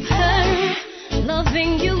deeper.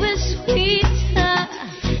 Loving you is sweeter.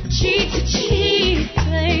 Cheek to cheek,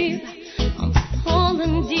 babe. I'm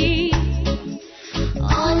falling deep.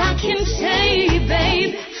 All I can say,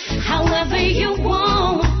 babe, however you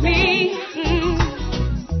want me.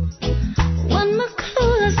 When I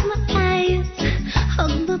close my eyes,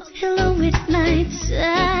 hug the pillow at night.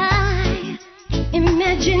 I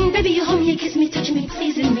imagine, baby, you hold me, kiss me, touch me,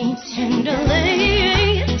 pleasing me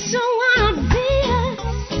tenderly. So obvious,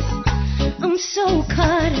 I'm so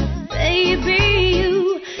caught up, baby.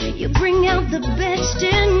 You bring out the best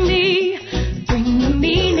in me. Bring the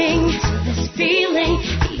meaning to this feeling.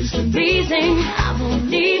 He's the reason I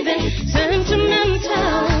believe in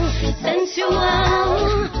sentimental,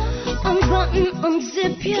 sensual. Unbutton,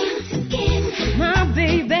 unzip you, my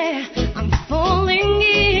baby. I'm falling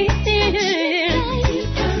in.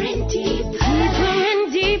 Deeper and deeper, deeper and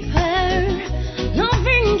deeper.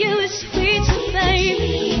 Loving you is sweet,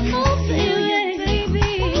 baby. Oh, baby.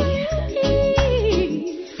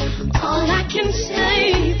 All I can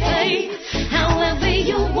say, babe, however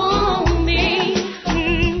you want me.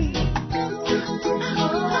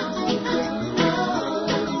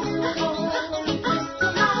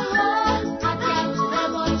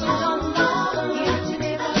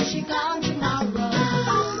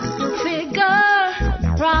 Figure,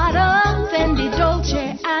 Prada, Fendi, Dolce,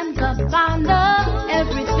 and Gabbana.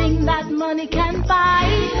 Everything that money can buy.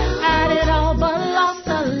 Had it all but lost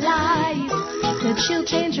her life. That she'll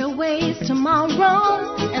change her ways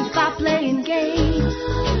tomorrow and stop playing games.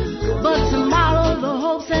 But tomorrow the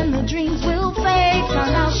hopes and the dreams will fade.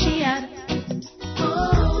 Found out she had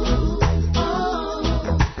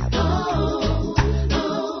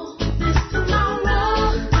this tomorrow.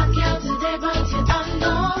 I girl today, but you don't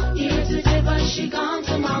know. Here today, but she gone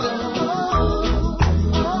tomorrow.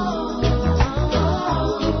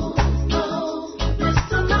 This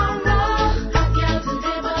tomorrow. I girl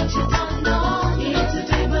today, but you don't know. Here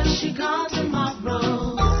today, but she gone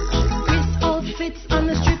tomorrow. Chris outfits on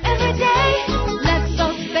the street every day. Let's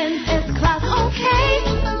all spend S-Class, okay?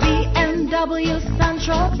 BMW,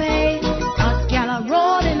 Saint-Tropez. Hot gal, I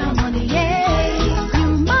roll in our money, yeah.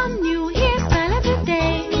 New mom, new hairstyle every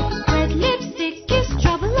day. Red lipstick is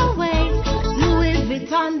trouble away. Louis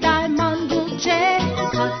Vuitton, diamond, Dolce.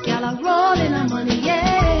 Hot gal, I roll in our money, yeah.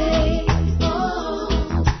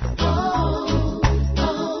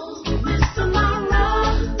 Miss tomorrow.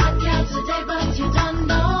 Hot gal today, but you don't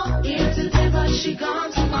know. Here today, but she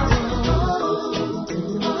gone tomorrow.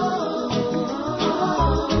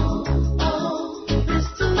 Miss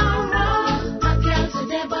tomorrow.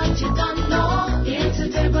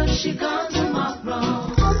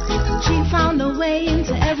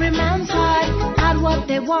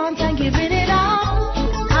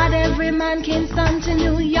 England, Kingston to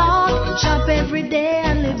New York. Shop every day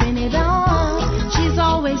and living it on. She's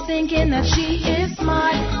always thinking that she is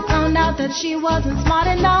smart. Found out that she wasn't smart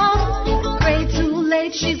enough. Way too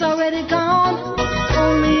late, she's already gone.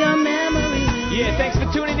 Only a memory. Yeah, thanks for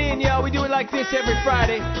tuning in, y'all. We do it like this every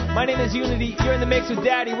Friday. My name is Uni-T. You're in the mix with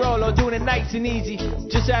Daddy Rolo, doing it nice and easy.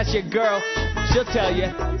 Just ask your girl. She'll tell you.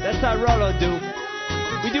 That's how Rolo do.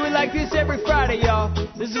 We do it like this every Friday, y'all.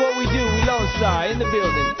 This is what we do. We Lone Star in the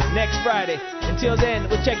building next Friday. Until then,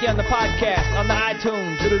 we'll check you on the podcast, on the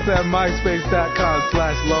iTunes. Hit us at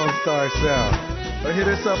myspace.com/Lonestar Sound. Or hit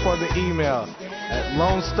us up on the email at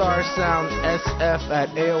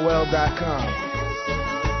LoneStarSoundSF@AOL.com.